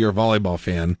 trickles into your volleyball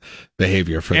fan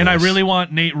behavior for And this. I really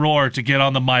want Nate Rohr to get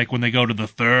on the mic when they go to the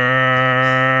third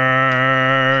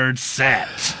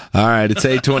set. All right, it's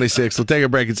 8:26. We'll take a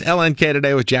break. It's LNK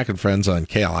Today with Jack and Friends on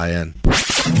KLIN.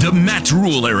 The Matt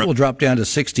Rule Era will drop down to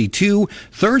 62.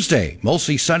 Thursday,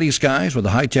 mostly sunny skies with a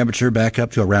high temperature back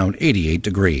up to around 88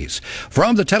 degrees.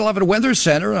 From the 1011 Weather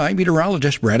Center, I'm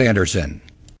meteorologist Brett Anderson.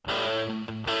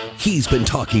 He's been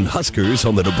talking Huskers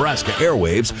on the Nebraska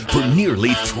airwaves for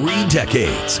nearly 3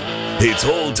 decades. It's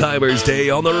Old Timers Day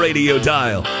on the radio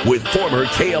dial with former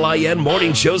KLIN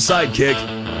morning show sidekick,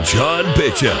 John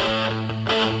Bishop.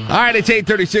 All right, it's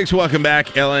 8:36. Welcome back.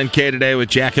 LNK Today with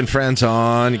Jack and Friends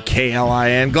on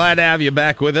KLIN. Glad to have you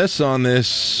back with us on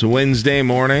this Wednesday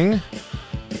morning,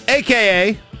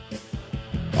 a.k.a.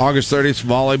 August 30th,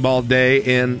 Volleyball Day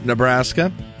in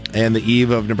Nebraska, and the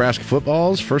eve of Nebraska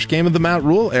football's first game of the Matt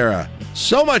Rule era.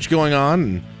 So much going on,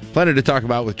 and plenty to talk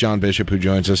about with John Bishop, who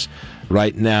joins us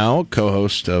right now,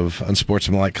 co-host of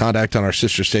Unsportsmanlike Conduct on our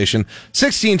sister station,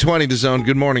 1620 The Zone.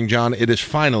 Good morning, John. It is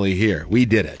finally here. We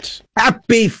did it.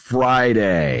 Happy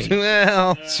Friday.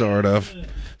 Well, sort of.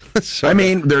 I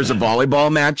mean, there's a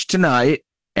volleyball match tonight,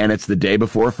 and it's the day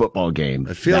before a football game.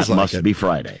 It feels that like must it. be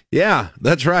Friday. Yeah,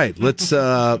 that's right. Let's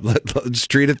let's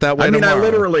treat it that way. I mean, tomorrow. I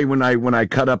literally when I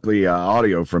cut up the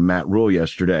audio from Matt Rule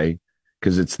yesterday,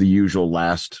 because it's the usual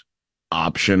last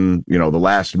option, the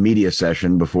last media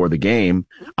session before the game,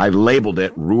 I labeled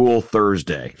it Rule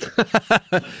Thursday.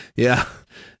 Yeah.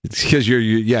 It's because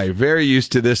you're very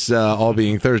used to this all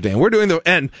being Thursday,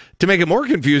 and to make it more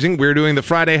confusing, we're doing the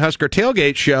Friday Husker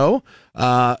Tailgate show,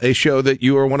 a show that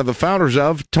you are one of the founders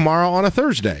of, tomorrow on a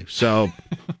Thursday. So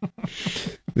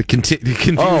the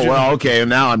confusion. Oh well, okay.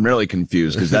 Now I'm really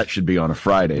confused because that should be on a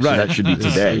Friday, so Right. that should be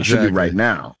today. It should be right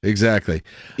now. Exactly.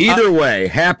 Either way,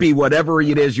 happy whatever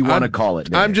it is you want to call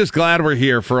it. I'm just glad we're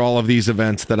here for all of these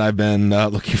events that I've been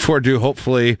looking forward to.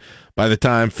 Hopefully, by the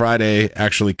time Friday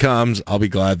actually comes, I'll be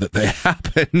glad that they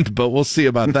happened, but we'll see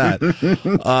about that.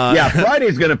 Yeah,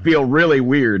 Friday's going to feel really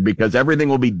weird because everything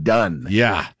will be done.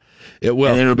 Yeah, it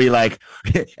will. And it'll be like,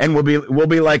 and we'll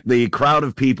be like the crowd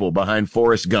of people behind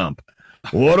Forrest Gump.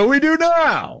 What do we do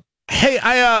now? Hey,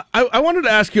 I wanted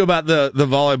to ask you about the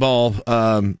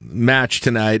volleyball match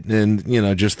tonight,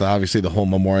 and just obviously the whole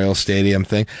Memorial Stadium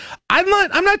thing. I'm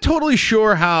not totally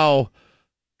sure how.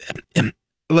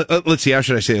 Let's see. How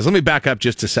should I say this? Let me back up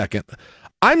just a second.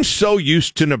 I'm so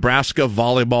used to Nebraska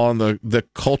volleyball and the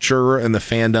culture and the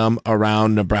fandom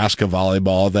around Nebraska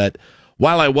volleyball that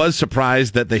while I was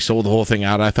surprised that they sold the whole thing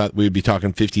out, I thought we'd be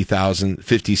talking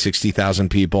 60,000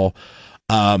 people.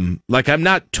 I'm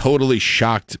not totally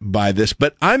shocked by this,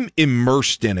 but I'm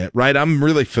immersed in it, right? I'm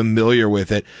really familiar with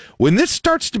it. When this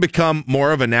starts to become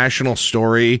more of a national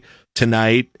story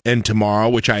tonight and tomorrow,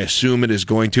 which I assume it is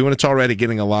going to, and it's already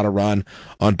getting a lot of run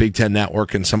on Big Ten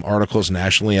Network and some articles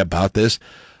nationally about this.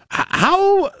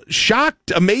 How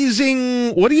shocked,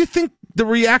 amazing, what do you think the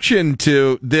reaction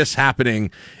to this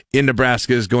happening in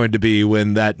Nebraska is going to be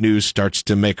when that news starts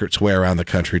to make its way around the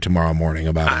country tomorrow morning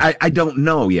about it? I don't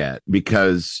know yet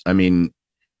because, I mean,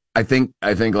 I think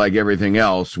like everything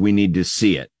else, we need to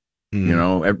see it.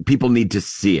 People need to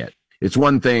see it. It's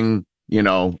one thing,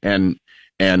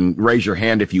 and raise your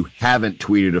hand if you haven't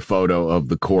tweeted a photo of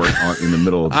the court in the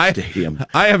middle of the stadium.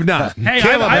 I have not. Hey,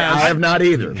 I have not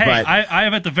either. Hey, but I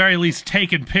have at the very least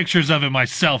taken pictures of it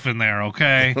myself in there,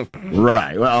 okay?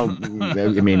 Right. Well, I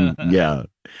mean, yeah.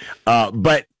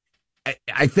 But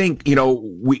I think,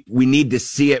 we need to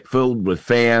see it filled with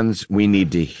fans. We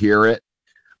need to hear it.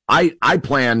 I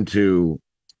plan to,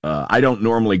 I don't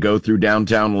normally go through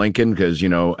downtown Lincoln because,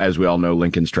 as we all know,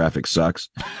 Lincoln's traffic sucks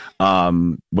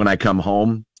when I come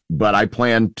home. But I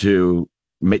plan to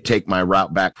take my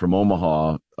route back from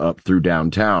Omaha up through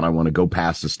downtown. I want to go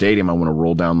past the stadium. I want to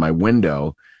roll down my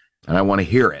window and I want to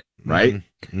hear it. Right.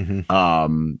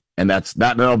 Mm-hmm. And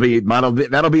that'll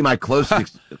be my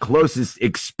closest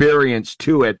experience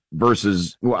to it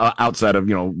versus outside of,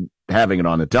 having it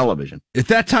on the television. If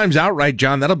that time's out right,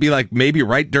 John, that'll be like maybe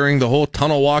right during the whole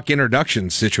tunnel walk introduction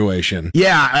situation.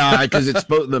 Yeah, because it's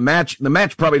the match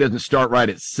probably doesn't start right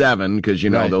at 7 because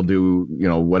right. They'll do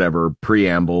whatever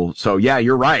preamble. So yeah,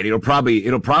 you're right. It'll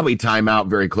probably time out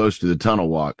very close to the tunnel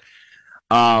walk.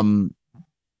 But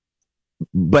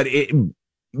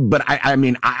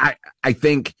I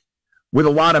think with a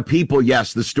lot of people,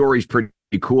 yes, the story's pretty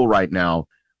cool right now.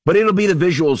 But it'll be the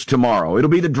visuals tomorrow. It'll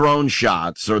be the drone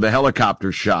shots or the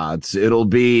helicopter shots. It'll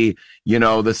be,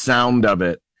 the sound of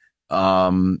it.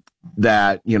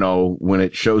 That, when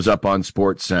it shows up on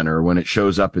Sports Center, when it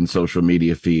shows up in social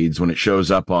media feeds, when it shows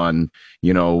up on,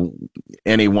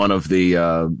 any one of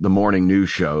the morning news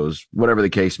shows, whatever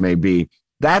the case may be,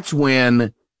 that's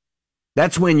when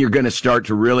you're going to start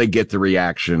to really get the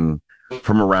reaction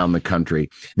from around the country.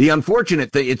 The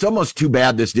unfortunate thing, it's almost too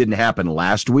bad this didn't happen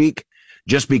last week.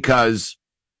 Just because,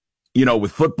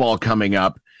 with football coming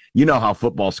up, you know how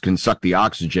footballs can suck the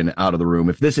oxygen out of the room.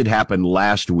 If this had happened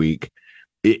last week,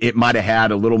 it might have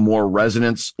had a little more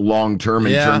resonance long term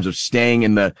in terms of staying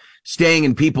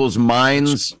in people's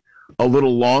minds a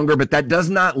little longer, but that does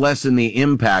not lessen the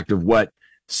impact of what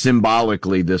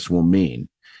symbolically this will mean.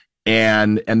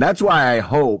 And that's why I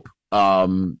hope,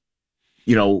 when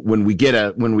we get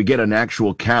an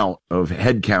actual count of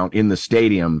head count in the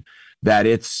stadium, that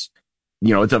it's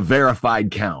a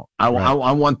verified count. I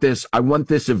want this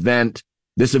event.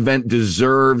 This event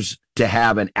deserves to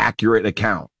have an accurate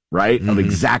account, right? Of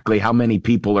exactly how many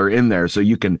people are in there. So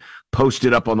you can post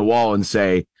it up on the wall and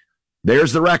say,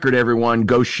 there's the record, everyone,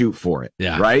 go shoot for it.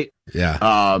 Yeah. Right. Yeah.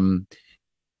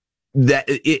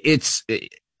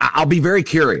 I'll be very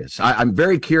curious. I'm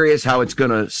very curious how it's going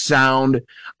to sound.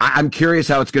 I'm curious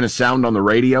how it's going to sound on the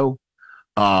radio.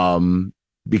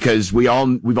 Because we've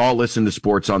all listened to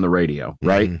sports on the radio,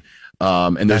 right?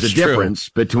 And there's a difference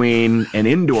between an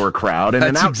indoor crowd and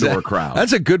an outdoor crowd.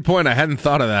 That's a good point. I hadn't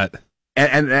thought of that.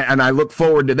 And I look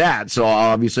forward to that. So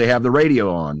I'll obviously have the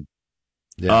radio on.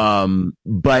 Yeah.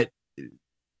 But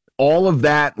all of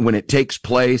that, when it takes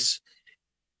place,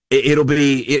 it'll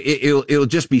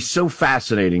just be so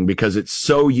fascinating because it's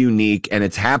so unique and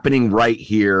it's happening right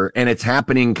here and it's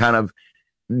happening kind of,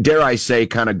 dare I say,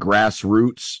 kind of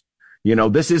grassroots.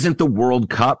 This isn't the World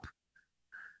Cup.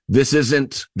 This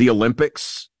isn't the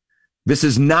Olympics. This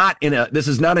is not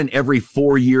an every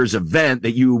 4 years event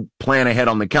that you plan ahead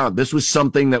on the count. This was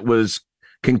something that was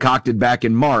concocted back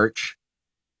in March.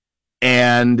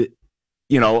 And,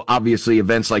 obviously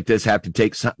events like this have to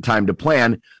take some time to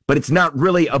plan, but it's not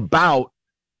really about,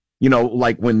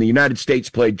 like when the United States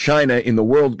played China in the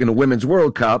Women's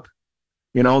World Cup,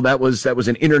 that was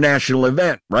an international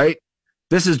event, right?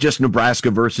 This is just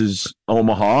Nebraska versus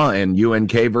Omaha and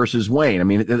UNK versus Wayne. I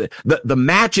mean, the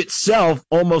match itself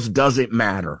almost doesn't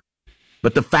matter,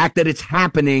 but the fact that it's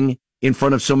happening in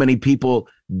front of so many people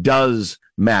does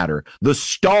matter. The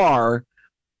star,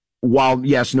 while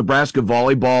yes, Nebraska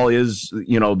volleyball is,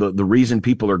 the reason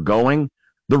people are going,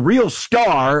 the real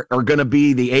star are going to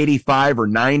be the 85 or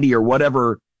 90 or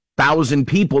whatever thousand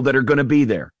people that are going to be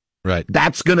there. Right.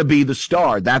 That's going to be the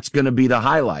star. That's going to be the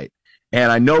highlight. And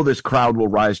I know this crowd will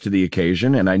rise to the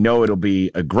occasion, and I know it'll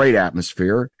be a great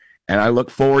atmosphere. And I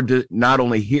look forward to not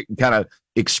only kind of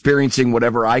experiencing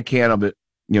whatever I can of it,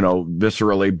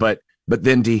 viscerally, but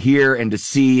then to hear and to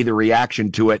see the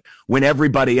reaction to it when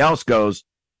everybody else goes,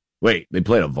 wait, they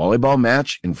played a volleyball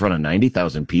match in front of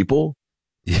 90,000 people?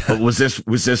 Yeah. Was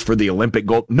this for the Olympic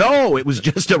gold? No, it was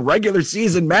just a regular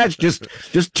season match. Just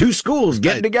two schools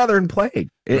getting together and playing.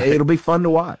 It'll be fun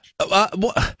to watch.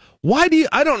 Why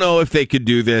I don't know if they could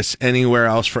do this anywhere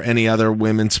else for any other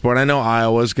women's sport. I know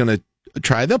Iowa's going to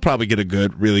try. They'll probably get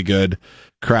a really good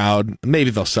crowd.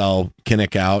 Maybe they'll sell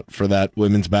Kinnick out for that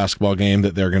women's basketball game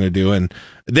that they're going to do. And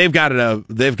they've got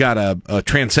a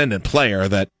transcendent player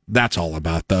that's all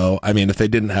about, though. I mean, if they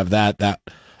didn't have that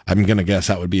I'm going to guess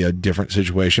that would be a different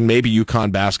situation. Maybe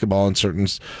UConn basketball in certain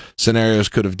scenarios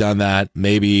could have done that.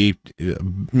 Maybe,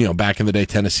 back in the day,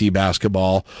 Tennessee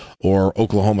basketball or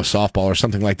Oklahoma softball or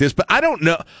something like this. But I don't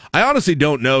know. I honestly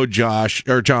don't know, Josh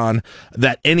or John,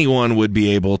 that anyone would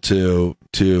be able to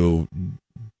do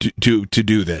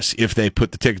this if they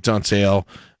put the tickets on sale,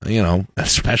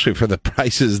 especially for the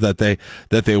prices that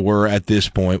they were at this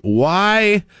point.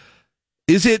 Why?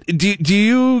 Is it? Do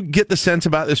you get the sense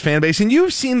about this fan base? And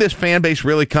you've seen this fan base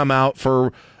really come out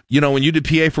for, when you did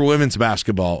PA for women's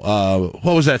basketball.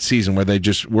 What was that season where they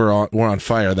just were on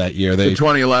fire that year?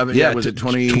 2011. Yeah, was it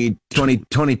 2010,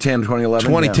 2011?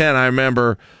 2010. I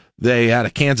remember they had a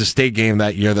Kansas State game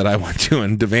that year that I went to,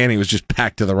 and Devaney was just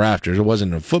packed to the rafters. It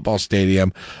wasn't a football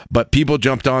stadium, but people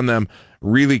jumped on them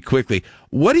really quickly.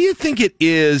 What do you think it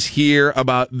is here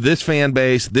about this fan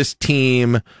base, this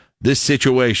team, this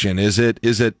situation? Is it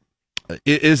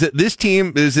this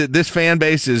team? Is it this fan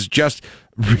base is just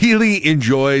really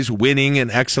enjoys winning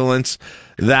and excellence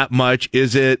that much?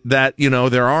 Is it that,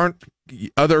 there aren't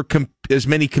as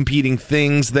many competing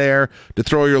things there to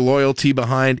throw your loyalty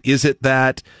behind? Is it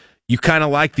that you kind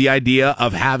of like the idea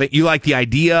of having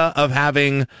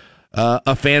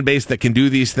a fan base that can do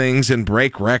these things and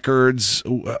break records?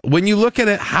 When you look at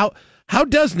it, how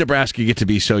does Nebraska get to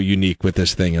be so unique with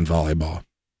this thing in volleyball?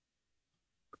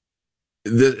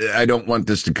 I don't want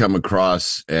this to come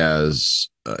across as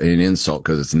an insult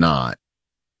because it's not,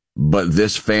 but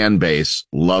this fan base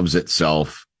loves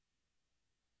itself.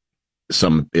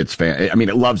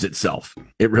 It loves itself.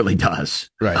 It really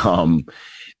does. Right.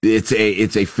 It's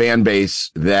a fan base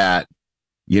that,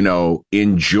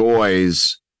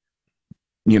 enjoys,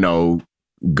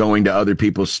 going to other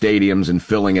people's stadiums and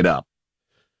filling it up.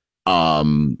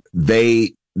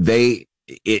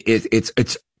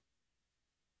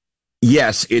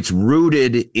 It's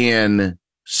rooted in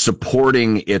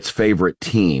supporting its favorite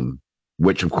team,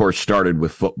 which of course started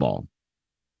with football.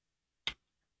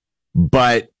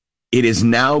 But it is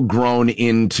now grown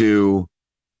into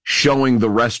showing the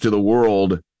rest of the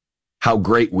world how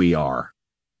great we are.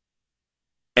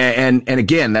 And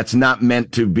again, that's not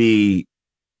meant to be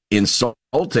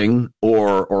insulting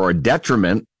or a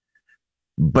detriment,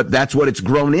 but that's what it's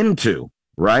grown into,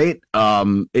 right?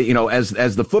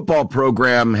 As the football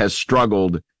program has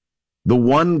struggled, the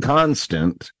one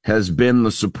constant has been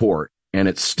the support, and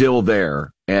it's still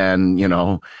there. And,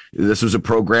 this was a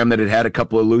program that had a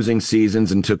couple of losing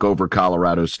seasons and took over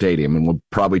Colorado Stadium, and we'll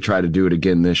probably try to do it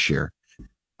again this year.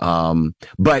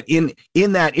 But in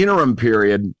that interim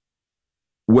period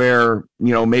where,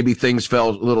 maybe things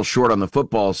fell a little short on the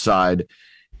football side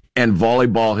and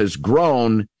volleyball has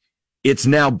grown, it's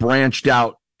now branched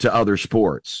out to other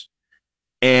sports.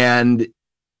 And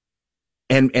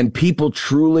people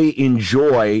truly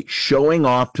enjoy showing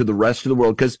off to the rest of the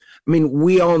world. Because,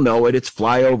 we all know it. It's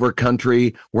flyover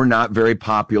country. We're not very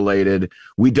populated.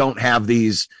 We don't have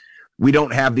these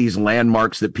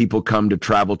landmarks that people come to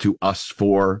travel to us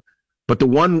for. But the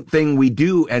one thing we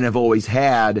do and have always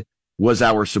had was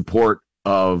our support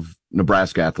of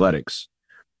Nebraska athletics,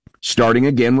 starting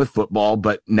again with football,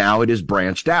 but now it is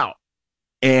branched out.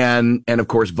 And of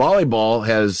course, volleyball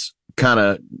has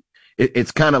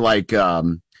it's kind of like,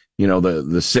 the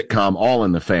sitcom All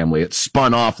in the Family. It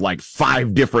spun off like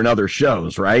 5 different other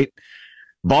shows, right?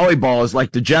 Volleyball is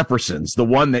like the Jeffersons, the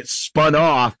one that spun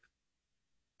off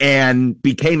and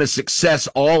became a success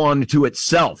all unto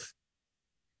itself.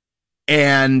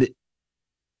 And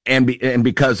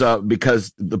because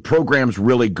the program's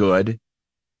really good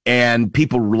and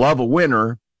people love a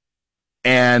winner,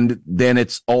 and then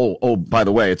it's by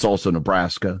the way, it's also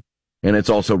Nebraska, and it's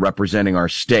also representing our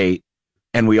state.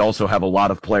 And we also have a lot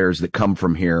of players that come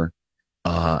from here.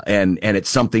 And it's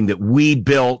something that we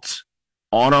built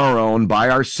on our own by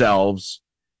ourselves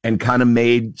and kind of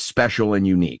made special and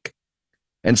unique.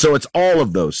 And so it's all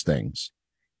of those things.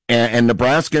 And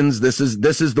Nebraskans, this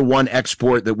is the one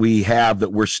export that we have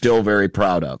that we're still very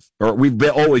proud of, or we've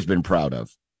always been proud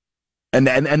of. And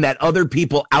that other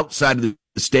people outside of the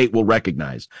state will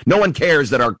recognize. No one cares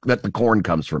that the corn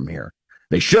comes from here.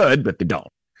 They should, but they don't.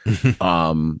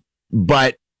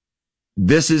 But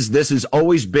this has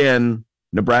always been,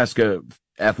 Nebraska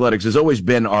athletics has always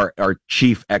been our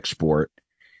chief export.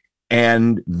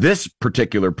 And this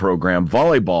particular program,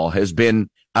 volleyball, has been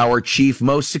our chief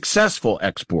most successful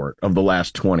export of the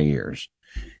last 20 years.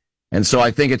 And so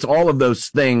I think it's all of those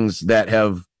things that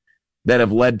have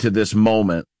led to this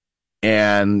moment.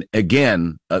 And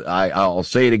again, I'll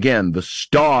say it again, the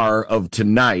star of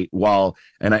tonight,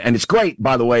 and it's great,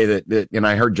 by the way, that and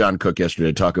I heard John Cook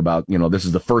yesterday talk about, this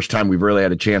is the first time we've really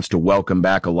had a chance to welcome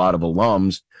back a lot of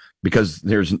alums, because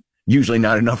there's usually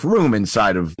not enough room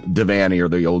inside of Devaney or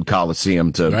the old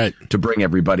Coliseum to bring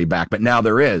everybody back. But now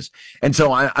there is. And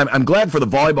so I'm glad for the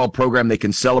volleyball program. They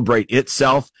can celebrate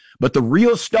itself, but the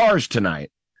real stars tonight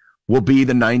will be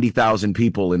the 90,000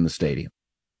 people in the stadium.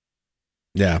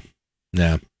 Yeah.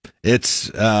 Yeah,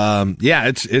 it's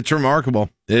remarkable.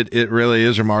 It really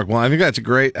is remarkable. I think that's a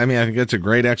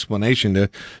great explanation to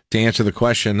answer the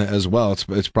question as well.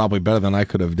 It's probably better than I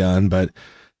could have done, but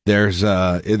there's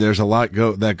a lot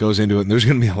that goes into it, and there's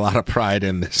going to be a lot of pride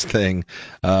in this thing,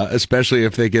 especially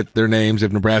if they get their names,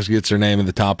 if Nebraska gets their name in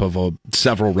the top of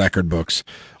several record books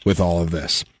with all of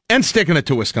this. And sticking it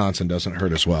to Wisconsin doesn't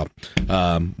hurt as well,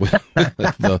 with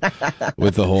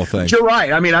the whole thing. You're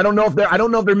right. I don't know if there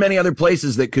are many other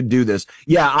places that could do this.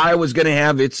 Yeah, Iowa's going to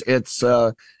have its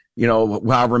however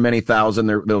many thousand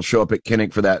they'll show up at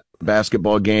Kinnick for that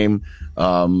basketball game.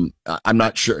 I'm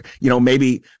not sure.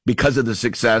 Maybe because of the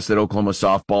success that Oklahoma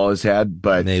softball has had,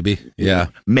 but maybe.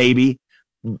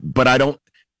 But I don't.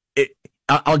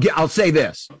 I'll say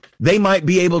this: they might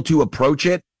be able to approach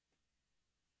it.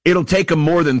 It'll take them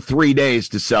more than 3 days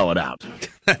to sell it out.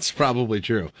 That's probably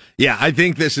true. Yeah, I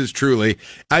think this is truly.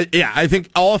 I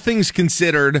think all things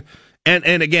considered, and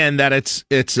again that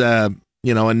it's a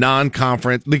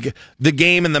non-conference the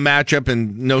game and the matchup,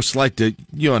 and no slight to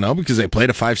UNO because they played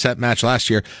a 5-set match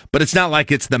last year, but it's not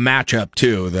like it's the matchup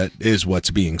too that is what's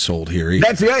being sold here either.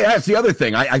 That's the other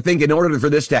thing. I think in order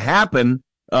for this to happen,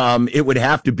 it would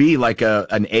have to be like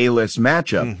an A-list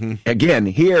matchup. Mm-hmm. Again,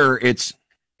 here it's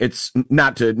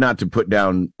not to put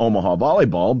down Omaha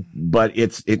volleyball, but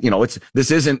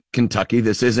this isn't Kentucky,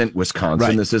 this isn't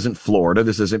Wisconsin, This isn't Florida,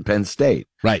 this isn't Penn State.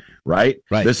 Right.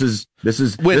 This is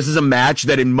a match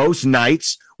that in most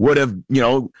nights would have,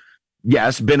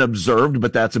 yes, been observed,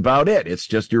 but that's about it. It's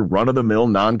just your run-of-the-mill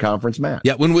non-conference match.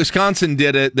 Yeah, when Wisconsin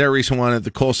did it, their recent one at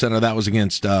the Kohl Center, that was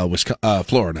against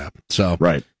Florida. So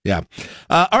right, yeah.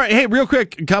 All right, hey, real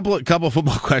quick, a couple of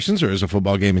football questions. There is a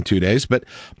football game in 2 days, but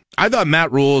I thought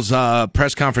Matt Rule's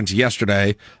press conference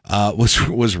yesterday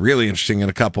was really interesting in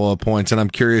a couple of points, and I'm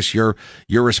curious your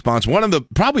response. One of the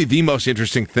probably the most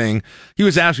interesting thing he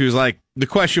was asked, he was like, the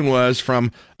question was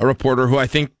from a reporter who I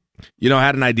think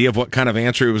had an idea of what kind of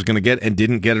answer he was going to get and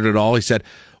didn't get it at all. He said,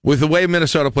 with the way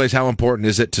Minnesota plays, how important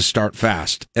is it to start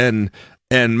fast? And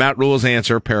Matt Rule's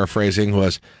answer, paraphrasing,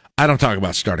 was, I don't talk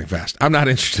about starting fast. I'm not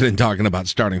interested in talking about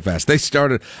starting fast. They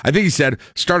started, I think he said,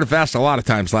 started fast a lot of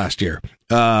times last year.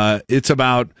 It's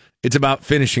about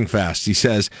finishing fast. He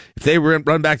says, if they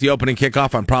run back the opening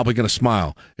kickoff, I'm probably going to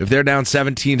smile. If they're down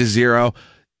 17-0,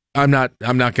 I'm not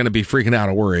going to be freaking out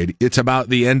or worried. It's about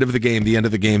the end of the game, the end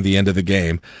of the game, the end of the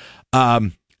game.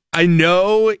 I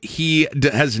know he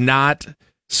has not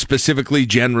specifically,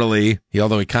 generally,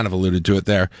 although he kind of alluded to it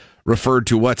there, referred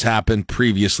to what's happened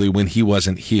previously when he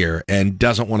wasn't here and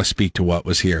doesn't want to speak to what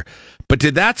was here. But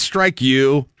did that strike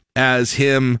you as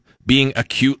him being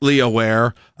acutely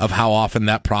aware of how often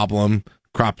that problem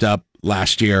cropped up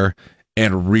last year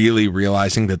and really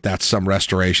realizing that that's some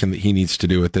restoration that he needs to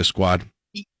do with this squad?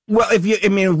 Well, if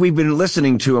we've been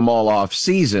listening to him all off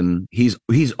season, he's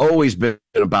always been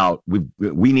about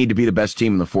we need to be the best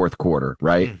team in the fourth quarter,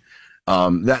 right?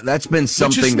 That's been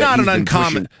something. Which is not an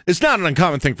uncommon. It's not an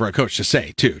uncommon thing for a coach to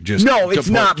say, too. No, it's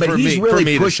not. But he's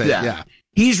really pushed that. Yeah.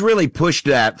 He's really pushed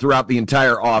that throughout the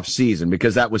entire off season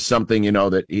because that was something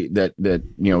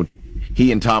that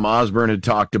he and Tom Osborne had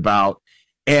talked about,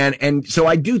 and so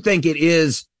I do think it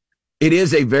is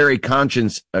a very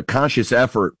conscious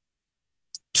effort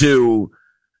to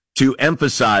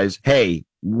emphasize, hey,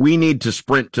 we need to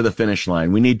sprint to the finish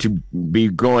line. We need to be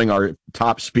going our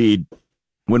top speed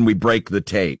when we break the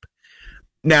tape.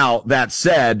 Now, that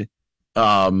said,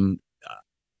 you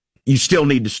still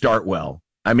need to start well.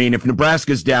 I mean, if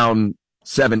Nebraska's down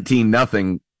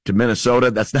 17-0 to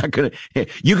Minnesota, that's not going to.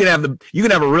 You can have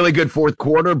a really good fourth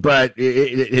quarter, but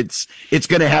it's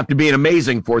going to have to be an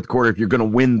amazing fourth quarter if you're going to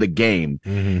win the game.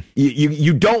 Mm-hmm.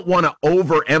 You don't want to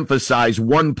overemphasize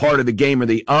one part of the game or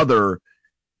the other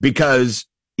because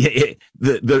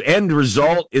the end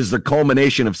result is the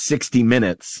culmination of 60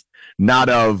 minutes, not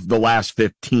of the last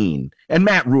 15. And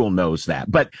Matt Rule knows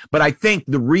that. But I think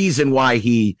the reason why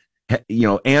he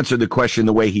answered the question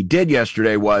the way he did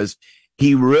yesterday was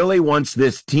he really wants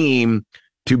this team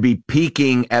to be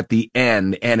peaking at the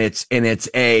end, and it's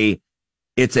a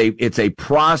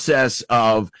process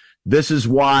of this is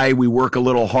why we work a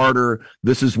little harder.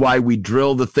 This is why we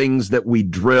drill the things that we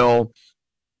drill,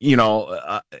 and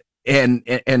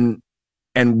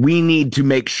we need to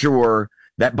make sure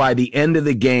that by the end of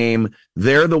the game,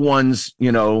 they're the ones,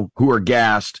 who are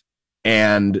gassed,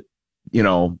 and,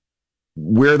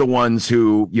 we're the ones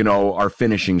who, are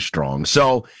finishing strong.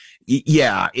 So,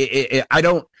 yeah, I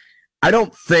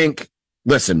don't think,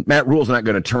 listen, Matt Rule's not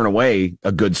going to turn away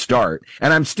a good start.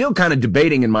 And I'm still kind of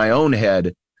debating in my own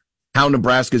head how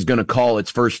Nebraska is going to call its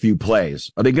first few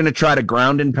plays. Are they going to try to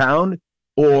ground and pound?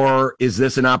 Or is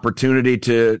this an opportunity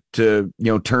to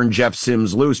turn Jeff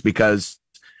Sims loose because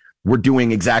we're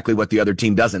doing exactly what the other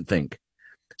team doesn't think?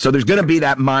 So there's going to be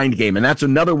that mind game, and that's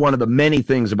another one of the many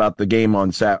things about the game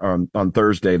on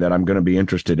Thursday that I'm going to be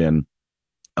interested in.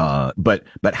 But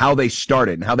how they start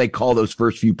it and how they call those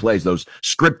first few plays, those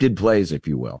scripted plays, if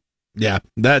you will. Yeah,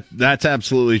 that's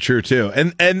absolutely true too.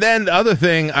 And then the other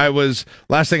thing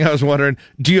last thing I was wondering,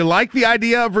 do you like the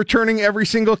idea of returning every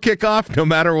single kickoff, no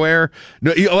matter where?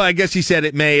 No, I guess he said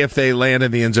it may if they land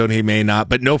in the end zone, he may not,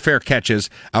 but no fair catches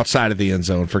outside of the end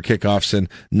zone for kickoffs and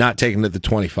not taking it to the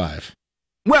 25.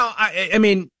 Well, I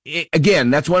mean,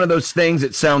 again, that's one of those things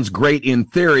that sounds great in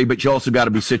theory, but you also got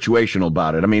to be situational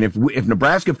about it. I mean, if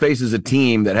Nebraska faces a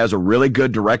team that has a really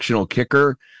good directional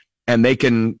kicker and they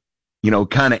can,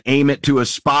 kind of aim it to a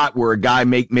spot where a guy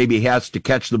maybe has to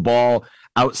catch the ball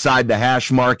outside the hash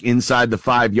mark, inside the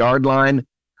 5-yard line,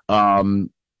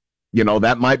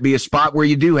 that might be a spot where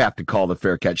you do have to call the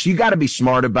fair catch. You got to be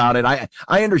smart about it.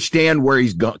 I understand where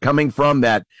he's coming from,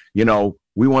 that,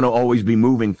 we want to always be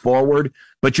moving forward,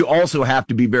 but you also have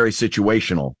to be very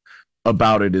situational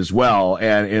about it as well.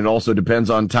 And it also depends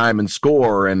on time and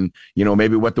score and,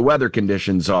 maybe what the weather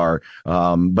conditions are.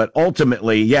 But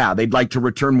ultimately, yeah, they'd like to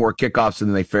return more kickoffs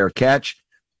than they fair catch,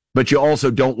 but you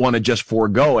also don't want to just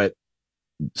forego it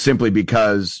simply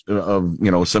because of,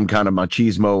 some kind of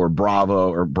machismo or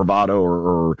bravado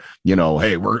or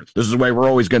hey, this is the way we're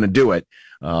always going to do it.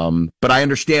 But I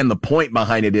understand the point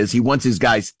behind it is he wants his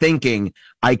guys thinking,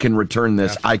 I can return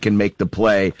this, I can make the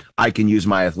play, I can use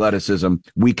my athleticism,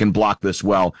 we can block this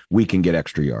well, we can get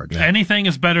extra yards. Anything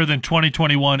is better than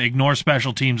 2021. Ignore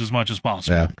special teams as much as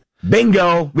possible. Yeah.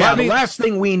 Bingo. Yeah, the last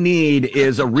thing we need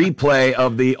is a replay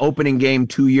of the opening game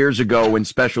 2 years ago when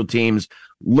special teams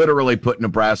literally put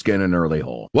Nebraska in an early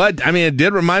hole. What? I mean, it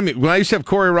did remind me, when I used to have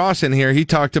Corey Ross in here, he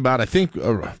talked about, I think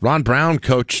Ron Brown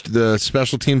coached the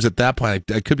special teams at that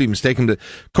point. I could be mistaken, but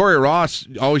Corey Ross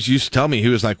always used to tell me, he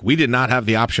was like, we did not have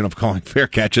the option of calling fair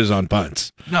catches on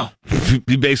punts. No.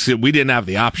 Basically, we didn't have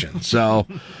the option. So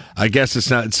I guess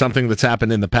it's something that's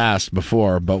happened in the past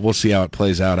before, but we'll see how it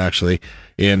plays out actually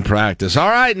in practice. All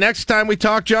right, next time we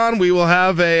talk, John, we will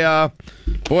have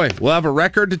we'll have a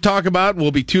record to talk about.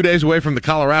 We'll be 2 days away from the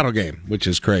Colorado game, which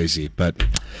is crazy, but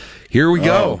here we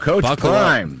go. Coach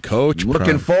Prime. Coach Looking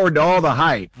Prime. forward to all the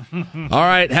hype. All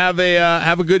right, have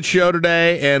a good show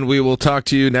today, and we will talk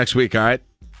to you next week, all right?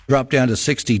 Drop down to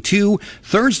 62.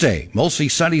 Thursday, mostly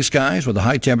sunny skies with a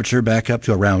high temperature back up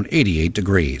to around 88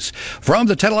 degrees. From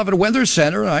the 1011 Weather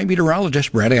Center, I'm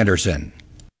meteorologist Brad Anderson.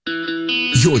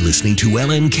 You're listening to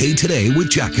LNK Today with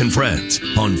Jack and Friends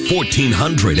on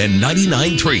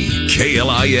 1499.3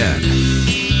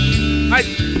 KLIN. All right,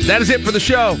 that is it for the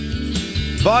show.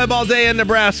 Volleyball day in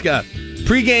Nebraska.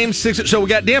 Pre-game 6. So we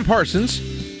got Dan Parsons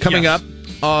coming up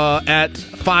at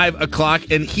 5 o'clock,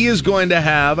 and he is going to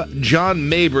have John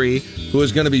Mabry, who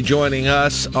is going to be joining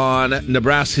us on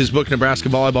his book, Nebraska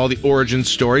Volleyball, The Origin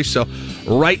Story. So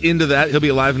right into that, he'll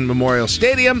be live in Memorial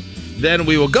Stadium. Then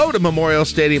we will go to Memorial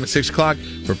Stadium at 6 o'clock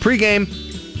for pregame.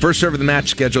 First serve of the match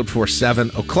scheduled for 7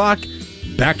 o'clock.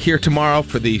 Back here tomorrow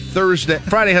for the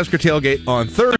Friday Husker tailgate on Thursday.